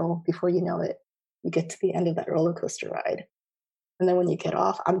by little, before you know it, you get to the end of that roller coaster ride. And then when you get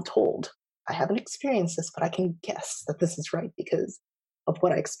off, I'm told, I haven't experienced this, but I can guess that this is right because of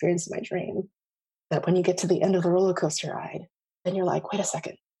what I experienced in my dream, that when you get to the end of the roller coaster ride, then you're like, wait a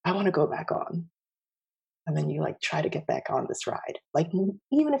second, I want to go back on. And then you try to get back on this ride. Even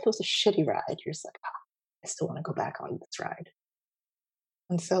if it was a shitty ride, you're just like, I still want to go back on this ride.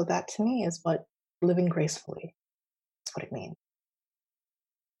 And so that to me is what living gracefully is what it means.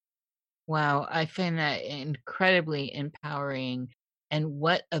 Wow, I find that incredibly empowering. And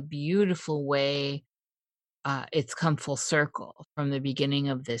what a beautiful way it's come full circle from the beginning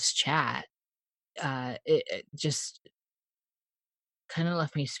of this chat. It just kind of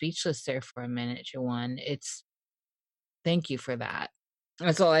left me speechless there for a minute, Jawan. Thank you for that.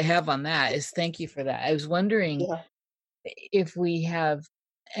 That's all I have on that is thank you for that. I was wondering if we have,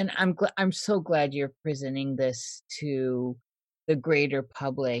 and I'm so glad you're presenting this to the greater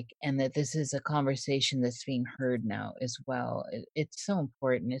public and that this is a conversation that's being heard now as well. It's so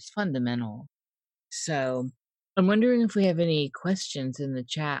important. It's fundamental. So I'm wondering if we have any questions in the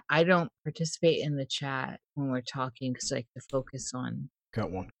chat. I don't participate in the chat when we're talking because I like to focus on.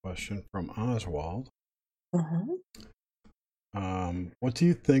 Got one question from Oswald. Mm-hmm. What do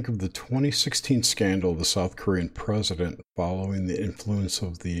you think of the 2016 scandal of the South Korean president following the influence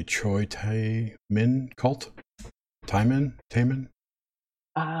of the Choi Tae-min cult? Taemin?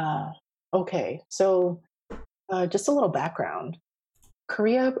 Okay. So just a little background.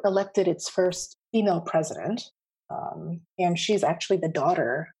 Korea elected its first female president, and she's actually the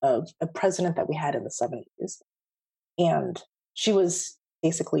daughter of a president that we had in the 70s. And she was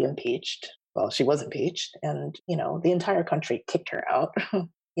basically impeached. Well, she was impeached, and the entire country kicked her out.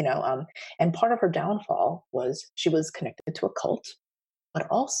 And part of her downfall was she was connected to a cult, but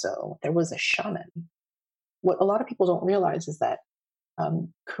also there was a shaman. What a lot of people don't realize is that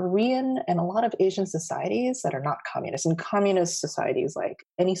Korean and a lot of Asian societies that are not communist, and communist societies, like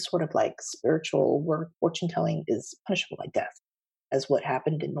any sort of spiritual work, fortune telling is punishable by death, as what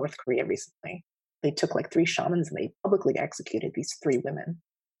happened in North Korea recently. They took 3 shamans and they publicly executed these 3 women.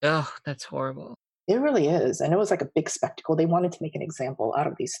 Oh, that's horrible. It really is. And it was a big spectacle. They wanted to make an example out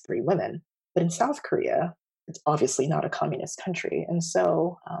of these 3 women. But in South Korea, it's obviously not a communist country. And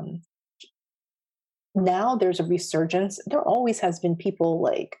so now there's a resurgence. There always has been people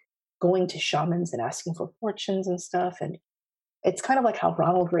going to shamans and asking for fortunes and stuff. And it's kind of like how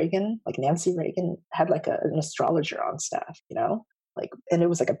Ronald Reagan, Nancy Reagan, had an astrologer on staff, and it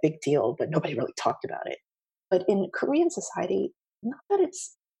was a big deal, but nobody really talked about it. But in Korean society, not that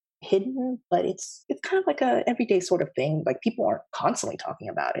it's hidden, but it's kind of a everyday sort of thing. People aren't constantly talking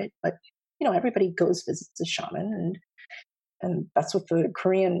about it, but everybody goes visits a shaman, and that's what the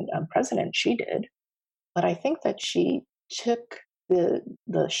Korean president, she did. But I think that she took the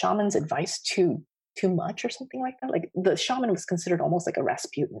shaman's advice too much or something like that. Like the shaman was considered almost like a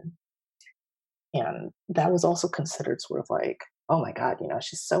Rasputin, and that was also considered sort of like, oh my God,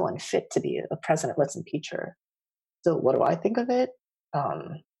 she's so unfit to be a president. Let's impeach her. So what do I think of it?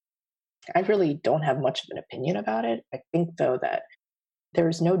 I really don't have much of an opinion about it. I think though that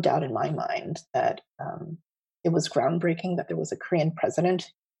there's no doubt in my mind that it was groundbreaking that there was a Korean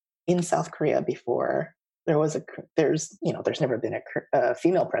president in South Korea before there's never been a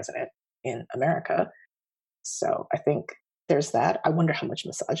female president in America. So I think there's that. I wonder how much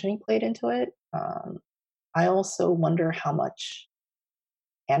misogyny played into it. I also wonder how much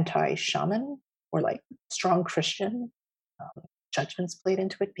anti-shaman or like strong Christian judgments played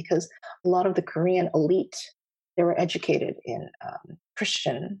into it, because a lot of the Korean elite, they were educated in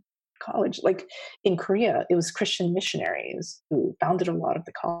Christian college. Like in Korea, it was Christian missionaries who founded a lot of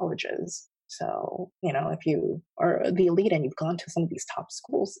the colleges. So, if you are the elite and you've gone to some of these top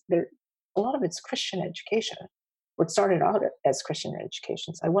schools, a lot of it's Christian education, or it started out as Christian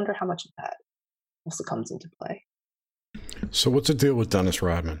education. So I wonder how much of that also comes into play. So what's the deal with Dennis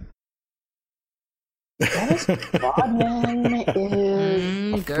Rodman? Dennis Rodman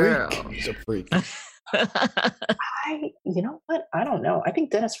is a girl. Freak. He's a freak. You know what? I don't know. I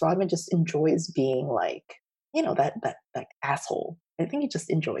think Dennis Rodman just enjoys being like, that asshole. I think he just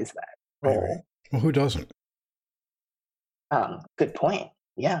enjoys that role. Well, who doesn't? Good point.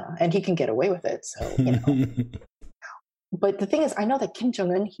 Yeah, and he can get away with it. So, But the thing is, I know that Kim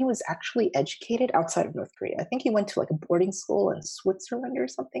Jong-un, he was actually educated outside of North Korea. I think he went to like a boarding school in Switzerland or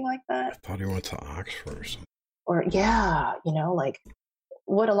something like that. I thought he went to Oxford or something. Or yeah, like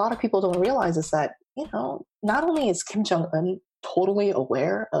what a lot of people don't realize is that, not only is Kim Jong-un totally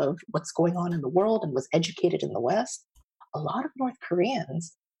aware of what's going on in the world and was educated in the West, a lot of North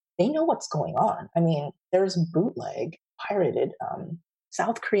Koreans, they know what's going on. I mean, there's bootleg, pirated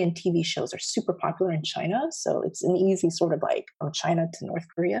South Korean TV shows are super popular in China, so it's an easy sort of like from China to North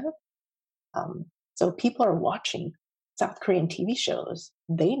Korea. So people are watching South Korean TV shows.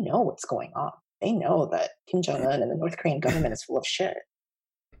 They know what's going on. They know that Kim Jong-un and the North Korean government is full of shit.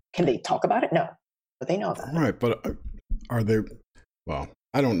 Can they talk about it? No, but they know that. Right, but are they? Well,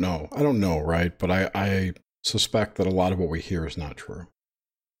 I don't know. Right, but I suspect that a lot of what we hear is not true.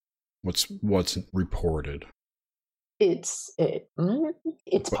 What's reported. It's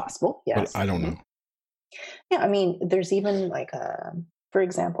possible, yes. But I don't know. Yeah, I mean, there's even like, for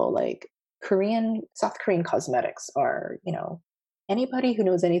example, like South Korean cosmetics are, anybody who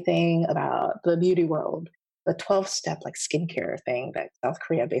knows anything about the beauty world, the 12-step like skincare thing that South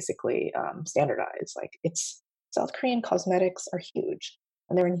Korea basically standardized. Like South Korean cosmetics are huge,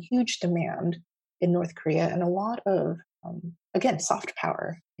 and they're in huge demand in North Korea, and a lot of, again, soft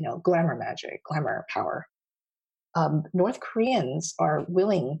power, glamour magic, glamour power. North Koreans are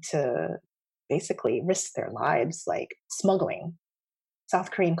willing to basically risk their lives, like smuggling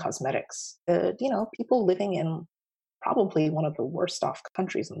South Korean cosmetics. People living in probably one of the worst off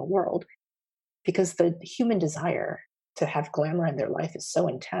countries in the world, because the human desire to have glamour in their life is so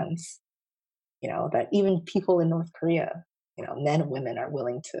intense, that even people in North Korea, men and women are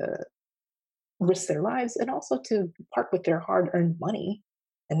willing to risk their lives and also to part with their hard-earned money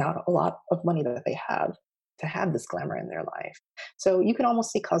and not a lot of money that they have to have this glamour in their life. So you can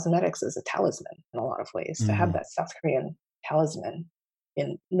almost see cosmetics as a talisman in a lot of ways, to have that South Korean talisman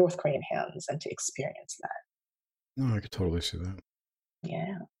in North Korean hands and to experience that. No, I could totally see that.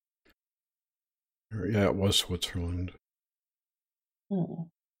 Yeah. Yeah, it was Switzerland.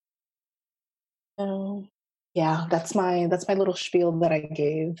 So yeah, that's my little spiel that I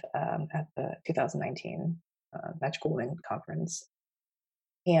gave at the 2019 Magical Women Conference.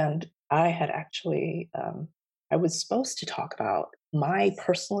 And I had actually, I was supposed to talk about my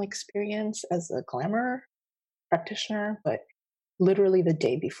personal experience as a glamour practitioner, but literally the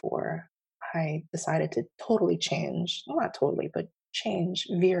day before, I decided to totally change, well, not totally, but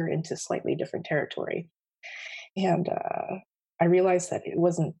veer into slightly different territory. And I realized that it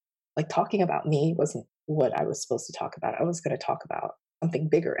wasn't, like, talking about me wasn't what I was supposed to talk about. I was going to talk about something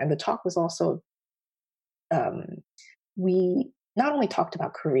bigger. And the talk was also, we not only talked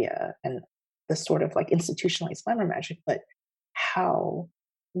about Korea and the sort of like institutionalized glamour magic, but how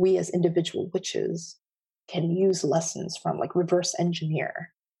we as individual witches can use lessons from, like, reverse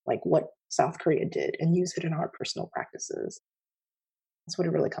engineer, like what South Korea did, and use it in our personal practices. That's what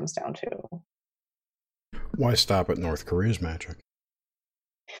it really comes down to. Why stop at North Korea's magic?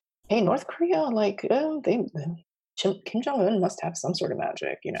 Hey, North Korea, like, Kim Jong-un must have some sort of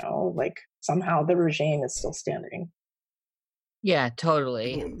magic, like somehow the regime is still standing. Yeah,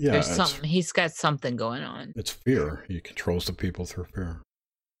 totally. Well, yeah, There's something. He's got something going on. It's fear. He controls the people through fear.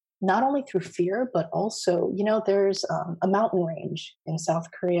 Not only through fear, but also, there's a mountain range in South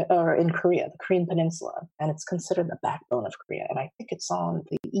Korea, or in Korea, the Korean Peninsula, and it's considered the backbone of Korea. And I think it's on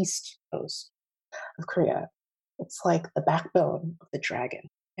the east coast of Korea. It's like the backbone of the dragon.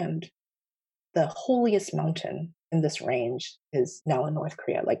 And the holiest mountain in this range is now in North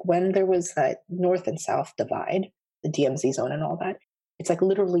Korea. Like when there was that North and South divide, the DMZ zone and all that, it's like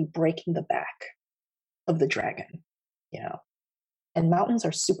literally breaking the back of the dragon, And mountains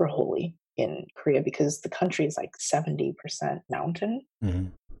are super holy in Korea because the country is like 70% mountain. Mm-hmm.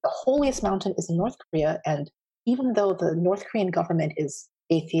 The holiest mountain is in North Korea. And even though the North Korean government is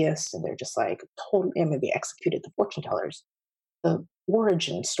atheist and they're just like totally, they executed the fortune tellers, the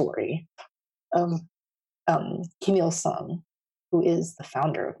origin story of Kim Il-sung, who is the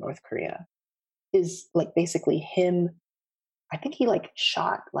founder of North Korea, is like basically him. I think he like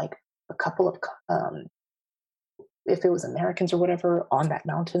shot like a couple of if it was Americans or whatever on that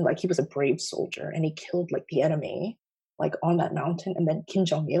mountain. Like he was a brave soldier and he killed like the enemy like on that mountain. And then Kim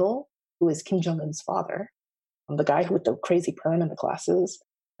Jong-il, who is Kim Jong-un's father, the guy with the crazy perm and the glasses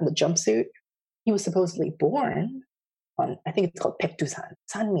and the jumpsuit, he was supposedly born on, I think it's called Paektusan.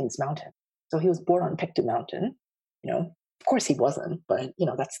 San means mountain. So he was born on Paektu Mountain. Of course he wasn't, but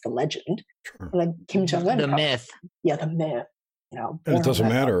that's the legend. Sure. And then Kim Jong-un, The myth. Yeah, the myth. And it doesn't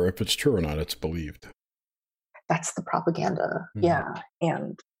matter if it's true or not; it's believed. That's the propaganda. Mm-hmm. Yeah,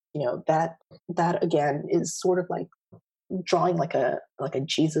 and that again is sort of like drawing like a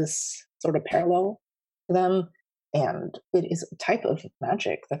Jesus sort of parallel to them, and it is a type of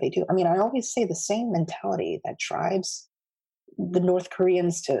magic that they do. I mean, I always say the same mentality that drives the North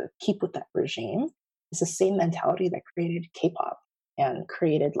Koreans to keep with that regime is the same mentality that created K-pop and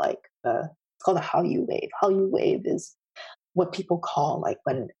created like it's called the Hallyu wave. Hallyu wave is what people call like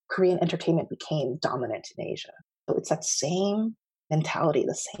when Korean entertainment became dominant in Asia. So it's that same mentality,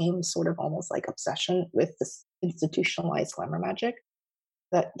 the same sort of almost like obsession with this institutionalized glamour magic.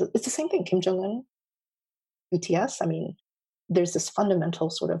 That it's the same thing. Kim Jong-un, BTS. I mean, there's this fundamental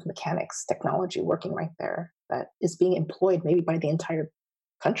sort of mechanics technology working right there that is being employed maybe by the entire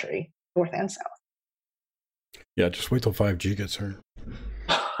country, North and South. Yeah, just wait till 5G gets here.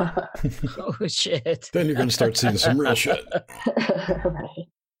 Oh, shit. Then you're going to start seeing some real shit. Right.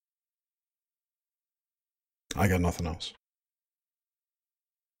 I got nothing else.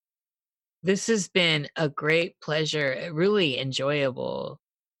 This has been a great pleasure, really enjoyable.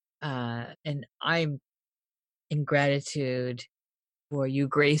 And I'm in gratitude for you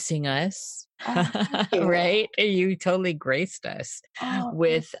gracing us, right? You totally graced us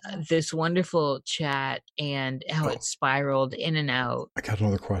with this wonderful chat and how it spiraled in and out. I got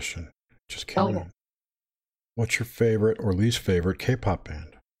another question. Just came in. What's your favorite or least favorite K-pop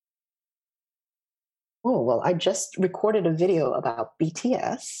band? Oh, well, I just recorded a video about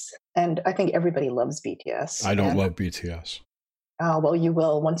BTS, and I think everybody loves BTS. I don't love BTS. Oh, well, you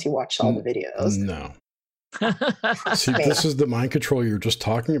will once you watch all the videos. No. See, this is the mind control you were just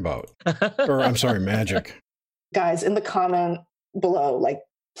talking about. Or, I'm sorry, magic. Guys, in the comment below, like,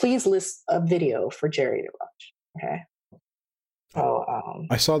 please list a video for Jerry to watch, okay?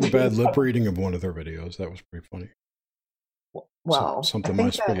 I saw the bad lip reading of one of their videos. That was pretty funny. Well, something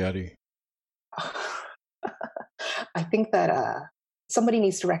my spaghetti. I think that somebody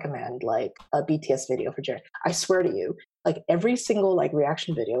needs to recommend like a BTS video for Jerry. I swear to you, like every single like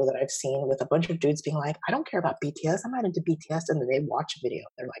reaction video that I've seen with a bunch of dudes being like, I don't care about BTS, I'm not into BTS, and then they watch a video,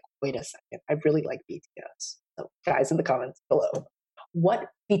 they're like, wait a second, I really like BTS. So guys in the comments below, what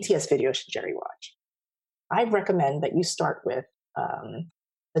BTS video should Jerry watch? I recommend that you start with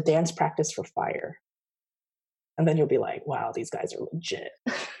the dance practice for Fire. And then you'll be like, wow, these guys are legit.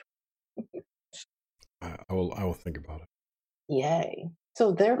 I will think about it. Yay.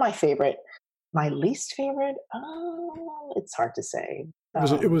 So they're my favorite. My least favorite? It's hard to say.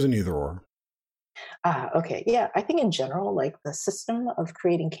 It was an either or. Okay. Yeah, I think in general, like the system of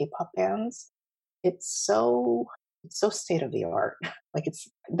creating K-pop bands, it's so state of the art. Like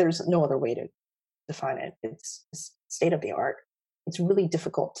there's no other way to define it. It's state of the art. It's really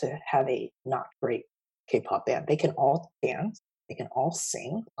difficult to have a not great K-pop band. They can all dance. They can all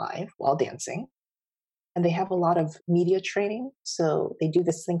sing live while dancing. And they have a lot of media training. So they do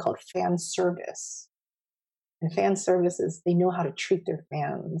this thing called fan service. And fan service is they know how to treat their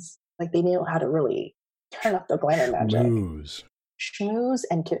fans. Like they know how to really turn up the glamour magic. Schmooze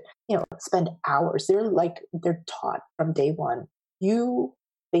and to, spend hours. They're taught from day one. You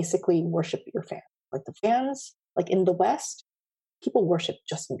basically worship your fans. Like the fans Like in the West, people worship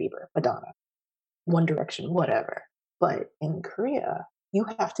Justin Bieber, Madonna, One Direction, whatever. But in Korea, you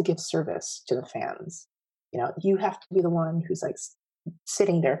have to give service to the fans. You have to be the one who's like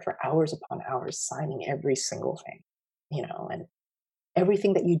sitting there for hours upon hours, signing every single thing, and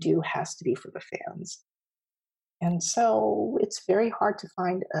everything that you do has to be for the fans. And so it's very hard to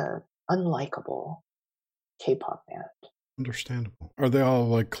find a unlikable K-pop band. Understandable. Are they all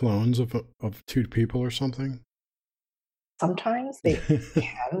like clones of two people or something? Sometimes they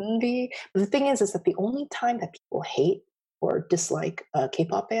can be. But the thing is that the only time that people hate or dislike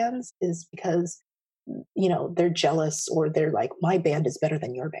K-pop bands is because, they're jealous, or they're like, my band is better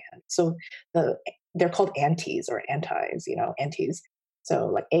than your band. So they're called antis or antis, antis. So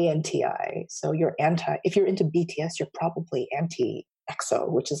like ANTI. So you're if you're into BTS, you're probably anti EXO,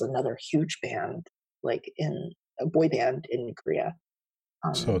 which is another huge band, like in a boy band in Korea.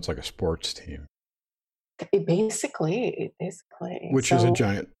 So it's like a sports team. Basically. Which is a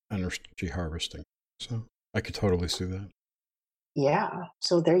giant energy harvesting. So I could totally see that. Yeah.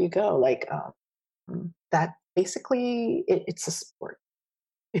 So there you go. Like that basically it's a sport.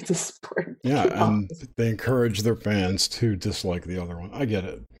 It's a sport. Yeah, and they encourage their fans to dislike the other one. I get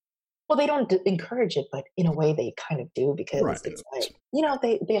it. Well, they don't encourage it, but in a way they kind of do, because it's like,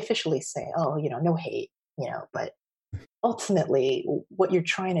 they officially say, oh, no hate, but ultimately what you're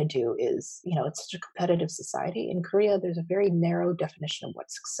trying to do is, it's such a competitive society. In Korea, there's a very narrow definition of what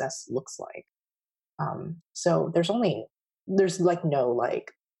success looks like. So there's like no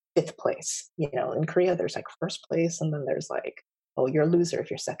like fifth place, in Korea, there's like first place, and then there's like, oh, you're a loser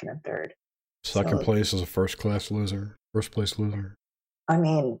if you're second and third. Second place is a first place loser. I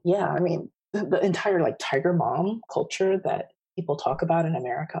mean, yeah, the entire like tiger mom culture that people talk about in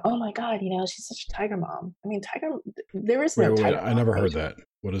America. Oh my God, she's such a tiger mom. There is no tiger mom. I never heard that.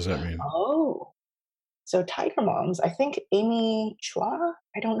 What does that mean? Oh, so tiger moms, I think Amy Chua,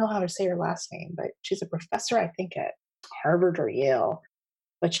 I don't know how to say her last name, but she's a professor, I think, at Harvard or Yale.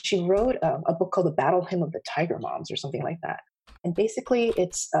 But she wrote a book called The Battle Hymn of the Tiger Moms or something like that. And basically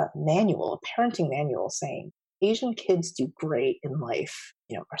it's a parenting manual saying Asian kids do great in life,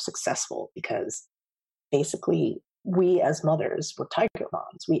 are successful because basically we as mothers, we're tiger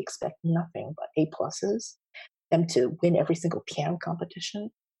moms. We expect nothing but A pluses. Them to win every single piano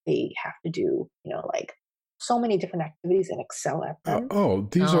competition. They have to do, like so many different activities and excel at them.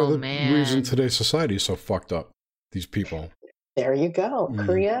 These are the reason today's society is so fucked up. These people. There you go.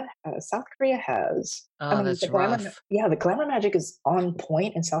 South Korea has. That's rough. The glamour magic is on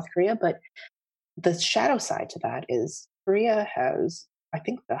point in South Korea, but the shadow side to that is Korea has, I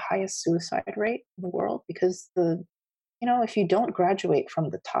think, the highest suicide rate in the world, because if you don't graduate from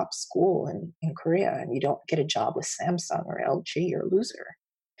the top school in Korea and you don't get a job with Samsung or LG, you're a loser.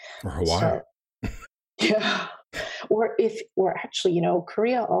 Or Hawaii. Yeah. Or actually,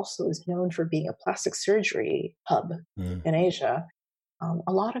 Korea also is known for being a plastic surgery hub in Asia.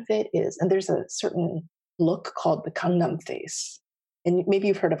 A lot of it is, and there's a certain look called the Gangnam face. And maybe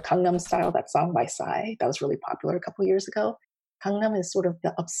you've heard of Gangnam Style, that song by Psy. That was really popular a couple years ago. Gangnam is sort of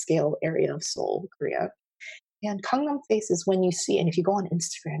the upscale area of Seoul, Korea. And Gangnam face is when you see, and if you go on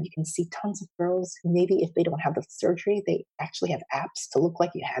Instagram, you can see tons of girls who maybe if they don't have the surgery, they actually have apps to look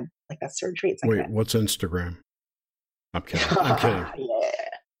like you had like that surgery. It's like what's Instagram? I'm kidding. Yeah.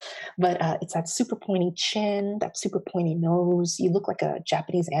 But it's that super pointy chin, that super pointy nose. You look like a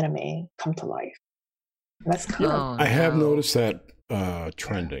Japanese anime come to life. And that's kind of. I have noticed that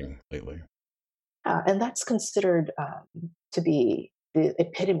trending lately. And that's considered to be the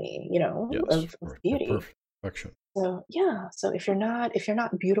epitome, of beauty. Perfection. So yeah. So if you're not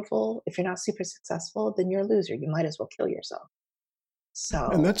beautiful, if you're not super successful, then you're a loser. You might as well kill yourself. So.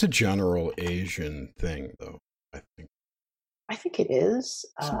 And that's a general Asian thing, though. I think it is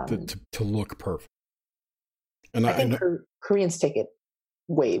to look perfect. And I think Koreans take it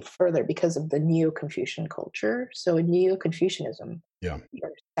way further because of the Neo-Confucian culture. So in Neo-Confucianism, your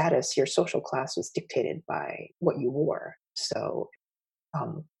status, your social class was dictated by what you wore. So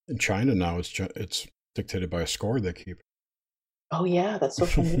in China now, it's dictated by a score they keep. Oh yeah, that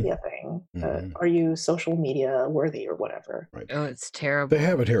social media thing. Are you social media worthy or whatever? Right. Oh, it's terrible. They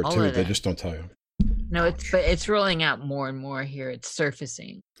have it here too. They just don't tell you. No, it's rolling out more and more here. It's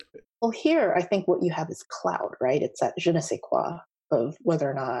surfacing. Well, here I think what you have is clout, right? It's that je ne sais quoi of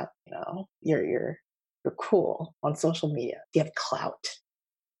whether or not you're cool on social media. You have clout,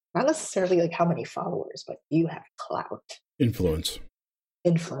 not necessarily like how many followers, but you have clout. Influence,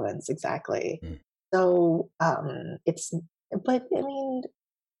 exactly. So but I mean,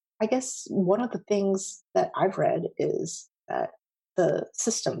 I guess one of the things that I've read is that the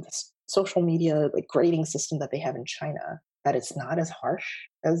social media like grading system that they have in China, that it's not as harsh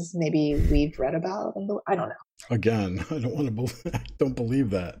as maybe we've read about. I don't know. Again, I don't want to I don't believe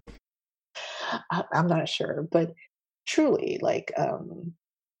that. I'm not sure, but truly, like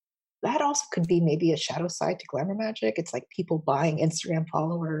that also could be maybe a shadow side to glamour magic. It's like people buying Instagram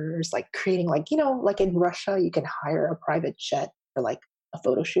followers, like creating, like, you know, like in Russia, you can hire a private jet for like a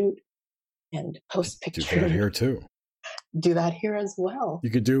photo shoot and post pictures. Do that here too. Do that here as well.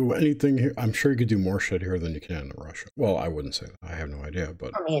 You could do anything here. I'm sure you could do more shit here than you can in Russia. Well, I wouldn't say that. I have no idea,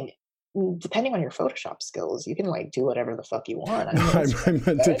 but I mean, depending on your Photoshop skills, you can like do whatever the fuck you want. I, mean, I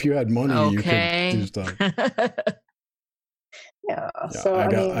meant if you had money, you could do stuff. Yeah. So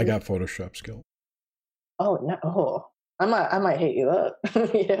I got Photoshop skills. Oh no! Oh, I might hit you up.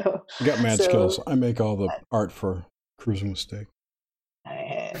 You know, I got mad skills. I make all the art for Cruising with Steak.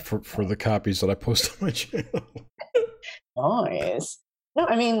 For the copies that I post on my channel. Nice. No,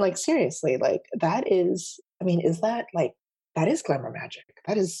 I mean, like, seriously, like, that is, I mean, is that, like, that is glamour magic.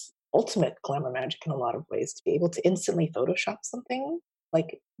 That is ultimate glamour magic in a lot of ways, to be able to instantly Photoshop something,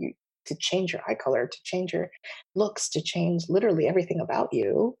 like, to change your eye color, to change your looks, to change literally everything about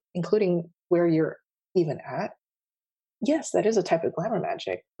you, including where you're even at. Yes, that is a type of glamour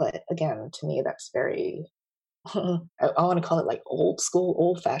magic, but again, to me, that's very, I want to call it like old school,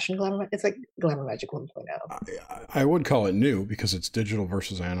 old fashioned glamour. It's like glamour magic 1.0. I would call it new because it's digital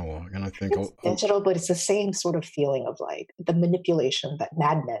versus analog, and I think it's digital, but it's the same sort of feeling of like the manipulation, that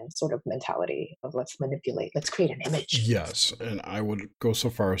Mad Men sort of mentality of let's manipulate, let's create an image. Yes, and I would go so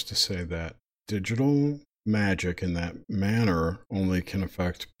far as to say that digital magic in that manner only can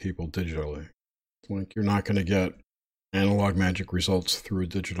affect people digitally. Like, you're not going to get analog magic results through a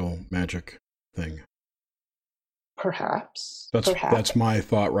digital magic thing. Perhaps. That's my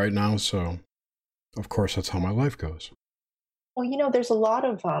thought right now. So, of course, that's how my life goes. Well, you know, there's a lot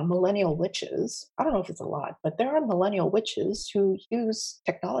of millennial witches. I don't know if it's a lot, but there are millennial witches who use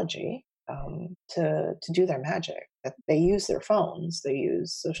technology to do their magic. They use their phones. They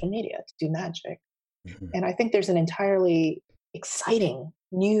use social media to do magic. Mm-hmm. And I think there's an entirely exciting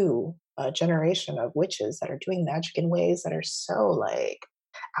new generation of witches that are doing magic in ways that are so like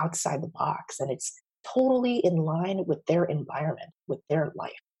outside the box, and it's totally in line with their environment, with their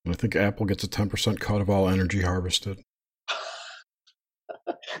life. I think Apple gets a 10% cut of all energy harvested.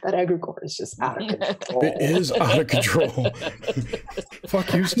 That egregore is just out of control. It is out of control.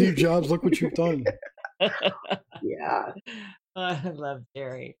 Fuck you, Steve Jobs. Look what you've done. Yeah. I love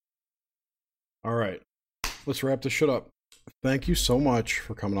Jerry. All right. Let's wrap this shit up. Thank you so much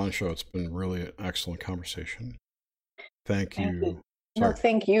for coming on the show. It's been really an excellent conversation. Thank you. No,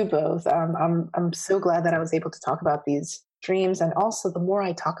 thank you both. I'm so glad that I was able to talk about these dreams, and also the more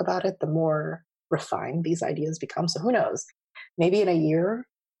I talk about it, the more refined these ideas become. So who knows? Maybe in a year,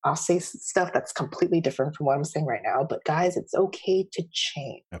 I'll say stuff that's completely different from what I'm saying right now. But guys, it's okay to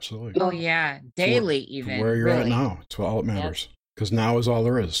change. Absolutely. Oh yeah, daily even. Where you're at now, it's all that matters. Because now is all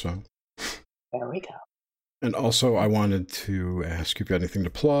there is. So there we go. And also, I wanted to ask you if you had anything to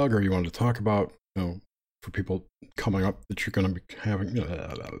plug, or you wanted to talk about, for people coming up that you're going to be having,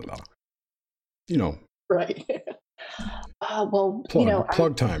 Right. Well,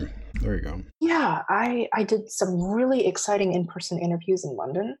 plug time. There you go. Yeah, I did some really exciting in-person interviews in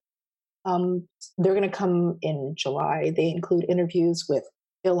London. They're going to come in July. They include interviews with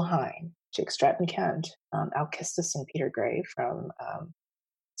Bill Hine, Jake Stratton-Kent, Al Kestis, and Peter Gray from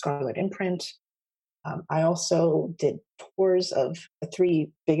Scarlet Imprint. I also did tours of the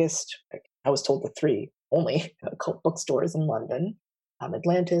three biggest, I was told the three only cult bookstores in London,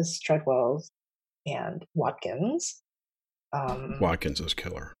 Atlantis, Treadwell's, and Watkins. Watkins is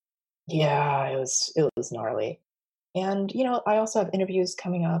killer. Yeah, it was gnarly. And, I also have interviews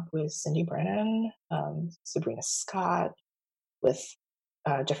coming up with Cindy Brennan, Sabrina Scott, with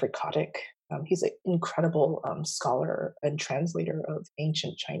Jeffrey Kotick. He's an incredible scholar and translator of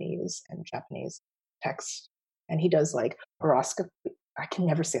ancient Chinese and Japanese text. And he does like horoscopy. I can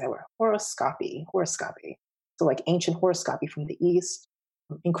never say that word. Horoscopy. So like ancient horoscopy from the East.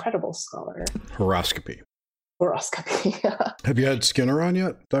 Incredible scholar. Horoscopy. Yeah. Have you had Skinner on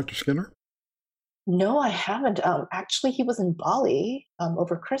yet, Dr. Skinner? No, I haven't. Actually, he was in Bali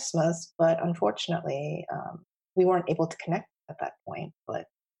over Christmas, but unfortunately, we weren't able to connect at that point. But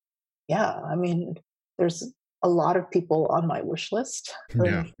yeah, I mean, there's a lot of people on my wish list.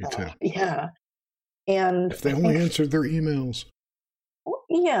 Yeah, me too. Yeah. And if they only answered their emails.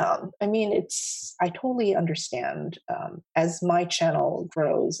 Yeah, I mean, I totally understand as my channel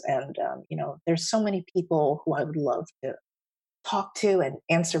grows, and, there's so many people who I would love to talk to and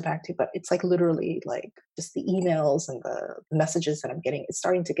answer back to, but it's like literally like just the emails and the messages that I'm getting, it's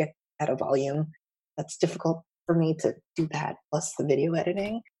starting to get at a volume that's difficult for me to do that, plus the video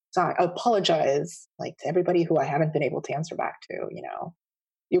editing. So I apologize, like, to everybody who I haven't been able to answer back to.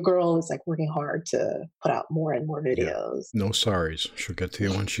 Your girl is like working hard to put out more and more videos. No sorries. She'll get to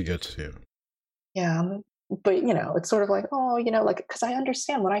you when she gets to you. Yeah, but it's sort of like, oh, like, because I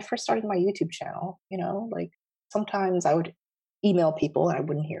understand when I first started my YouTube channel, like, sometimes I would email people and I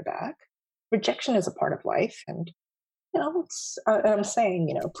wouldn't hear back. Rejection is a part of life, and I'm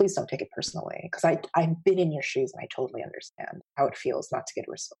saying, please don't take it personally, because I've been in your shoes and I totally understand how it feels not to get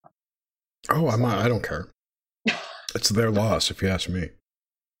a response. Oh, I don't care. It's their loss, if you ask me.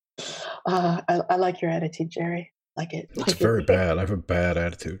 I like your attitude, Jerry. Like it. It's very bad. I have a bad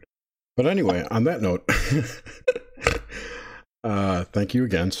attitude. But anyway, on that note, thank you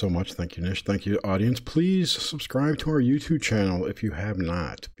again so much. Thank you, Nish. Thank you, audience. Please subscribe to our YouTube channel if you have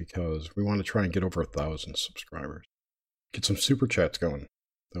not, because we want to try and get over 1,000 subscribers. Get some super chats going.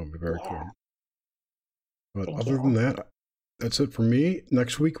 That would be very cool. But other than that, that's it for me.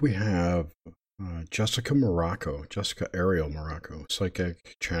 Next week we have Jessica Ariel Morocco,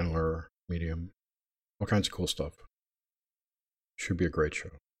 psychic, channeler, medium, all kinds of cool stuff. Should be a great show.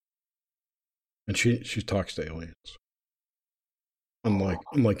 And she talks to aliens.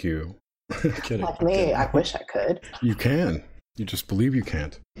 Unlike you. Kidding. Like me, I wish I could. You can. You just believe you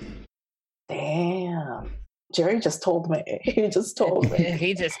can't. Damn. Jerry just told me. He just told me.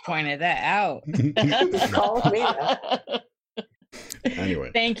 He just pointed that out. He just called me that.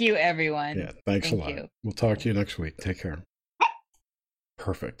 Anyway. Thank you, everyone. Yeah, thanks a lot. We'll talk to you next week. Take care.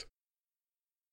 Perfect.